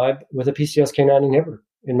ezetimibe with a PCSK9 inhibitor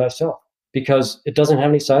in myself because it doesn't have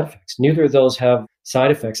any side effects. Neither of those have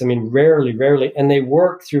side effects. I mean, rarely. And they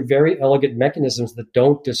work through very elegant mechanisms that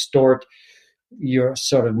don't distort your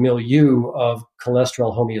sort of milieu of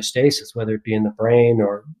cholesterol homeostasis, whether it be in the brain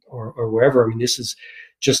or wherever. I mean, this is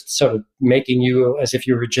just sort of making you as if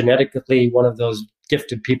you were genetically one of those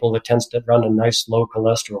gifted people that tends to run a nice low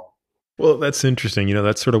cholesterol. Well, that's interesting.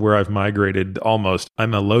 That's sort of where I've migrated almost.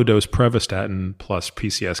 I'm a low-dose Prevestatin plus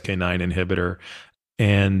PCSK9 inhibitor.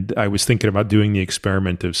 And I was thinking about doing the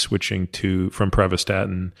experiment of switching from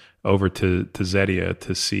Prevestatin over to Zetia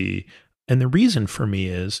to see. And the reason for me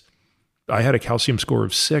is I had a calcium score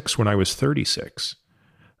of 6 when I was 36.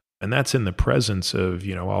 And that's in the presence of,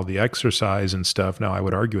 all the exercise and stuff. Now, I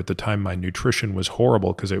would argue at the time my nutrition was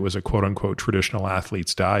horrible because it was a quote-unquote traditional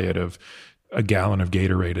athlete's diet of a gallon of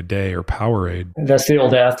Gatorade a day or Powerade. That's the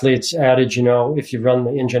old athlete's adage, if you run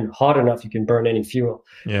the engine hot enough, you can burn any fuel.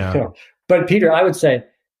 Yeah. But Peter, I would say,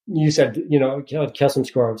 you said, calcium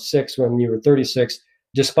score of 6 when you were 36,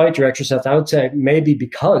 despite your exercise, I would say maybe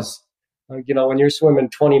because, when you're swimming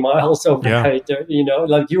 20 miles overnight,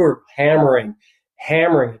 like you were hammering,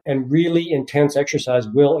 and really intense exercise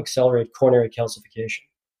will accelerate coronary calcification.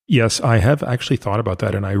 Yes, I have actually thought about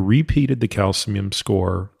that, and I repeated the calcium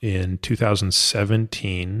score in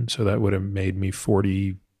 2017, so that would have made me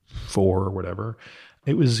 44 or whatever.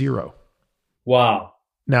 It was 0. Wow.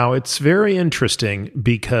 Now, it's very interesting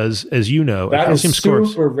because, as you know, that a calcium is score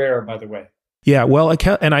super rare, by the way. Yeah, well,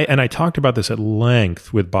 and I talked about this at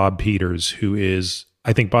length with Bob Peters, who is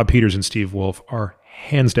I think Bob Peters and Steve Wolf are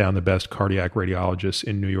hands down the best cardiac radiologists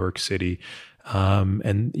in New York City.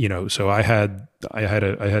 And so I had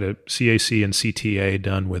a CAC and CTA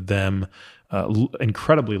done with them.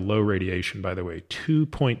 Incredibly low radiation, by the way,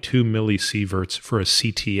 2.2 millisieverts for a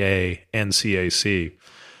CTA and CAC.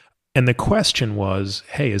 And the question was,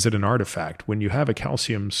 hey, is it an artifact? When you have a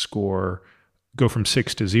calcium score go from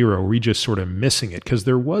 6 to 0, are we just sort of missing it? Because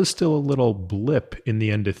there was still a little blip in the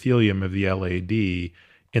endothelium of the LAD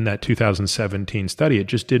in that 2017 study. It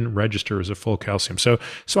just didn't register as a full calcium. So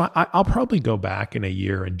I'll probably go back in a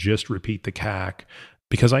year and just repeat the CAC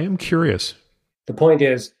because I am curious. The point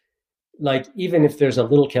is, like, even if there's a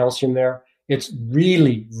little calcium there, it's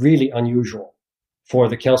really, really unusual for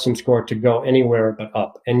the calcium score to go anywhere but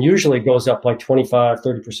up. And usually it goes up like 25,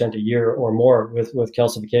 30% a year or more with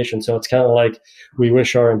calcification. So it's kind of like we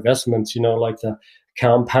wish our investments, like the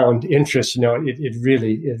compound interest, it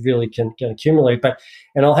really can accumulate.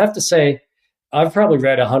 And I'll have to say, I've probably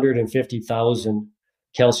read 150,000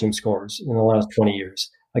 calcium scores in the last 20 years.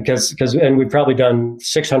 And we've probably done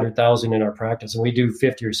 600,000 in our practice, and we do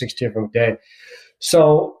 50 or 60 of them a day.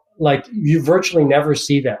 So, like, you virtually never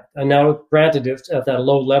see that. And now, granted, if at that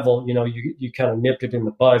low level, you kind of nipped it in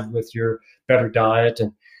the bud with your better diet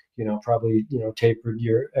and, probably, tapered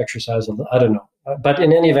your exercise. I don't know. But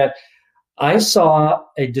in any event, I saw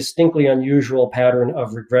a distinctly unusual pattern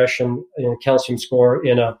of regression in calcium score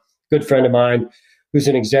in a good friend of mine who's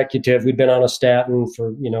an executive. We'd been on a statin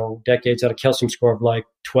for, decades, at a calcium score of like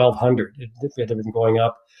 1,200. It had been going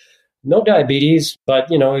up. No diabetes, but,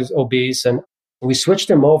 he's obese. And we switched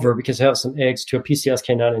him over because he had some eggs to a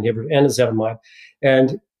PCSK9 inhibitor and ezetimibe.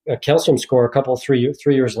 And a calcium score 3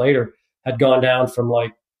 years later had gone down from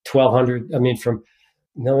like 1,200.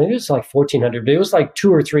 It was like 1,400, but it was like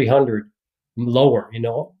 200 or 300 lower,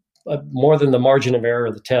 more than the margin of error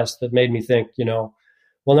of the test that made me think, well,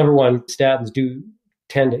 number one, statins do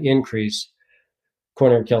tend to increase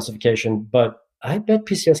coronary calcification, but I bet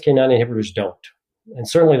PCSK9 inhibitors don't. And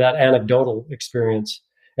certainly that anecdotal experience.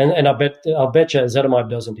 And I'll bet you ezetimibe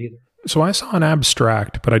doesn't either. So I saw an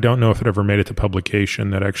abstract, but I don't know if it ever made it to publication,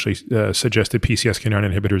 that actually suggested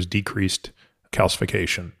PCSK9 inhibitors decreased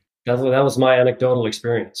calcification. That was my anecdotal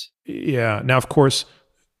experience. Yeah. Now, of course,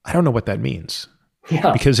 I don't know what that means.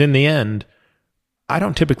 Yeah. Because in the end, I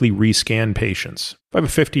don't typically rescan patients. If I have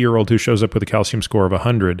a 50-year-old who shows up with a calcium score of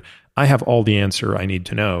 100, I have all the answer I need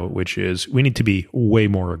to know, which is we need to be way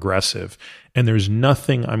more aggressive. And there's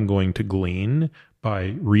nothing I'm going to glean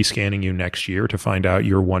by rescanning you next year to find out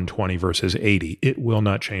you're 120 versus 80. It will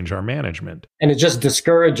not change our management. And it just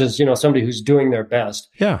discourages, somebody who's doing their best.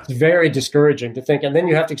 Yeah. It's very discouraging to think. And then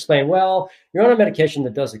you have to explain, well, you're on a medication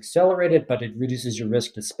that does accelerate it, but it reduces your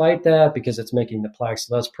risk despite that because it's making the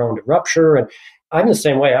plaques less prone to rupture. And I'm the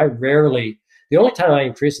same way. The only time I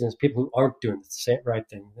increase it is people who aren't doing the right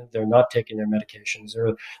thing. They're not taking their medications,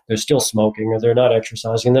 or they're still smoking, or they're not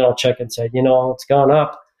exercising. And then I'll check and say, it's gone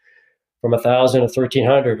up from 1,000 to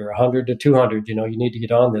 1,300 or 100 to 200, you need to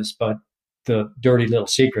get on this. But the dirty little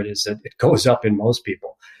secret is that it goes up in most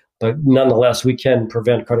people. But nonetheless, we can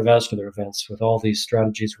prevent cardiovascular events with all these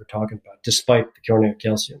strategies we're talking about, despite the coronary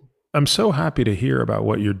calcium. I'm so happy to hear about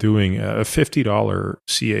what you're doing. A $50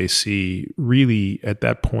 CAC, really, at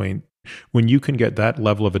that point, when you can get that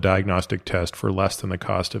level of a diagnostic test for less than the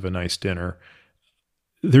cost of a nice dinner,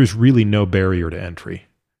 there's really no barrier to entry.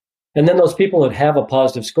 And then those people that have a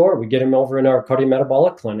positive score, we get them over in our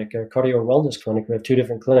cardiometabolic clinic, our cardio wellness clinic. We have two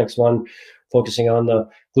different clinics, one focusing on the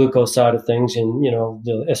glucose side of things and,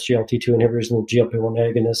 the SGLT2 inhibitors and the GLP-1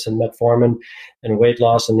 agonists and metformin and weight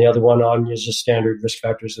loss. And the other one on is just standard risk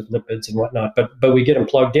factors of lipids and whatnot. But we get them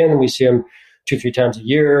plugged in and we see them 2-3 times a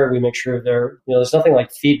year. We make sure there's nothing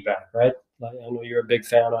like feedback, right? I know you're a big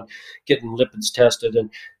fan on getting lipids tested and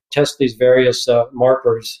test these various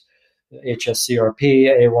markers, HSCRP,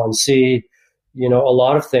 A1C, a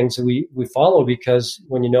lot of things that we follow because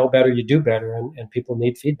when you know better, you do better, and people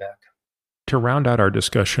need feedback. To round out our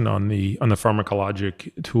discussion on the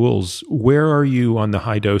pharmacologic tools, where are you on the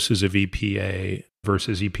high doses of EPA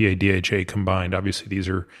versus EPA DHA combined? Obviously, these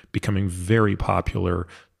are becoming very popular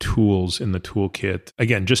tools in the toolkit.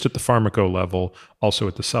 Again, just at the pharmaco level, also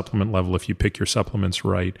at the supplement level, if you pick your supplements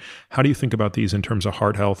right. How do you think about these in terms of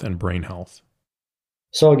heart health and brain health?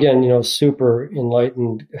 So again, super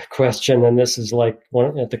enlightened question, and this is like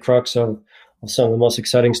one at the crux of some of the most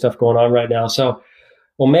exciting stuff going on right now. So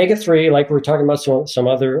omega-3, like we were talking about some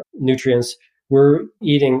other nutrients, we're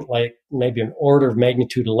eating like maybe an order of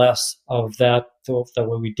magnitude less of that than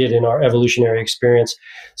what we did in our evolutionary experience.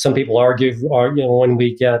 Some people argue, when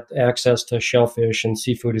we get access to shellfish and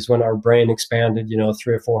seafood is when our brain expanded,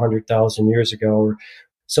 300 or 400,000 years ago.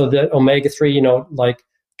 So the omega-3, like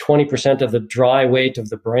 20% of the dry weight of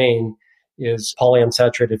the brain is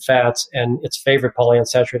polyunsaturated fats, and its favorite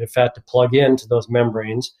polyunsaturated fat to plug into those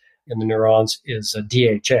membranes in the neurons is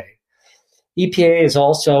DHA. EPA is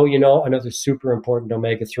also, another super important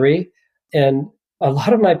omega-3. And a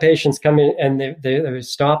lot of my patients come in and they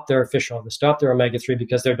stop their fish oil, they stop their omega-3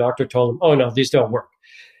 because their doctor told them, oh, no, these don't work.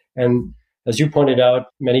 And as you pointed out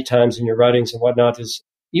many times in your writings and whatnot, is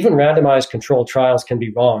even randomized controlled trials can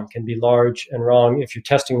be wrong, can be large and wrong if you're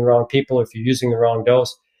testing the wrong people, if you're using the wrong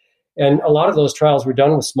dose. And a lot of those trials were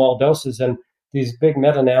done with small doses, and these big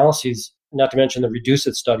meta-analyses, not to mention the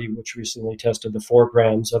Reduce-It study, which recently tested the 4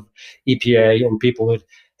 grams of EPA in people who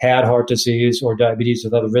had heart disease or diabetes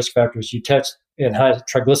with other risk factors. You test and had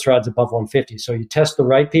triglycerides above 150. So you test the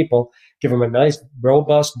right people, give them a nice,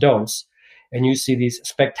 robust dose, and you see these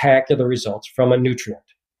spectacular results from a nutrient.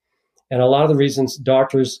 And a lot of the reasons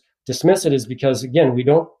doctors dismiss it is because, again, we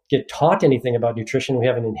don't get taught anything about nutrition. We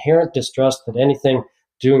have an inherent distrust that anything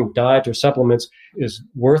doing diet or supplements is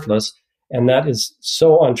worthless. And that is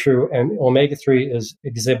so untrue. And omega-3 is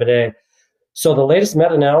exhibit A. So the latest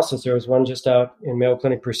meta-analysis, there was one just out in Mayo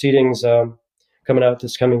Clinic Proceedings coming out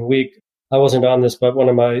this coming week. I wasn't on this, but one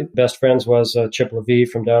of my best friends was Chip Levy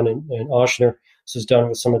from down in Ochsner. This is done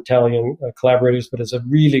with some Italian collaborators, but it's a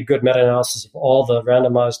really good meta-analysis of all the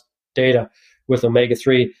randomized data with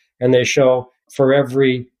omega-3. And they show for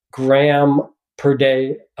every gram per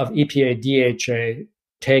day of EPA DHA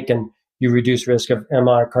taken, you reduce risk of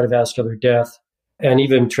MI, cardiovascular death, and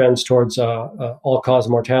even trends towards all-cause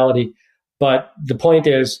mortality. But the point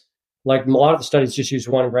is, like a lot of the studies just use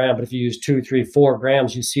 1 gram, but if you use 2, 3, 4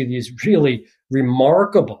 grams, you see these really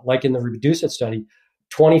remarkable, like in the Reduce-It study,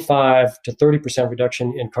 25 to 30%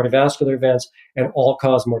 reduction in cardiovascular events and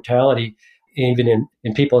all-cause mortality, even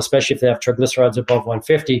in people, especially if they have triglycerides above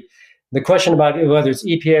 150. The question about whether it's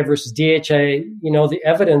EPA versus DHA, the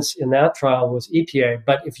evidence in that trial was EPA.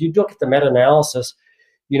 But if you look at the meta-analysis,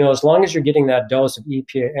 as long as you're getting that dose of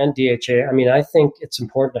EPA and DHA, I think it's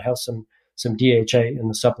important to have some DHA in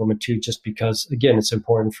the supplement too, just because, again, it's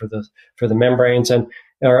important for the membranes. And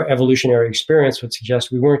our evolutionary experience would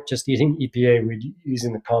suggest we weren't just eating EPA, we're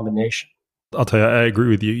using the combination. I'll tell you, I agree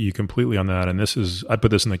with you completely on that. And I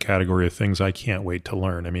put this in the category of things I can't wait to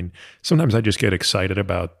learn. Sometimes I just get excited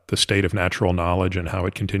about the state of natural knowledge and how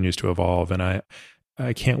it continues to evolve. And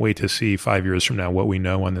I can't wait to see 5 years from now what we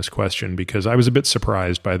know on this question, because I was a bit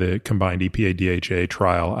surprised by the combined EPA-DHA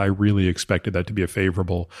trial. I really expected that to be a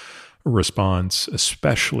favorable response,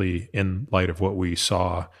 especially in light of what we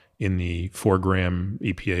saw in the 4-gram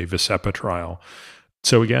EPA Vasepa trial.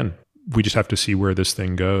 So again, we just have to see where this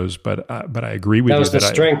thing goes. But I agree with you. That was the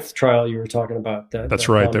strength trial you were talking about. That's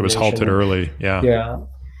right. That was halted early. Yeah. Yeah.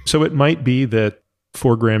 So it might be that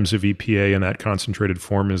 4 grams of EPA in that concentrated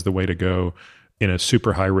form is the way to go in a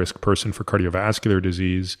super high risk person for cardiovascular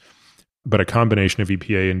disease. But a combination of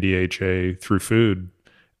EPA and DHA through food,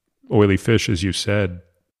 oily fish, as you said,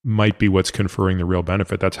 might be what's conferring the real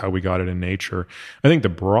benefit. That's how we got it in nature. I think the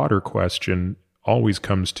broader question always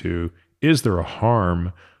comes to, is there a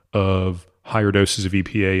harm of higher doses of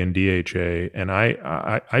EPA and DHA? And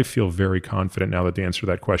I feel very confident now that the answer to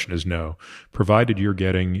that question is no, provided you're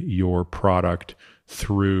getting your product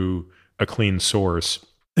through a clean source.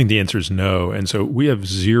 I think the answer is no. And so we have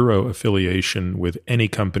zero affiliation with any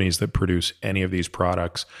companies that produce any of these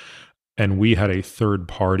products. And we had a third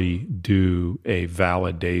party do a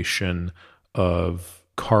validation of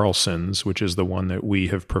Carlson's, which is the one that we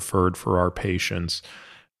have preferred for our patients.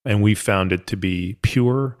 And we found it to be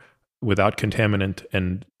pure, without contaminant,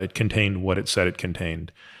 and it contained what it said it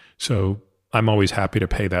contained. So I'm always happy to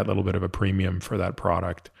pay that little bit of a premium for that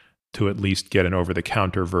product to at least get an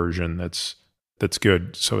over-the-counter version that's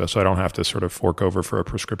good, so I don't have to sort of fork over for a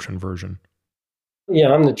prescription version.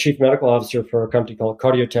 Yeah, I'm the chief medical officer for a company called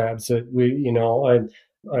CardioTabs. So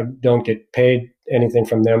I don't get paid anything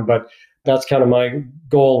from them, but that's kind of my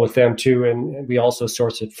goal with them too. And we also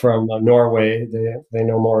source it from Norway. They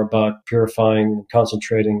know more about purifying,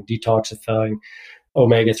 concentrating, detoxifying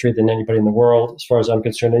omega-3 than anybody in the world, as far as I'm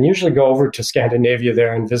concerned. And usually go over to Scandinavia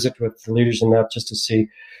there and visit with the leaders in that just to see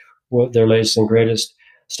what their latest and greatest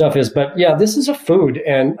stuff is. But yeah, this is a food,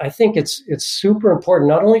 and I think it's super important,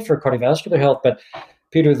 not only for cardiovascular health, but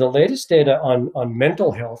Peter, the latest data on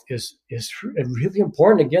mental health is really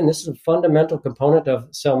important. Again, this is a fundamental component of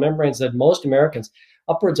cell membranes that most Americans,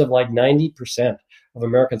 upwards of like 90%, of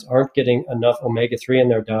Americans aren't getting enough omega-3 in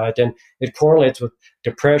their diet. And it correlates with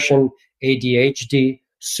depression, ADHD,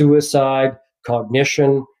 suicide,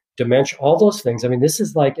 cognition, dementia, all those things. I mean, this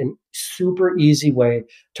is like a super easy way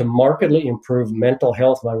to markedly improve mental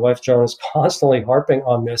health. My wife, Joan, is constantly harping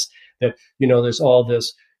on this, that, there's all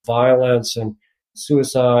this violence and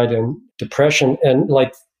suicide and depression. And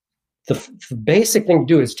like the basic thing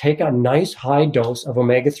to do is take a nice high dose of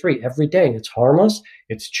omega-3 every day. It's harmless,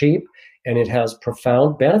 it's cheap, and it has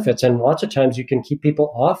profound benefits. And lots of times you can keep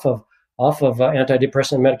people off of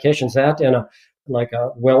antidepressant medications. That and a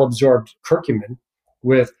well-absorbed curcumin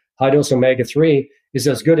with high-dose omega-3 is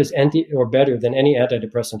as good as or better than any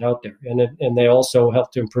antidepressant out there. And they also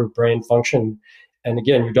help to improve brain function. And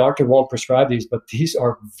again, your doctor won't prescribe these, but these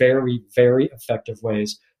are very, very effective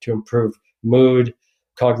ways to improve mood,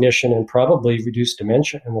 cognition, and probably reduce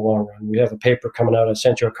dementia in the long run. We have a paper coming out I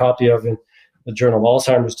sent you a copy of in the Journal of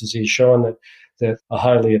Alzheimer's Disease showing that a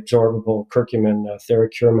highly absorbable curcumin,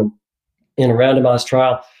 theracurmin, in a randomized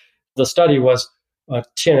trial. The study was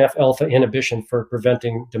TNF-alpha inhibition for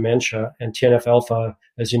preventing dementia. And TNF-alpha,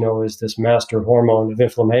 as you know, is this master hormone of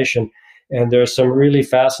inflammation. And there's some really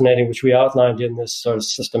fascinating, which we outlined in this sort of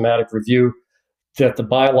systematic review, that the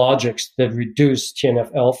biologics that reduce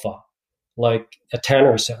TNF-alpha, like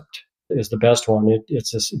etanercept is the best one.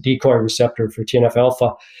 It's this decoy receptor for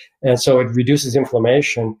TNF-alpha. And so it reduces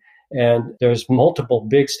inflammation. And there's multiple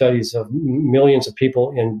big studies of millions of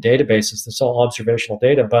people in databases. That's all observational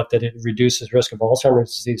data, but that it reduces risk of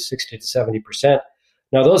Alzheimer's disease 60 to 70%.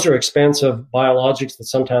 Now, those are expensive biologics that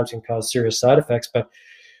sometimes can cause serious side effects, but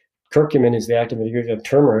curcumin is the active ingredient of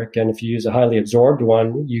turmeric. And if you use a highly absorbed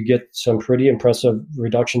one, you get some pretty impressive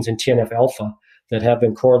reductions in TNF-alpha that have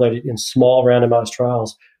been correlated in small randomized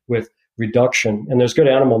trials with reduction. And there's good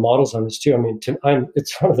animal models on this too. I mean,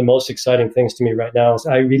 it's one of the most exciting things to me right now. Is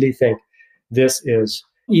I really think this is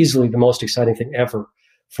easily the most exciting thing ever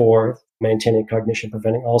for maintaining cognition,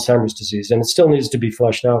 preventing Alzheimer's disease. And it still needs to be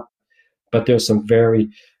fleshed out, but there's some very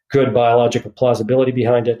good biological plausibility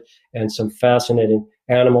behind it and some fascinating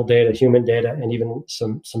animal data, human data, and even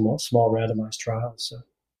some small randomized trials.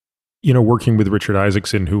 So. Working with Richard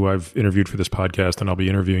Isaacson, who I've interviewed for this podcast, and I'll be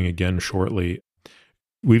interviewing again shortly,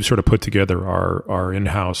 we've sort of put together our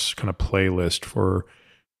in-house kind of playlist for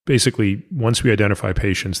basically once we identify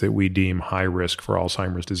patients that we deem high risk for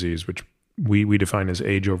Alzheimer's disease, which we define as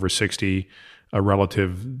age over 60, a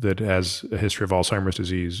relative that has a history of Alzheimer's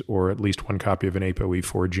disease, or at least one copy of an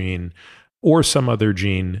ApoE4 gene, or some other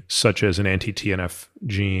gene such as an anti-TNF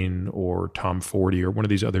gene or TOM40 or one of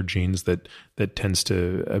these other genes that tends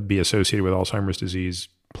to be associated with Alzheimer's disease,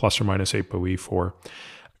 plus or minus ApoE4.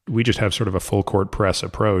 We just have sort of a full court press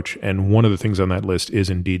approach. And one of the things on that list is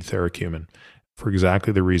indeed theracurmin for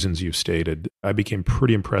exactly the reasons you've stated. I became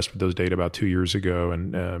pretty impressed with those data about 2 years ago.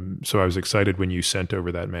 And so I was excited when you sent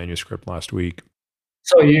over that manuscript last week.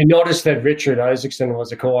 So you noticed that Richard Isaacson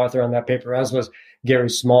was a co-author on that paper, as was Gary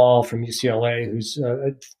Small from UCLA, who's,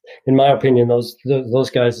 in my opinion, those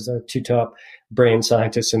guys are two top brain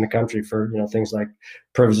scientists in the country for things like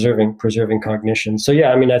preserving cognition. So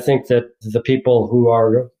yeah, I mean, I think that the people who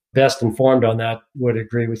are best informed on that would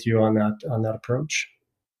agree with you on that approach.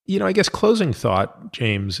 I guess closing thought,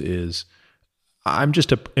 James, is I'm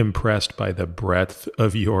just impressed by the breadth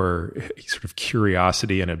of your sort of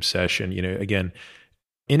curiosity and obsession. Again,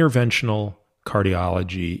 interventional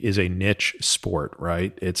cardiology is a niche sport,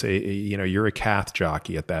 right? It's you're a cath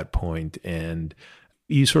jockey at that point, and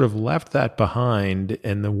you sort of left that behind,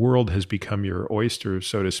 and the world has become your oyster,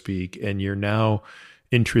 so to speak, and you're now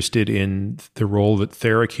interested in the role that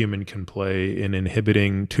theracurmin can play in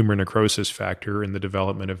inhibiting tumor necrosis factor in the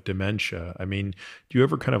development of dementia. I mean, do you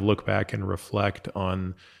ever kind of look back and reflect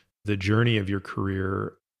on the journey of your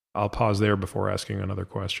career? I'll pause there before asking another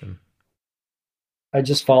question. I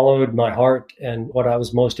just followed my heart and what I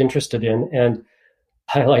was most interested in. And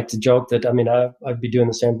I like to joke that, I'd be doing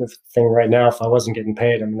the same thing right now if I wasn't getting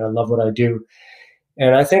paid. I love what I do.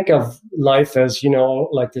 And I think of life as,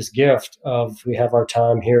 like this gift of we have our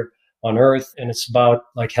time here on earth, and it's about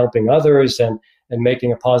like helping others and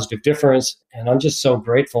making a positive difference. And I'm just so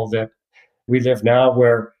grateful that we live now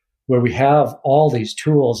where we have all these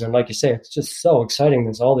tools. And like you say, it's just so exciting.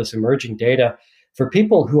 There's all this emerging data for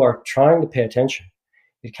people who are trying to pay attention.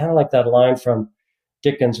 It's kind of like that line from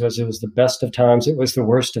Dickens was, it was the best of times, it was the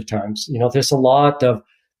worst of times. There's a lot of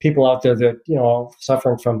people out there that,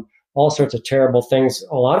 suffering from all sorts of terrible things.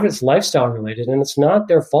 A lot of it's lifestyle related, and it's not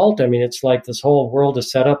their fault. It's like this whole world is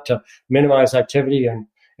set up to minimize activity and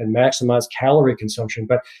maximize calorie consumption.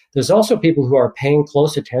 But there's also people who are paying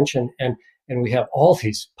close attention, and we have all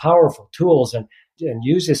these powerful tools. And and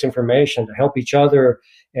use this information to help each other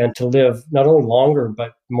and to live not only longer,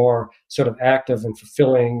 but more sort of active and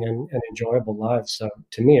fulfilling and enjoyable lives. So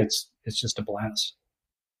to me, it's just a blast.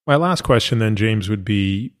 My last question then, James, would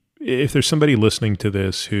be if there's somebody listening to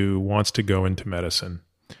this who wants to go into medicine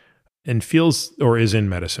and feels, or is in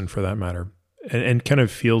medicine for that matter, and kind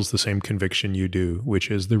of feels the same conviction you do,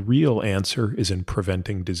 which is the real answer is in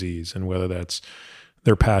preventing disease, and whether that's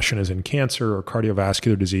their passion is in cancer or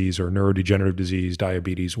cardiovascular disease or neurodegenerative disease,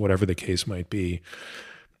 diabetes, whatever the case might be.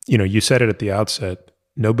 You said it at the outset,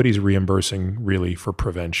 nobody's reimbursing really for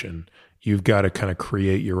prevention. You've got to kind of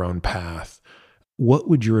create your own path. What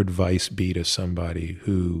would your advice be to somebody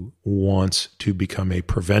who wants to become a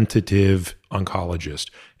preventative oncologist,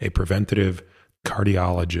 a preventative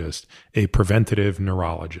cardiologist, a preventative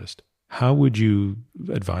neurologist? How would you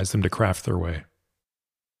advise them to craft their way?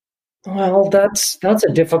 Well, that's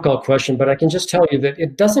a difficult question, but I can just tell you that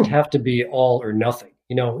it doesn't have to be all or nothing.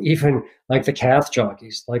 Even like the cath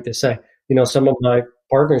jockeys, like they say, some of my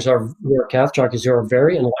partners who are cath jockeys who are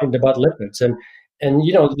very enlightened about lipids, and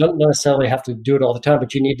you don't necessarily have to do it all the time,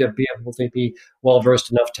 but you need to be able to be well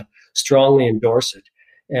versed enough to strongly endorse it.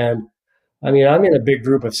 And I mean, I'm in a big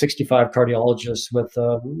group of 65 cardiologists with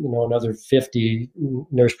another 50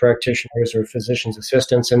 nurse practitioners or physician's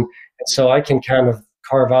assistants, and so I can kind of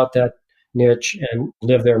carve out that niche and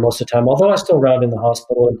live there most of the time, although I still round in the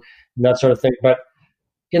hospital and that sort of thing. But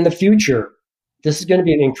in the future, this is going to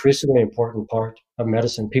be an increasingly important part of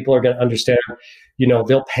medicine. People are going to understand,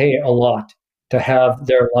 they'll pay a lot to have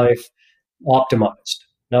their life optimized,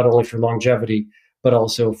 not only for longevity, but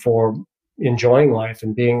also for enjoying life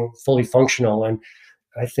and being fully functional. And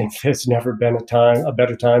I think there's never been a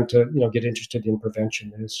better time to, get interested in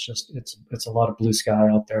prevention. It's a lot of blue sky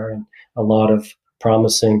out there and a lot of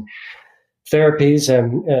promising therapies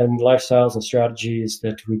and lifestyles and strategies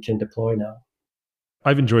that we can deploy now.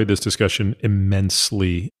 I've enjoyed this discussion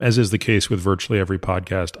immensely. As is the case with virtually every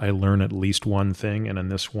podcast, I learn at least one thing. And in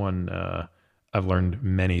this one, I've learned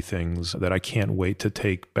many things that I can't wait to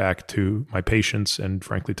take back to my patients and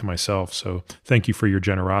frankly to myself. So thank you for your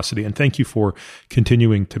generosity, and thank you for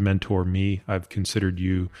continuing to mentor me. I've considered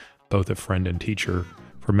you both a friend and teacher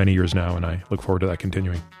for many years now, and I look forward to that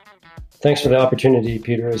continuing. Thanks for the opportunity,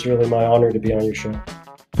 Peter. It's really my honor to be on your show.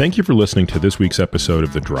 Thank you for listening to this week's episode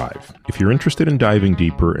of The Drive. If you're interested in diving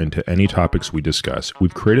deeper into any topics we discuss,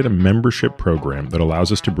 we've created a membership program that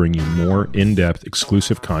allows us to bring you more in-depth,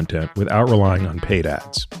 exclusive content without relying on paid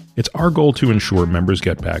ads. It's our goal to ensure members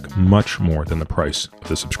get back much more than the price of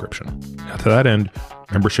the subscription. Now, to that end,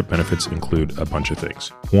 membership benefits include a bunch of things.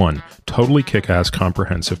 1, totally kick-ass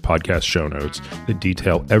comprehensive podcast show notes that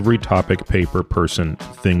detail every topic, paper, person,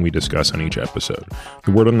 thing we discuss on each episode.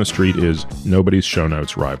 The word on the street is nobody's show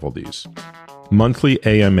notes rival these. Monthly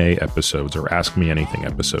AMA episodes or Ask Me Anything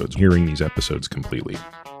episodes, hearing these episodes completely.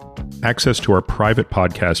 Access to our private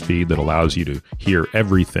podcast feed that allows you to hear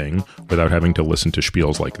everything without having to listen to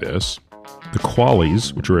spiels like this. The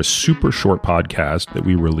Qualies, which are a super short podcast that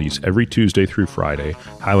we release every Tuesday through Friday,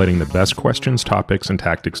 highlighting the best questions, topics, and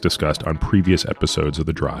tactics discussed on previous episodes of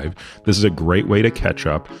The Drive. This is a great way to catch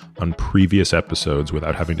up on previous episodes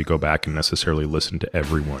without having to go back and necessarily listen to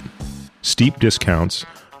everyone. Steep discounts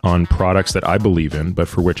on products that I believe in, but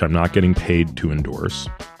for which I'm not getting paid to endorse.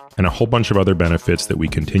 And a whole bunch of other benefits that we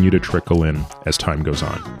continue to trickle in as time goes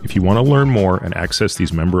on. If you want to learn more and access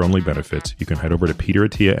these member-only benefits, you can head over to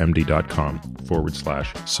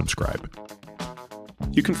peterattiamd.com/subscribe.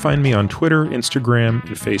 You can find me on Twitter, Instagram,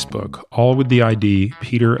 and Facebook, all with the ID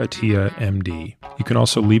Peter Attia MD. You can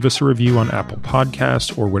also leave us a review on Apple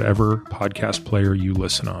Podcasts or whatever podcast player you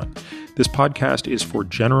listen on. This podcast is for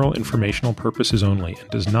general informational purposes only and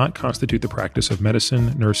does not constitute the practice of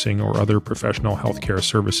medicine, nursing, or other professional healthcare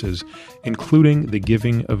services, including the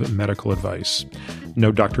giving of medical advice.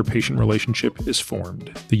 No doctor-patient relationship is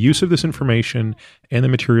formed. The use of this information and the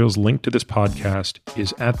materials linked to this podcast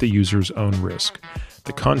is at the user's own risk.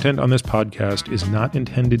 The content on this podcast is not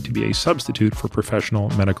intended to be a substitute for professional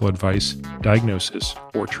medical advice, diagnosis,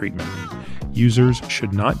 or treatment. Users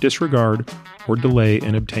should not disregard or delay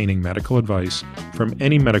in obtaining medical advice from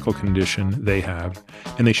any medical condition they have,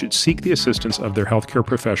 and they should seek the assistance of their healthcare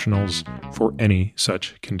professionals for any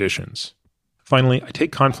such conditions. Finally, I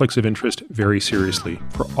take conflicts of interest very seriously.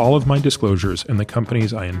 For all of my disclosures and the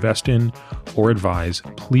companies I invest in or advise,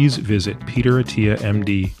 please visit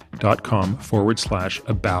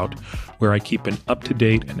peterattiamd.com/about, where I keep an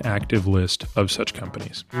up-to-date and active list of such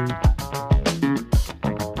companies.